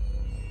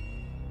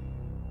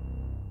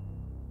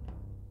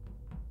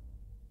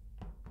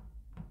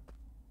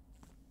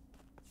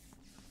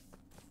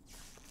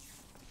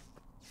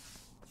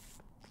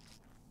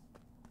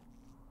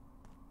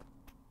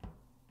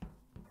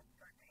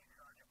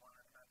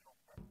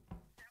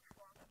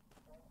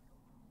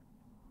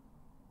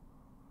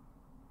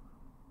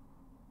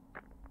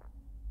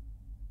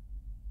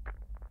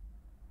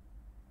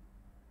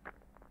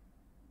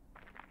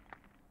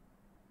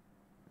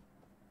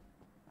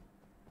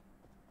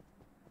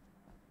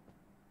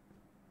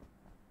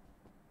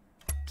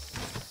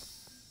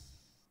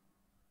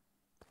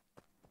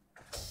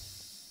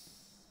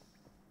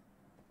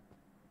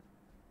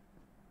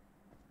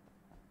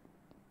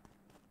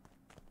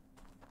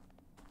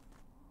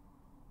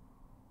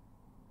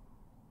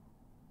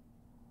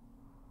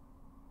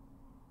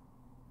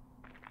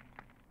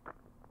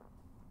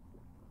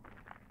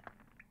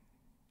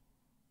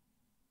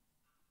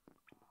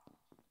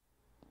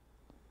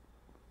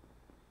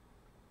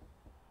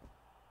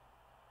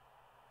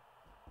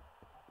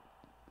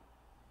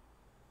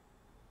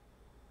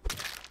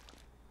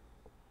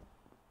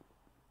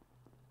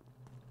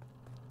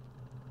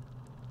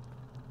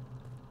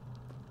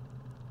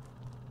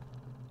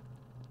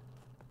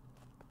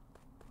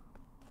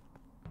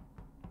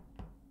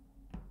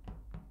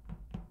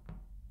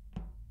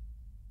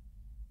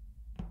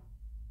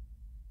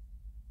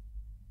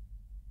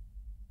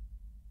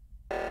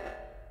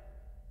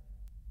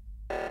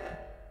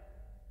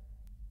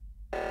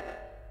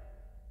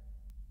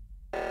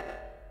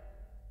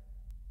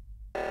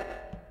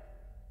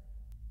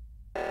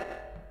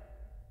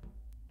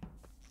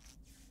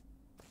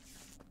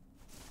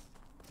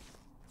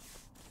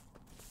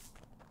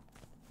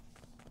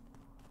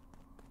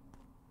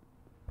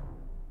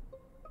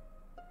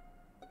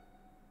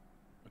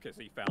 Okay,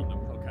 so you found them.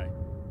 Okay.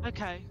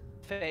 Okay.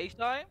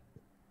 FaceTime?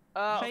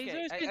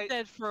 Phaser's been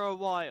dead for a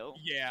while.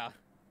 Yeah.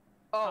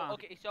 Oh, Huh.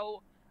 okay.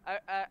 So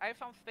I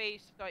found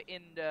FaceTime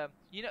in the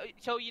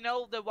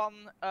the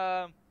one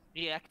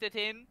reacted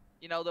in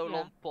the Yeah.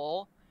 long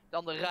pole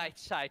on the right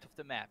side of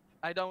the map.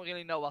 I don't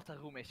really know what the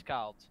room is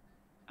called.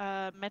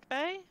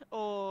 Medbay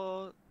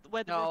or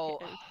where the No.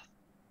 rocket is?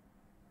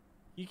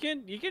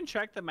 You can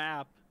check the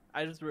map.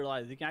 I just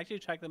realized you can actually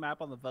check the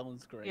map on the phone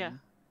screen. Yeah.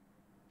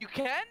 You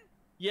can?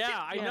 Yeah,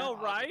 I Yeah. know,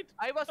 right?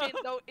 I was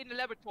in the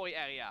laboratory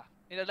area.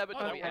 In the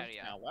laboratory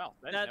area. Oh, wow.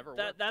 That never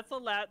worked. That's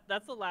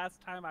the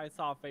last time I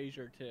saw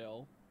Phaser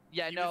too.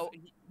 Yeah,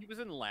 He was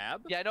in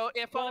lab? Yeah, no.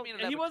 It Well, found me in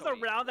the he was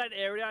laboratory. around that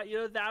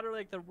area, that or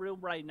like the room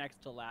right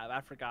next to lab.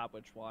 I forgot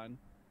which one.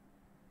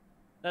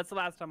 That's the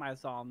last time I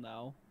saw him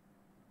though.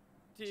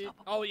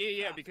 Oh,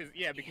 yeah, because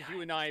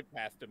you and I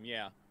passed him,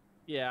 yeah.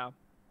 Yeah.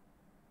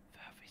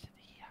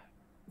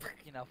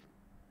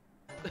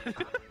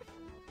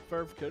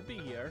 Ferv could be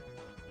here.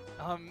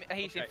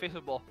 He's Okay.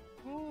 invisible.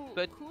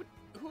 But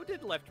who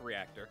did left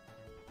reactor?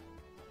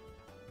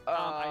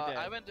 I did.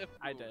 I went up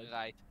I did.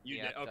 right. You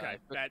yeah, did. Okay.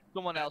 but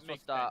someone else was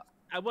makes the. sense.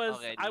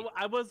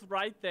 I was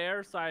right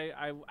there, so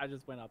I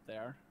just went up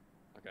there.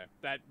 Okay,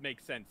 that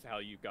makes sense how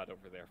you got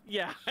over there.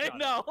 Yeah, Shut I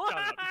know.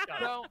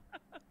 up.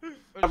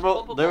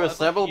 There were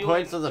several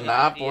points of the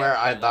map where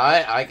I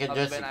thought I could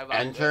just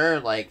enter,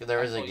 like there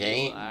was a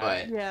gate,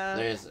 but Yeah.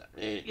 there's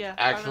Yeah,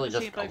 I actually remember just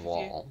seeing a both of you.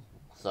 wall.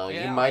 So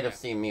Yeah, you might have okay.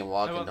 seen me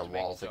walk I want into to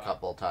make walls a sure.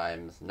 couple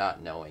times,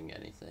 not knowing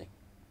anything.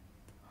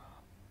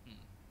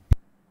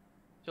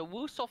 So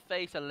who saw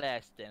Phaser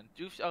last then?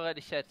 Doof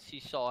already said she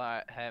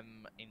saw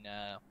him in.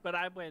 But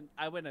I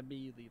went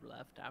immediately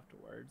left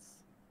afterwards.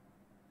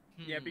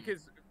 Yeah,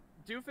 because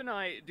Doof and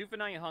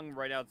I hung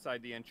right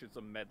outside the entrance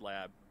of Med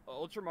Lab.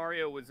 Ultra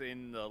Mario was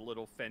in the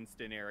little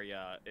fenced-in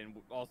area, and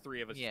all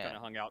three of us Yeah. kind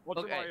of hung out.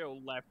 Ultra Okay. Mario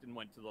left and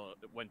went to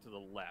the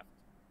left.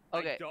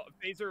 Okay.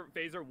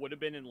 Phaser would have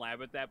been in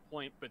lab at that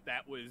point, but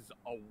that was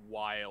a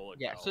while ago.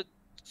 Yeah.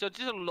 So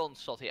just a long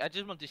shot here. I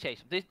just want to say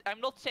something.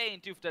 I'm not saying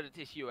Doof that it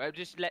is you. I'm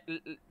just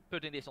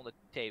putting this on the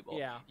table.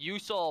 Yeah. You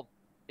saw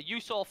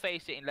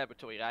Phaser in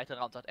laboratory, right,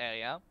 around that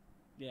area.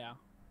 Yeah.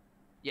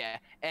 Yeah.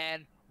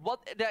 And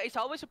there is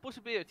always a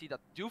possibility that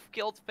Doof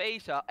killed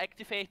Phaser,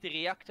 activated the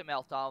reactor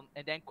meltdown,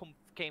 and then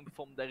came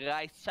from the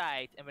right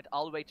side and went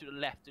all the way to the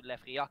left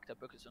reactor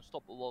because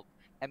Unstoppable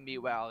and me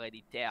were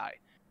already there.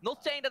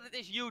 Not saying that it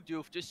is you,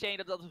 Doof, just saying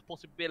that that's a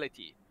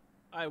possibility.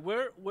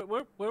 Where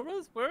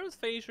was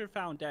Phaser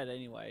found dead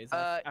anyways?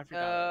 I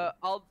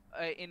forgot.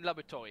 In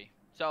laboratory.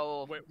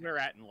 So Where we're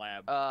at in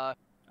lab.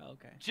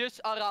 Okay. just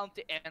around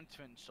the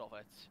entrance of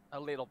it, a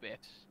little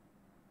bit.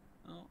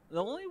 Oh,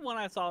 the only one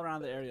I saw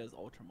around the area is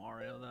Ultra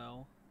Mario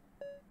though.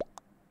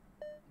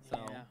 So.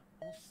 Yeah,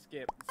 we'll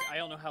skip. I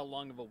don't know how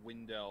long of a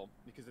window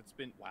because it's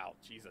been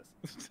Jesus.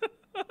 It's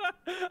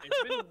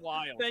been a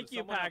while. Thank so you,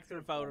 someone Pax, else for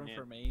could've voting gone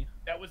for in. me.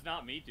 That was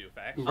not me, Doof.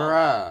 Actually,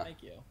 Bruh.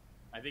 Thank you.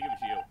 I think it was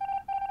you.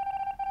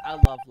 I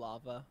love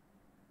lava.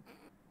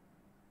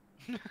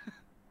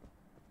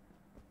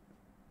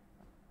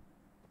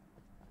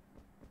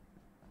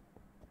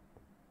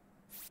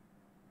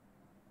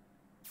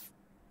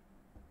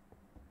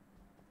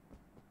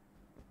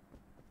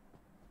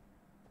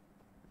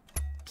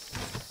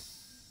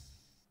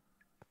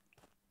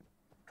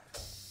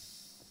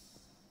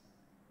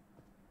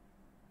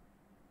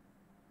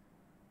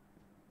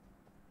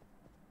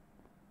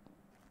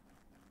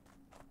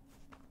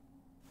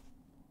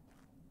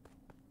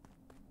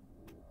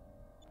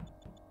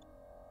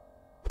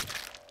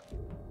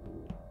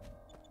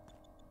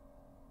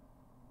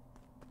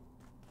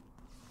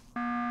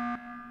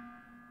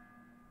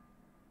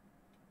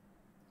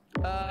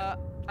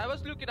 I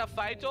was looking at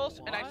vitals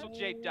and I saw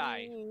Jade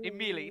die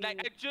immediately. Like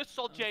I just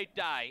saw Jade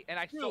die and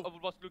I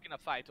was looking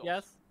at vitals.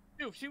 Yes.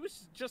 Doof, she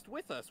was just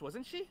with us,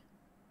 wasn't she?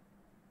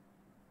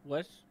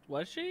 Was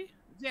she?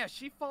 Yeah,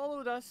 she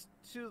followed us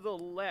to the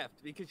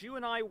left because you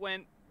and I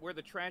went where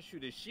the trash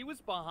chute is. She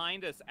was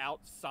behind us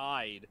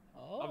outside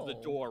of the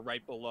door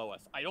right below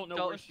us. I don't know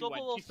So where she went.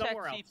 Unstoppable She's said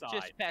somewhere she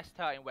outside. just passed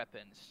her in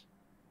weapons,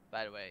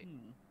 by the way.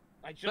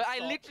 I just But I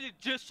saw- literally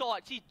just saw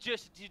it. She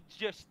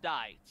just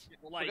died.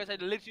 like, Because I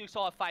literally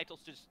saw her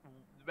vitals just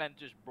went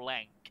just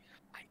blank.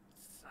 I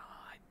saw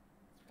it.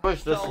 I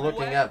was just So looking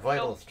when- at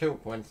vitals too,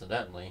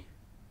 coincidentally.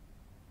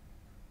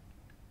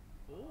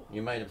 Ooh.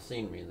 You might have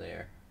seen me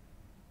there.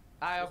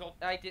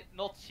 I did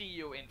not see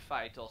you in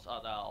vitals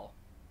at all.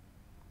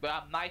 But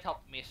I might have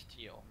missed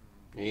you.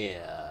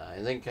 Yeah,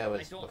 I think I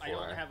was I don't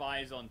before. have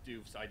eyes on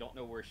Doof, so I don't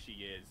know where she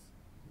is.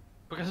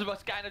 Because it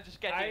was kind of just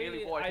getting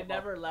really worried I about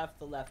never left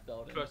the left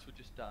building. first we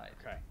just died.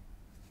 Okay.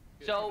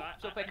 So,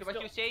 I'm Pekka, what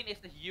still- you're saying is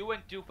that you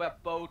and Dupe were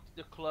both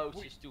the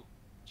closest to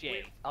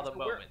Jade at the so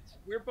moment.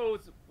 We're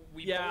both.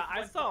 We Yeah, both I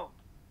went saw.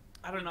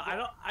 I don't we know.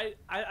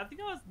 I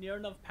think I was near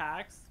enough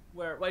packs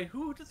where. Wait,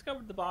 who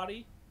discovered the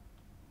body?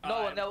 No,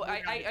 we're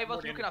I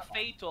was gonna looking at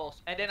find-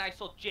 fatals, and then I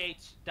saw Jade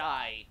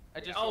die. I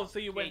just Oh, saw so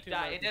you went Jade to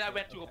die, the- and then I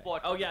went to okay.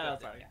 report. Oh on yeah, the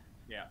that's building. right.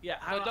 Yeah. Yeah,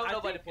 I don't know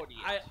where think, the body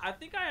is. I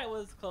think I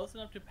was close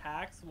enough to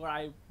Pax where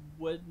I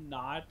would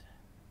not.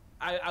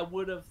 I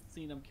would have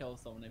seen him kill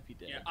someone if he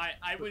did. Yeah,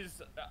 I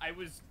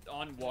was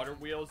on water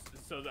wheels,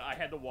 so that I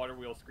had the water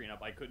wheel screen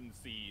up. I couldn't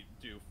see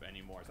Doof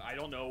anymore. So I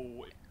don't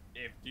know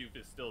if Doof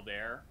is still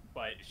there,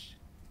 but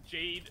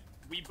Jade,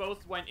 we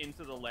both went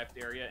into the left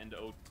area into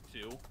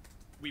O2.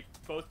 We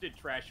both did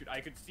trash shoot. I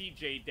could see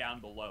Jade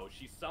down below.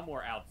 She's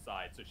somewhere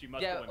outside, so she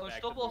must have went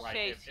back to the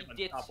right if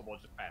Unstoppable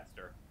just passed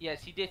her.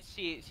 Yes, he did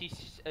see.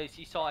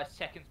 She saw it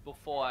seconds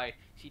before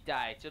she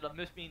died. So that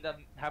must mean that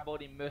her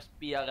body must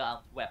be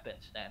around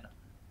weapons then.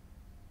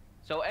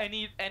 So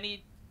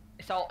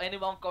saw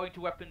anyone going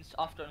to weapons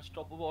after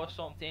Unstoppable or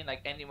something?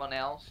 Like anyone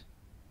else?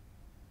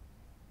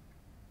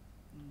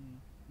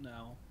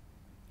 No.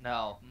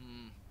 No.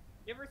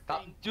 You ever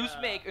think? Just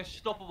make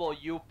Unstoppable,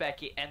 you,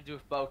 Becky, and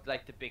Doof both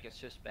like the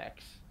biggest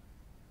suspects.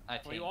 I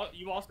think. Well,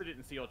 you also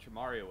didn't see Ultra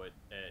Mario at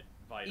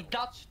Vital.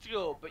 That's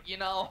true, but you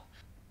know,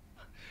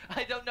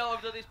 I don't know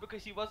if that is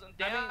because he wasn't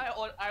there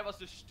or I was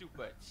just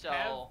stupid. So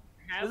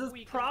have this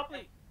we is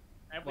probably.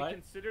 Have we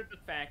considered the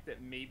fact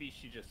that maybe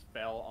she just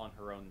fell on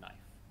her own knife?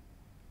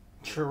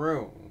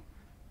 True.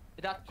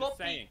 That could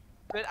be,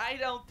 but I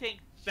don't think.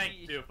 Thank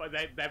you.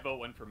 That vote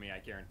went for me. I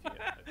guarantee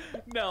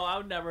it. No, I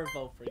would never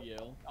vote for you.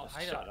 Oh,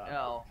 I shut don't up.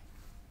 know.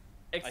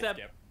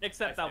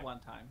 Except that one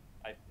time.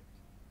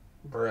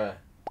 Bruh.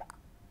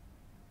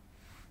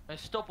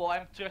 Unstoppable,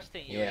 I'm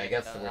trusting you. Yeah, I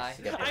guess we're I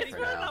skipping for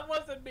swear now. that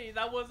wasn't me.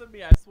 That wasn't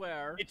me. I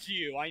swear. It's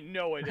you. I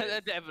know it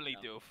is. Definitely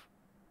Doof.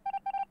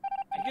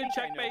 You can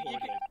check I know my. who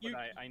it is,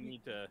 but I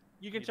need to.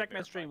 You can check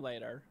my stream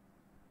later.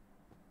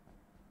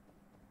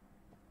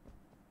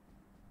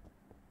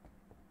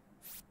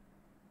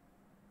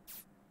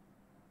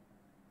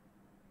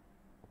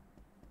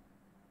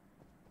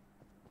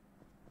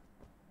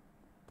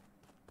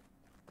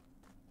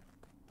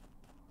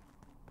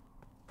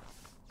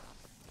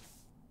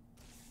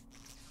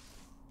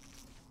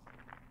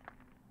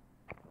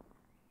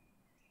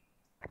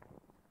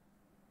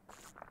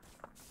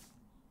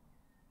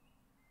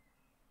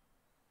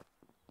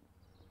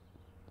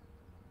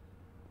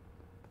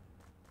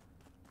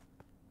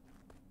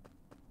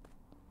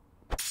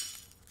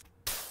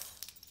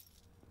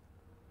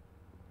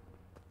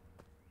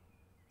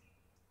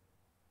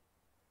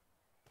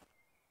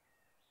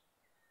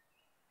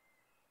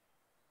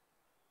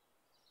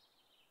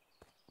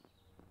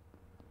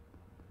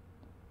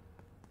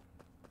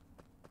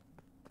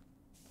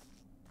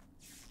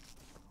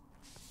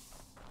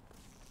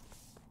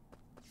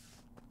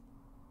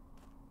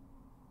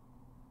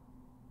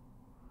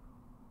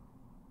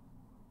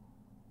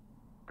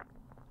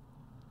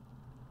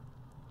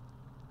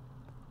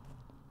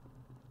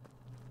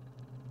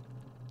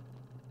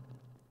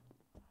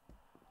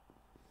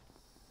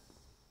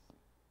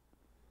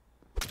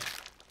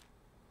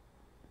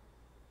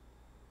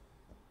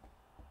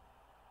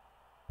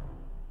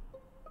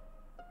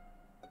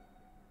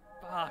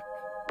 Fuck.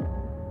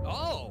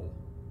 Oh.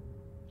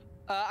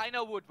 I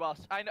know who it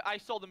was. I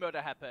saw the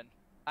murder happen.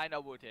 I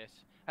know who it is.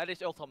 That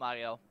is Ultra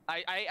Mario.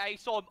 I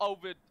saw him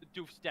over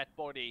Doof's dead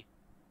body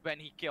when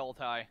he killed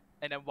her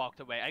and then walked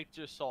away. I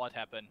just saw it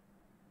happen.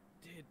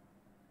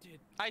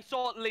 I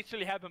saw it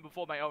literally happen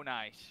before my own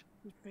eyes.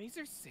 Did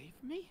Phaser save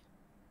me?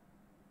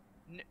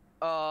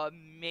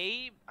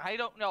 Maybe, I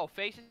don't know.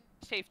 Phaser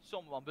saved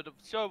someone, but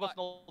sure was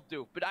not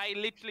Doof. But I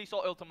literally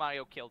saw Ultra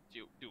Mario kill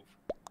Doof.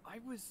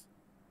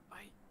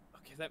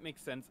 Okay, that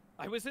makes sense.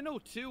 I was in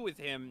O2 with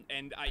him,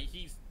 and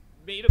he's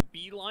made a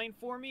beeline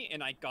for me,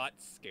 and I got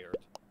scared.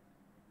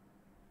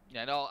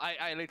 Yeah, no,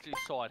 I literally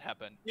saw it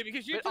happen. Yeah,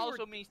 because you It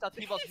also means that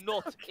he was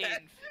not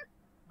in.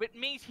 It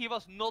means he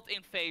was not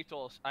in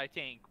Fatals, I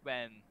think,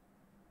 when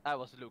I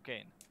was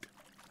looking.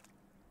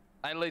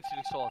 I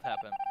literally saw it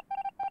happen.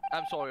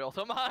 I'm sorry,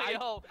 Ultra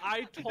Mario.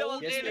 I told you. That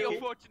was really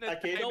unfortunate.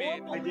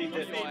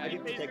 I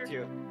did protect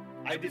you.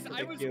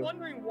 I was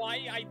wondering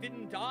why I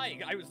didn't die.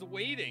 I was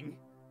waiting.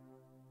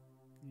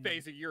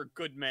 Phaser, you're a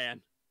good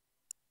man.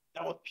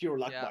 That was pure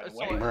luck, by the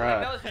way.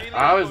 Bruh. Really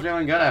I was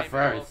doing good at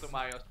first. Ultra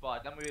Mario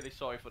spot. I'm really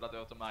sorry for that,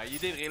 Ultra Mario. You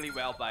did really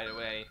well, by the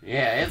way.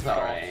 Yeah, it's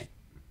alright.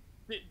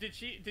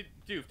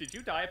 Doof, did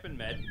you die up in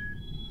med?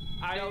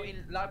 No,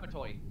 in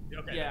laboratory.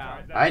 Okay,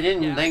 yeah. I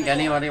didn't think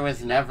anybody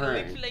was never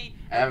Literally,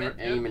 ever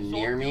even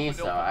near me,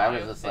 so I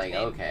was just like,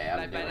 okay,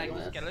 I'm doing doing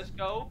this.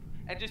 Telescope,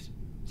 and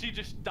she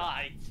just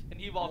died,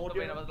 and he walked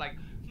away, and I was like,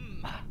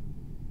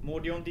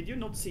 Mordion, did you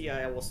not see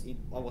I was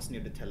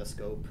near the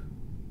telescope?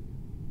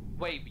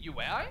 Wait, you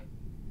were?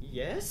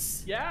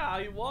 Yes. Yeah,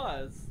 I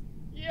was.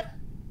 Yeah.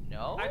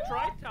 No. I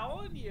tried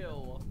telling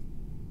you.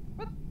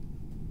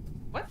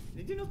 What?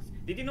 Did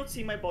you not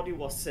see my body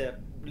was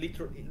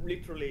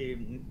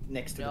literally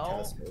next to the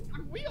telescope?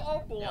 Are we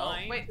all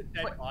blind to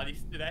dead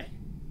bodies today?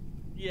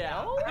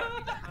 Yeah. No?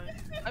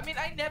 I mean,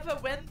 I never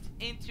went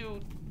into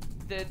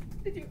that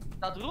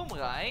room,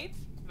 right?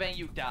 When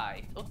you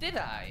died, or did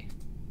I?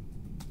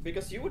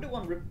 Because you were the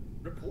one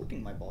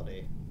reporting my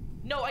body.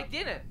 No, I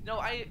didn't. No,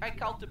 I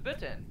called the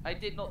button. I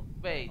did not.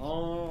 Wait.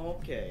 Oh,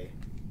 okay.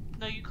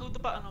 No, you called the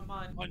button on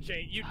mine. On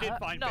Jade, you did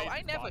find No, Face's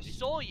I never body.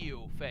 saw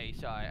you,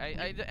 Face.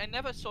 I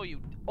never saw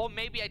you. Or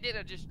maybe I did.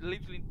 I just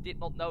literally did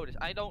not notice.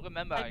 I don't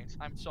remember.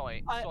 I'm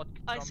sorry. I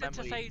said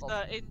to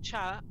Phaser in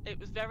chat, it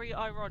was very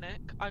ironic.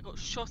 I got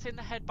shot in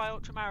the head by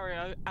Ultra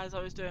Mario as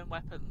I was doing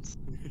weapons.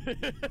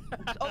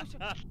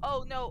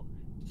 Oh no.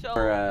 So.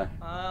 Bruh.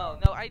 Oh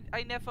no.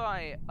 I never.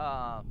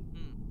 I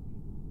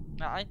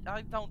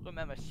don't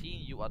remember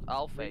seeing you at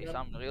all, Face.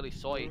 I'm really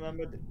sorry.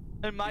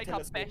 I might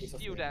have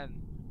passed you then.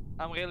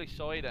 I'm really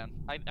sorry then.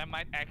 I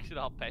might actually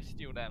have passed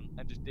you then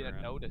and just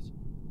didn't notice.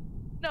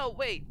 No,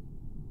 wait.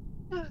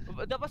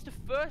 That was the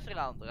first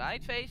round,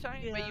 right,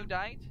 Faisal? Yeah. Where you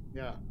died?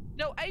 Yeah.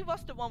 No, I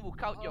was the one who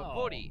caught your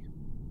body.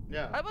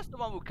 Yeah. I was the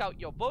one who caught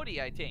your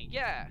body, I think.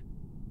 Yeah.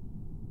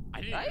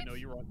 I didn't even know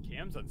you were on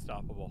Cam's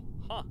Unstoppable.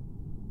 Huh.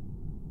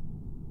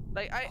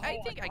 Like, I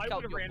think I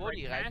caught your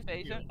body, right,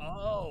 Faisal?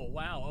 Oh,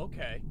 wow,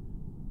 okay.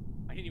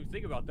 I didn't even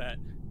think about that.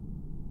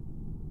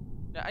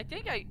 Yeah, I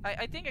think I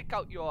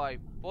caught your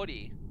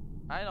body.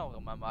 I don't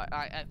remember.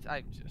 I'm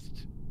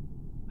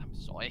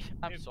sorry.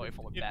 I'm sorry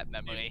for a bad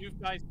memory. If you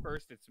guys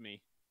first, it's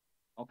me.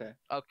 Okay.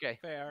 Okay.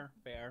 Fair.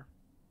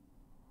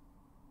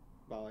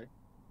 Bye.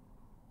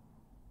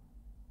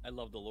 I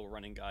love the little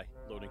running guy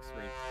loading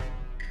screen.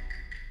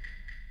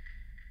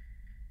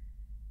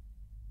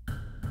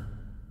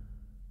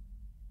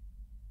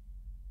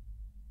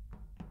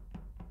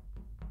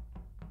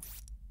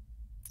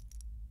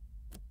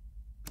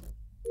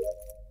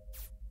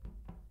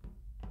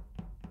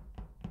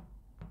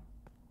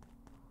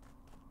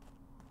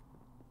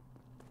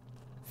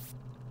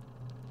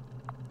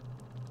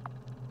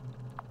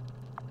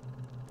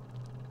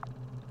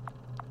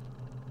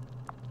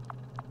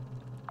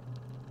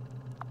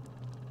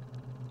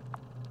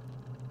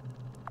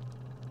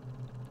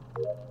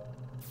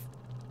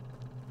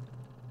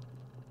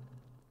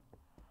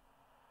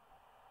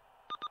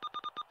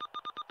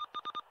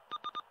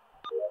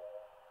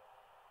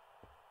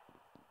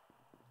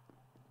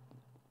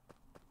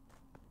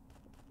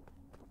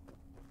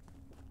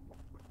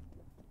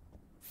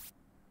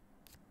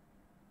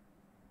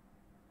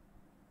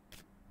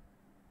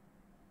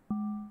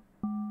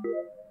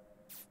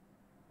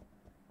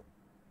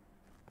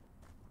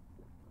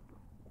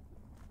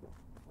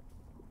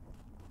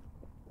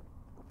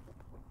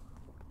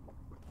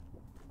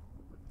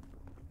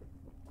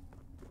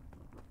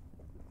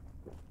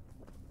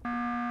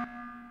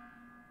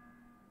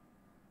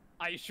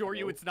 I assure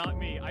you it's not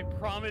me. I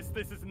promise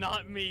this is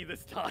not me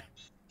this time.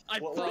 I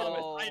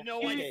promise. I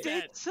know I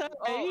said.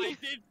 Oh, I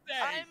did say.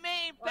 I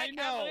mean, Beck,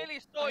 I'm really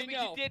sorry, but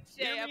you did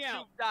say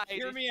I've died.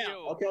 Hear me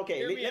out.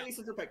 Okay. Let's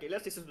listen to Pecky.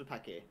 Let's listen to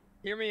Pecky.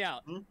 Hear me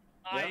out.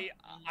 Yeah?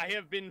 I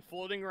have been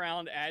floating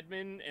around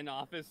admin and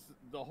office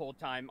the whole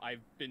time.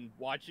 I've been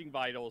watching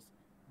vitals.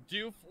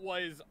 Doof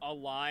was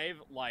alive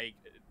like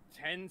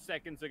 10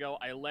 seconds ago.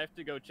 I left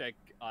to go check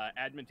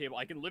admin table.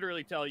 I can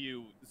literally tell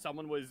you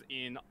someone was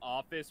in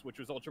office, which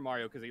was Ultra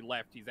Mario because he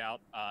left. He's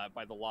out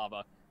by the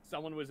lava.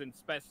 Someone was in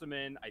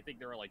specimen. I think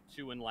there were like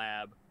 2 in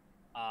lab.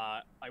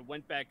 I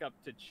went back up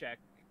to check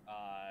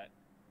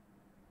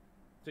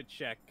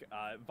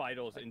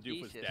vitals, and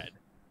Doof was dead.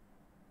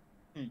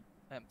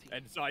 Empty.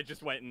 And so I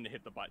just went and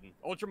hit the button.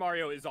 Ultra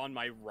Mario is on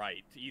my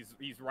right.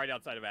 He's right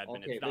outside of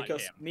admin. Okay, it's not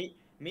because him.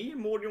 me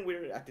and Morgan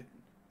were at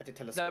the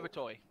telescope.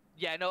 Laboratory.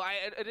 Yeah, no,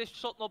 it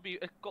should not be.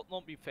 It could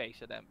not be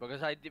Facer then,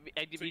 because I did.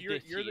 So you're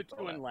the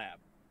 2 in lab.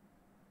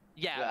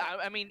 Yeah,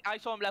 I mean, I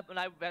saw him lab, and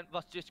I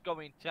was just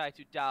going to try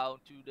to down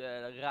to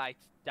the right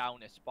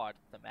downest part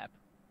of the map.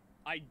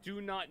 I do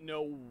not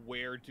know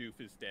where Doof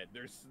is dead.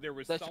 There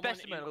was the someone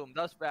specimen room.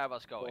 That's where I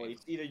was going. Oh,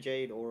 it's either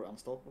Jade or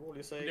Unstoppable.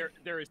 You say?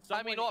 There is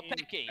someone. I mean, or in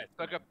Pecky,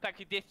 because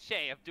Pecky did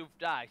say if Doof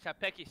dies, and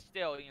Pecky's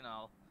still, you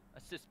know, a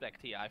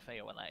suspect here. I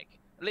feel like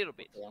a little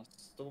bit. Yeah,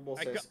 Unstoppable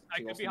I says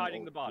could be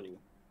hiding the body.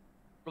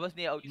 It was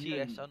near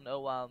OT. I saw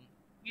no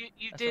You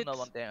I did saw no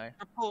one there.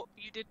 report.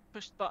 You did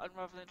push the button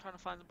rather than trying to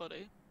find the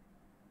body.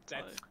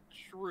 That's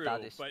true,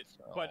 That is but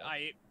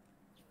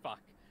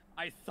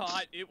I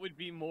thought it would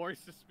be more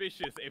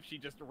suspicious if she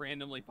just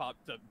randomly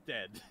popped up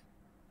dead.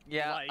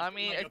 Yeah, Like- I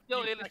mean, like a it's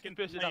still few really seconds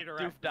suspicious that later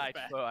Doof after the died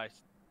fact.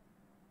 first.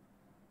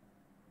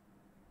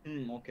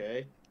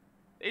 Okay.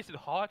 Is it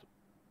hard?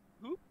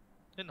 Who?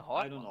 In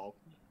hard? I don't know.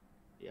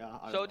 Yeah,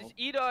 I So don't know. it's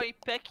either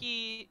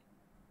Pecky,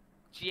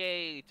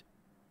 Jade,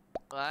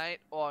 right,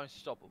 or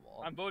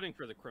Unstoppable. I'm voting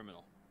for the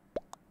criminal.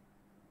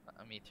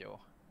 Me too.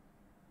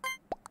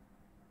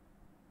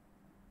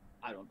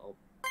 I don't know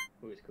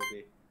who it could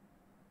be.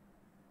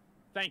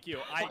 Thank you.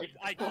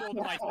 I killed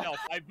myself.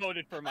 I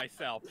voted for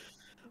myself.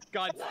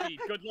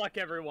 Godspeed. Good luck,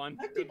 everyone.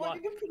 Good luck.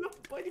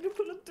 Why did you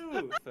pull up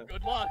Doof?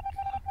 Good luck.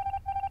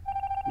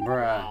 Bruh.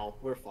 Wow,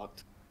 we're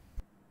fucked.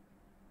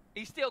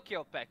 He still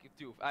killed Pecky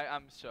too.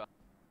 I'm sure.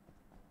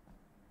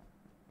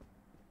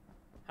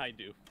 Hi,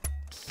 Doof.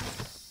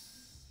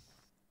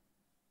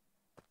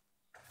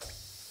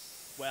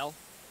 Well,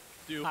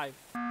 Doof. Hi,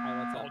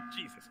 what's Oh, up?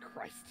 Jesus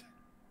Christ.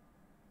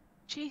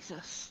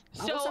 Jesus.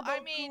 I was So about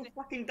I mean, to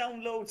fucking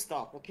download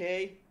stuff,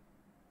 okay?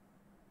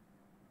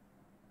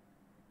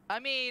 I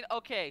mean,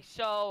 okay,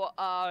 so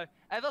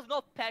it was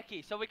not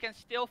Pecky, so we can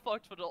still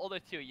vote for the other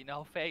two, you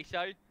know,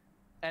 Facer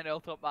and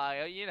Ultra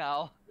Mario, you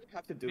know. We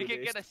have to do We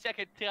can this. get a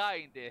second try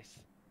in this.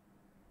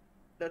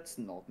 That's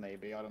not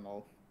maybe, I don't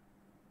know.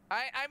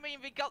 I mean,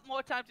 we got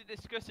more time to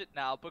discuss it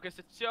now, because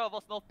it sure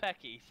was not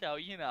Pecky, so,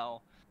 you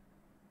know.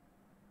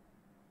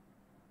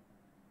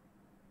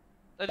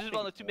 I just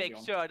wanted to make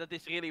sure that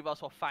this really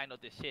was our final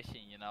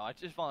decision, you know. I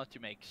just wanted to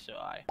make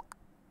sure.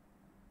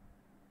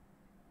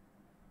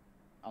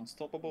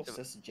 Unstoppable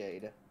says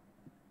Jade.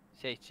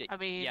 I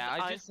mean, yeah,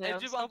 I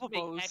just want to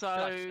make unstoppable,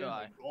 extra so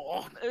sure.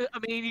 Oh, I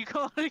mean, you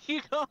can't.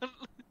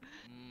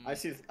 I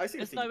see. There's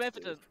think no it's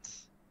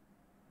evidence.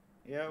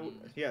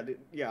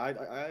 Yeah,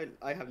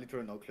 I have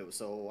literally no clue,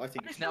 so I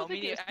think. No,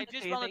 think me it's I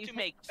just funny wanted that to you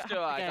make have sure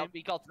the that game.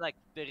 we got like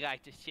the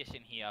right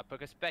decision here,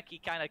 because Becky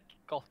kind of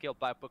got killed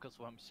by Buckles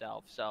for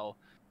himself, so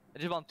I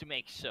just want to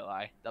make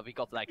sure that we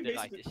got like the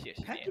right decision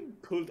here. Packen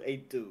pulled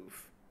a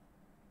doof.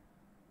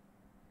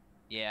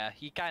 Yeah,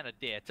 he kind of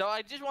did. So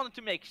I just wanted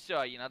to make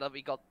sure, you know, that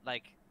we got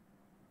like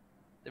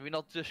that we're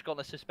not just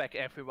gonna suspect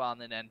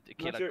everyone and then the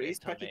killer Sure, is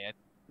quits on Packen it.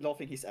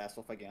 laughing his ass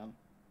off again?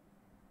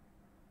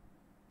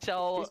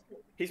 So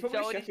He's probably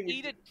so it is chatting with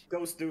either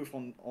Ghost Doof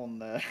on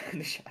the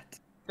chat.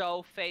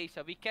 so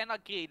Facer, we can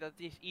agree that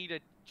it's either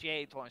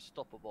Jade or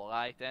Unstoppable,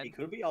 right? And It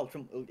could be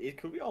Ultra. It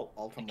could be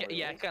Ultra Mario.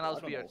 yeah, it can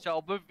also be. I don't know.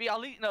 So, but we at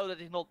least know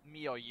that it's not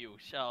me or you.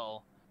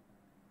 So,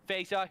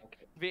 Facer,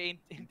 we're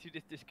into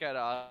this together,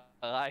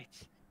 alright?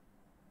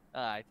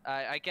 Alright.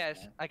 I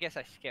guess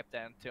I skipped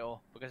them too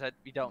because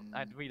we don't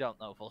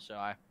know for sure.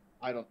 I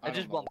just I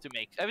just wanted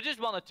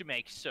to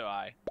make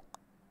sure.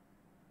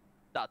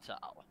 That's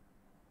all.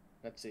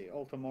 Let's see,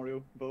 Ultra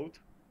Mario boat.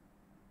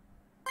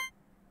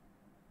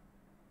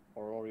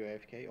 Or Oreo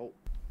AFK. Oh.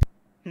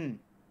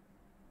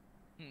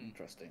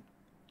 Interesting.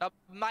 That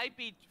might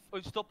be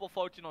Unstoppable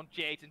voting on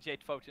Jade and Jade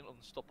voting on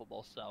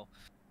Unstoppable, so.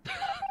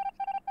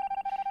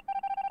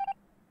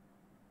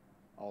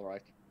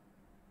 Alright.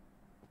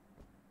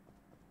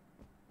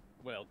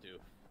 Well, Doof.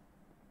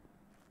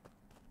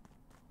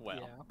 Well.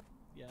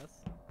 Yeah.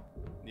 Yes.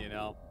 You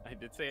know, I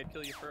did say I'd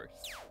kill you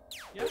first.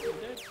 Yeah, you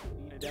did.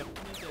 You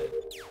definitely did.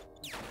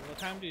 What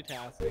time do you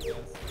task, I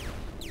guess?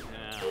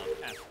 No,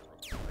 task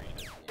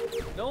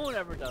overrated. No one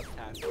ever does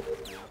task on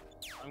this map.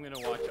 I'm gonna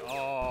watch.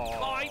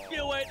 Oh, I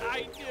knew it!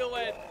 I knew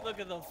it! Look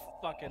at those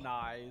fucking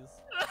eyes.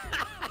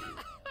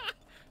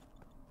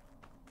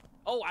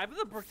 Oh, I have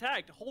the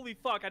protect. Holy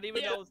fuck, I didn't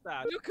even notice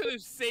that. You could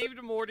have saved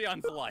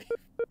Mordion's life.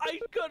 I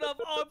could have.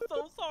 Oh, I'm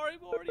so sorry,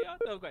 Mordion.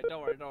 No, great.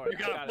 Don't worry.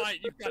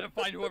 You gotta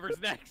find whoever's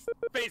next.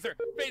 Phaser.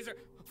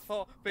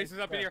 Oh, Phaser's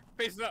up in here.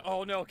 Phaser's up.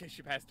 Oh no. Okay,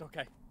 she passed.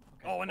 Okay.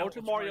 Oh no.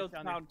 Ultra Mario's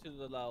down to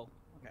the low.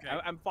 Okay.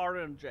 I'm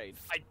farther than Jade.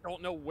 I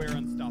don't know where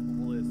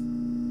Unstoppable is.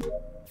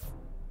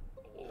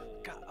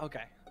 God,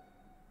 okay.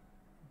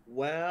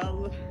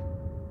 Well,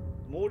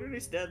 Mordion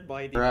is dead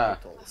by the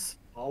Bruh. Immortals.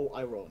 How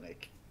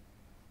ironic.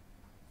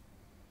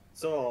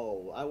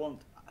 So,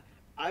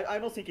 I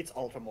don't think it's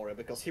Ultra Mario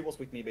because he was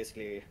with me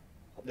basically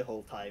the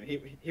whole time.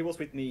 He was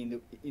with me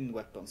in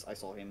weapons. I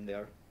saw him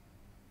there.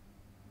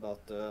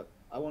 But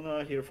I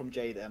wanna hear from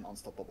Jade and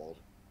Unstoppable.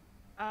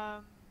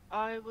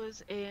 I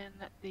was in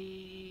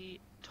the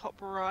top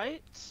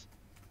right,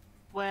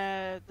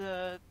 where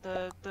the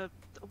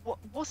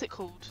what's it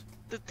called?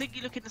 The thing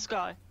you look in the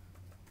sky.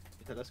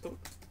 The telescope?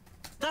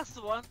 That's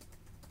the one.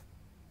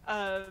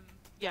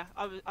 Yeah,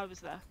 I was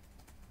there.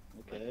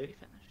 Okay. When we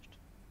finished.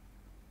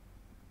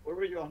 Where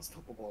were you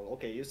Unstoppable?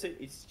 Okay, you said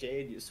it's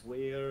Jade, you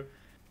swear.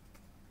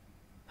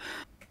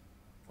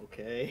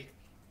 Okay.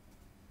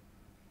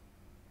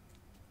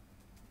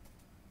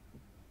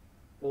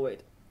 Oh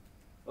wait.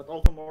 But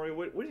Ultra Mario,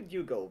 where did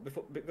you go?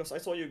 Because I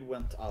saw you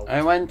went out.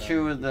 I went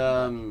to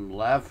the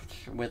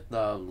left with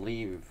the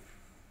leave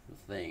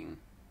thing.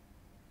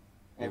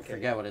 I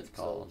forget what it's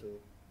called.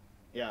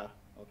 Yeah,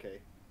 okay.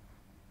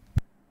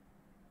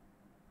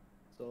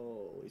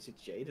 So, is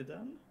it Jade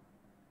then?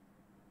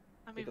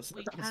 I mean, Because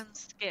we that was- can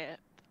skip.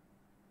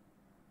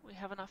 We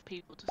have enough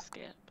people to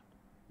skip.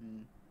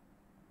 Hmm.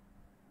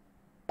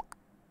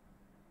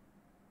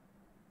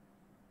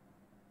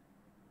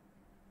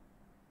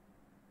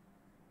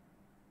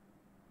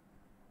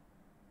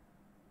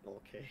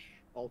 Okay.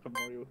 Ultra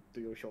Mario,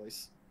 do your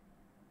choice.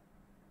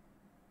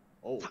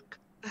 Oh. Fuck.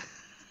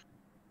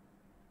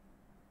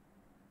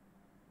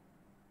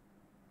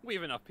 We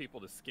have enough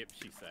people to skip,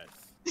 she says.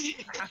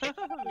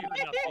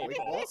 Oh, it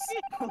was?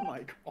 Oh my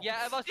god.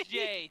 Yeah, it was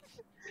Jade.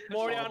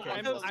 Morion, Okay.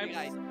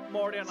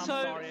 I'm So,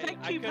 sorry. thank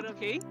I you, could've-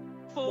 Bucky,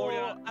 for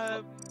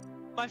Morion,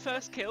 my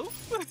first kill.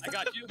 I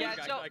got you. Yeah,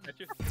 I got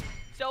you.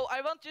 So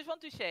I just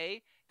want to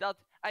say that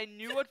I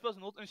knew it was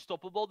not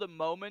Unstoppable the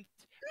moment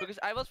because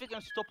I was with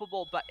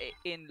Unstoppable but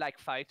in like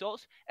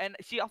fighters and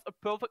she had a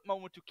perfect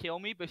moment to kill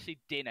me but she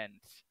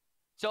didn't.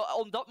 So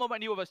on that moment I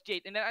knew it was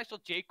Jade and then I saw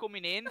Jade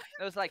coming in and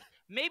I was like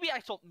maybe I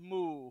should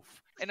move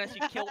and then she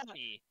killed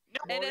me.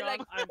 And then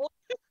like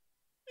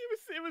He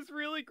it was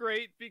really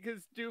great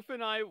because Doof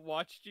and I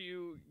watched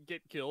you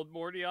get killed,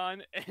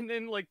 Mordion, and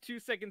then like 2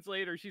 seconds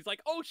later, she's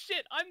like, "Oh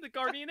shit, I'm the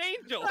guardian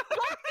angel." No,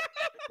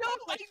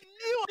 I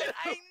knew it!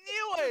 I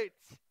knew it!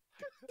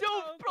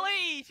 Dude,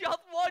 please! You had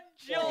one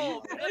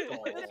job!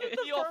 This is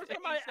the first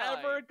time I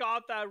ever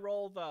got that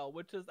role, though,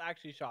 which is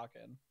actually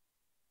shocking.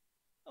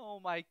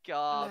 Oh my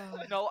god.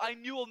 No, I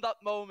knew on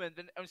that moment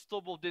when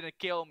Unstoppable didn't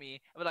kill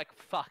me. I was like,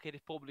 fuck it,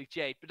 it's probably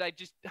Jade. But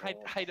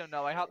I don't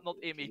know, I had not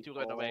in me to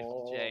run away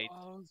from Jade.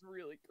 Oh, it was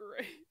really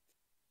great.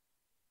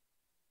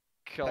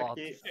 God.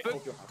 I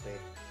hope you're happy.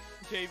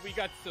 Jade, we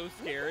got so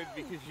scared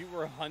because you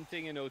were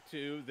hunting in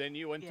O2, then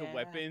you went to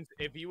weapons.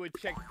 If you had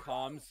checked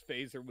comms,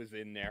 Phaser was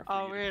in there.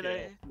 Oh,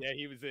 really? Yeah,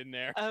 he was in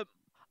there.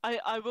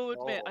 I will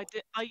admit,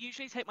 I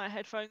usually take my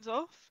headphones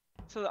off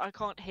so that I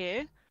can't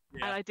hear.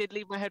 Yeah. And I did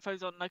leave my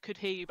headphones on and I could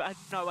hear you, but I had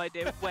no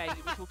idea where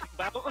you were talking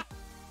about.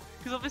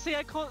 Because obviously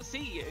I can't see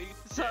you,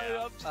 so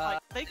I'm just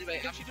like, they can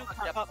literally just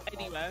crap up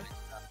anywhere.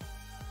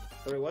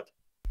 Sorry, what?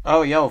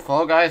 Oh, yo,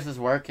 Fall Guys is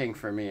working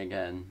for me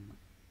again.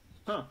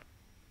 Huh.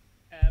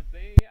 Have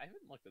they? I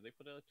haven't looked. Did they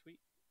put a tweet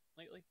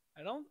lately?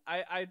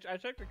 I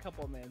checked a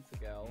couple of minutes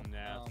ago.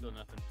 Nah, still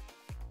nothing.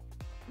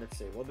 Let's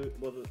see. What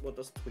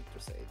does Twitter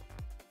say?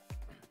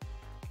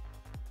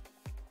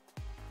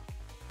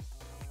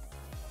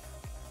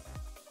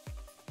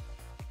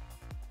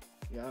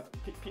 Yeah,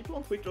 people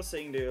on Twitter are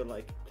saying they're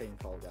like playing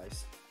Fall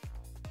Guys.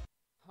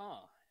 Huh.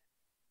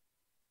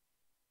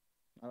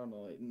 I don't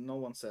know. No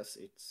one says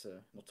it's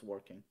not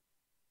working.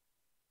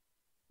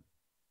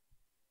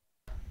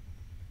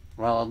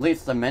 Well, at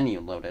least the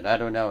menu loaded. I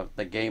don't know if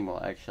the game will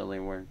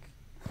actually work.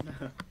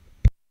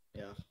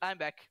 Yeah. I'm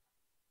back.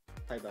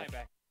 Hi back. Hi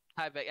back.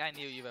 Hi back. I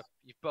knew you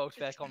both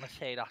were gonna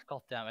say that.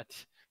 God damn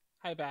it.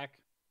 Hi back.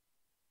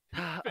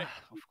 Of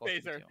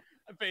course.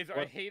 Phaser,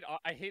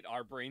 I hate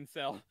our brain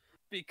cell.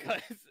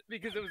 Because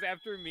it was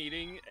after a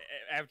meeting,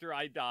 after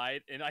I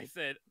died, and I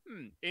said,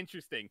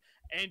 interesting.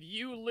 And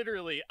you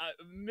literally, a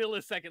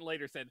millisecond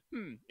later said,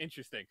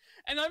 interesting.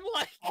 And I'm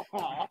like,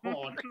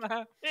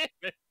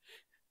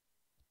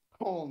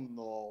 oh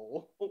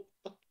no.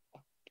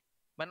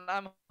 But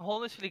I'm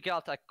honestly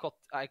glad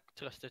I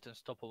trusted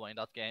Unstoppable in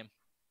that game.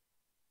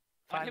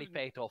 Finally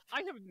paid off.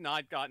 I have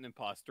not gotten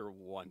imposter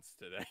once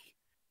today.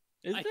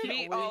 I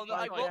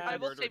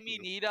will say me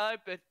neither,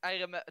 but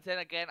then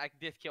again, I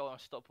did kill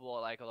Unstoppable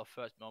like on the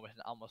first moment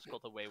and almost got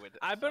away with it.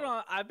 I've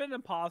been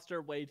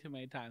imposter way too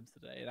many times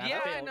today. And yeah,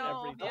 I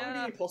know. I've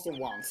been imposter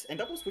once, and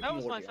that was with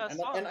Morgan, my first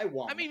and I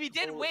won. I mean, we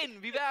did win.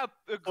 We were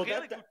a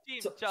really good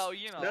team, so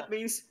you know. That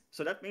means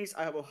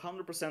I have a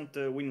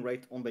 100% win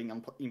rate on being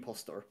an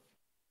imposter.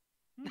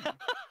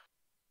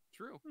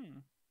 True.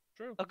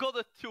 True. I got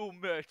it too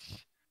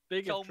much.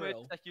 So much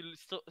that you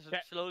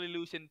slowly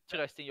lose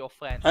interest in your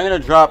friends. I'm gonna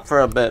drop for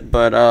a bit,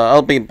 but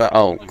I'll be back.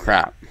 Oh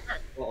crap.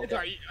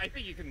 Sorry, I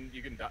think you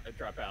can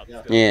drop out.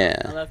 Yeah.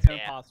 That's an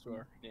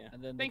imposter. Yeah.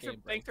 And then thanks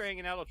for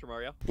hanging out, Ultra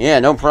Mario.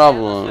 Yeah, no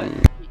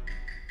problem.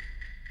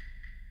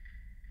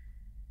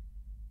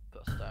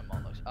 First time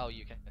on those. Oh,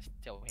 you can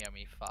still hear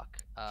me. Fuck.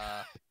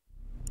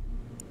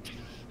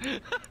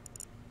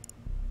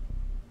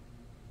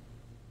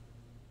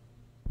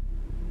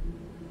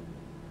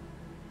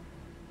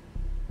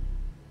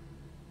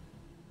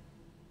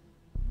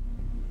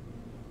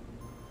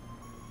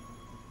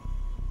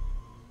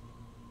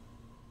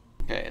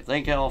 Okay,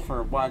 thank you all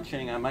for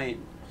watching. I might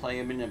play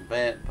him in a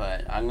bit,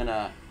 but I'm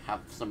gonna have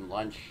some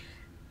lunch.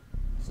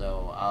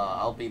 So,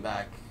 I'll be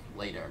back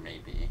later,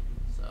 maybe.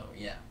 So,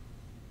 yeah.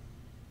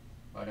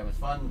 But it was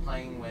fun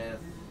playing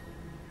with,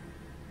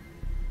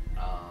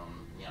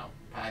 you know,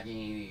 Packs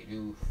and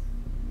DOOF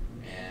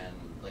and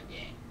the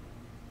game.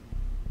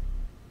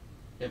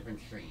 Different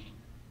stream.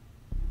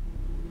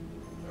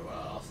 So,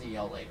 I'll see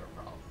y'all later.